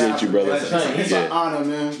 appreciate you, brother. It's an honor,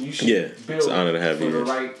 man. It's an honor to have you.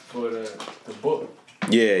 For the book.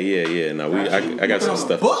 Yeah. No, I got some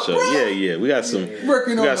stuff to show. Yeah. We got some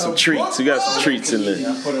treats. We got some treats in the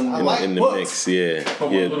mix. Yeah.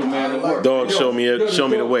 Dog, show me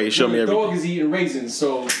the way. Show me everything. Dog is eating raisins,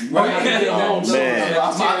 so man,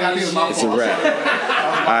 it's a wrap.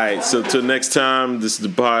 All right, so till next time, this is the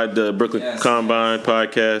Brooklyn Combine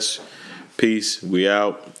podcast. Peace. We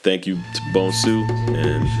out. Thank you to Bonsu.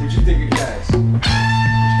 And what you think of guys?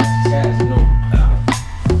 Guys, no.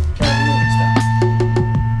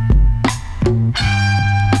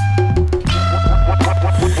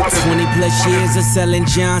 20 plus years of selling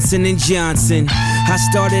Johnson & Johnson. I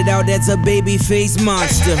started out as a baby-faced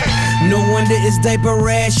monster. No wonder it's diaper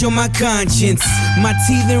rash on my conscience. My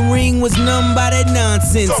teeth and ring was numb by that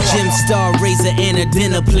nonsense. Gym star, razor, and a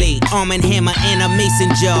dinner plate. Arm and hammer and a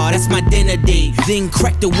mason jar, that's my dinner date. Then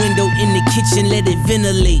crack the window in the kitchen, let it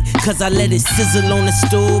ventilate. Cause I let it sizzle on the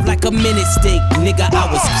stove like a minute steak. Nigga, I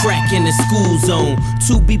was crack in the school zone.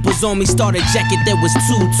 2 beepers on me, started jacket that was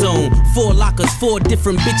 2-tone. 4 lockers, 4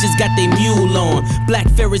 different bitches got they mule on. Black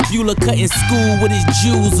Ferris Bueller cutting school with his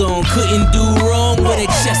jewels on. Couldn't do wrong with a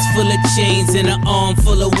chest full of chains and an arm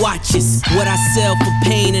full of watches. What I sell for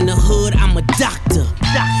pain in the hood, I'm a doctor.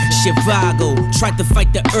 Chivago, tried to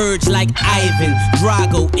fight the urge like Ivan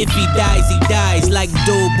Drago. If he dies like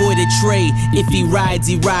Doughboy to Trey. If he rides,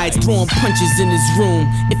 throwing punches in his room.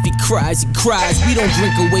 If he cries, he cries. We don't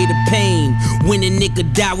drink away the pain. When a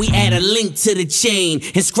nigga die, we add a link to the chain.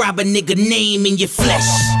 Inscribe a nigga name in your flesh.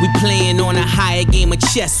 We playing on a higher game of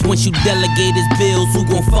chess. Once you delegate his bills, who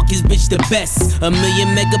gon' fuck his bitch the best? 1 million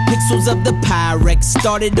megapixels of the Pyrex.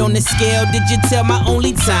 Started on the scale, did you tell my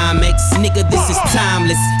only Timex? Nigga, this is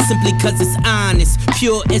timeless, simply cause it's honest.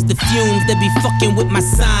 Pure as the fumes that be fucking with my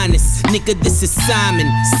sinus. Nigga, this is Simon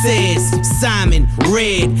Says, Simon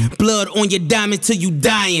Red. Blood on your diamond till you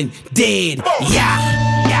dying dead. Yeah.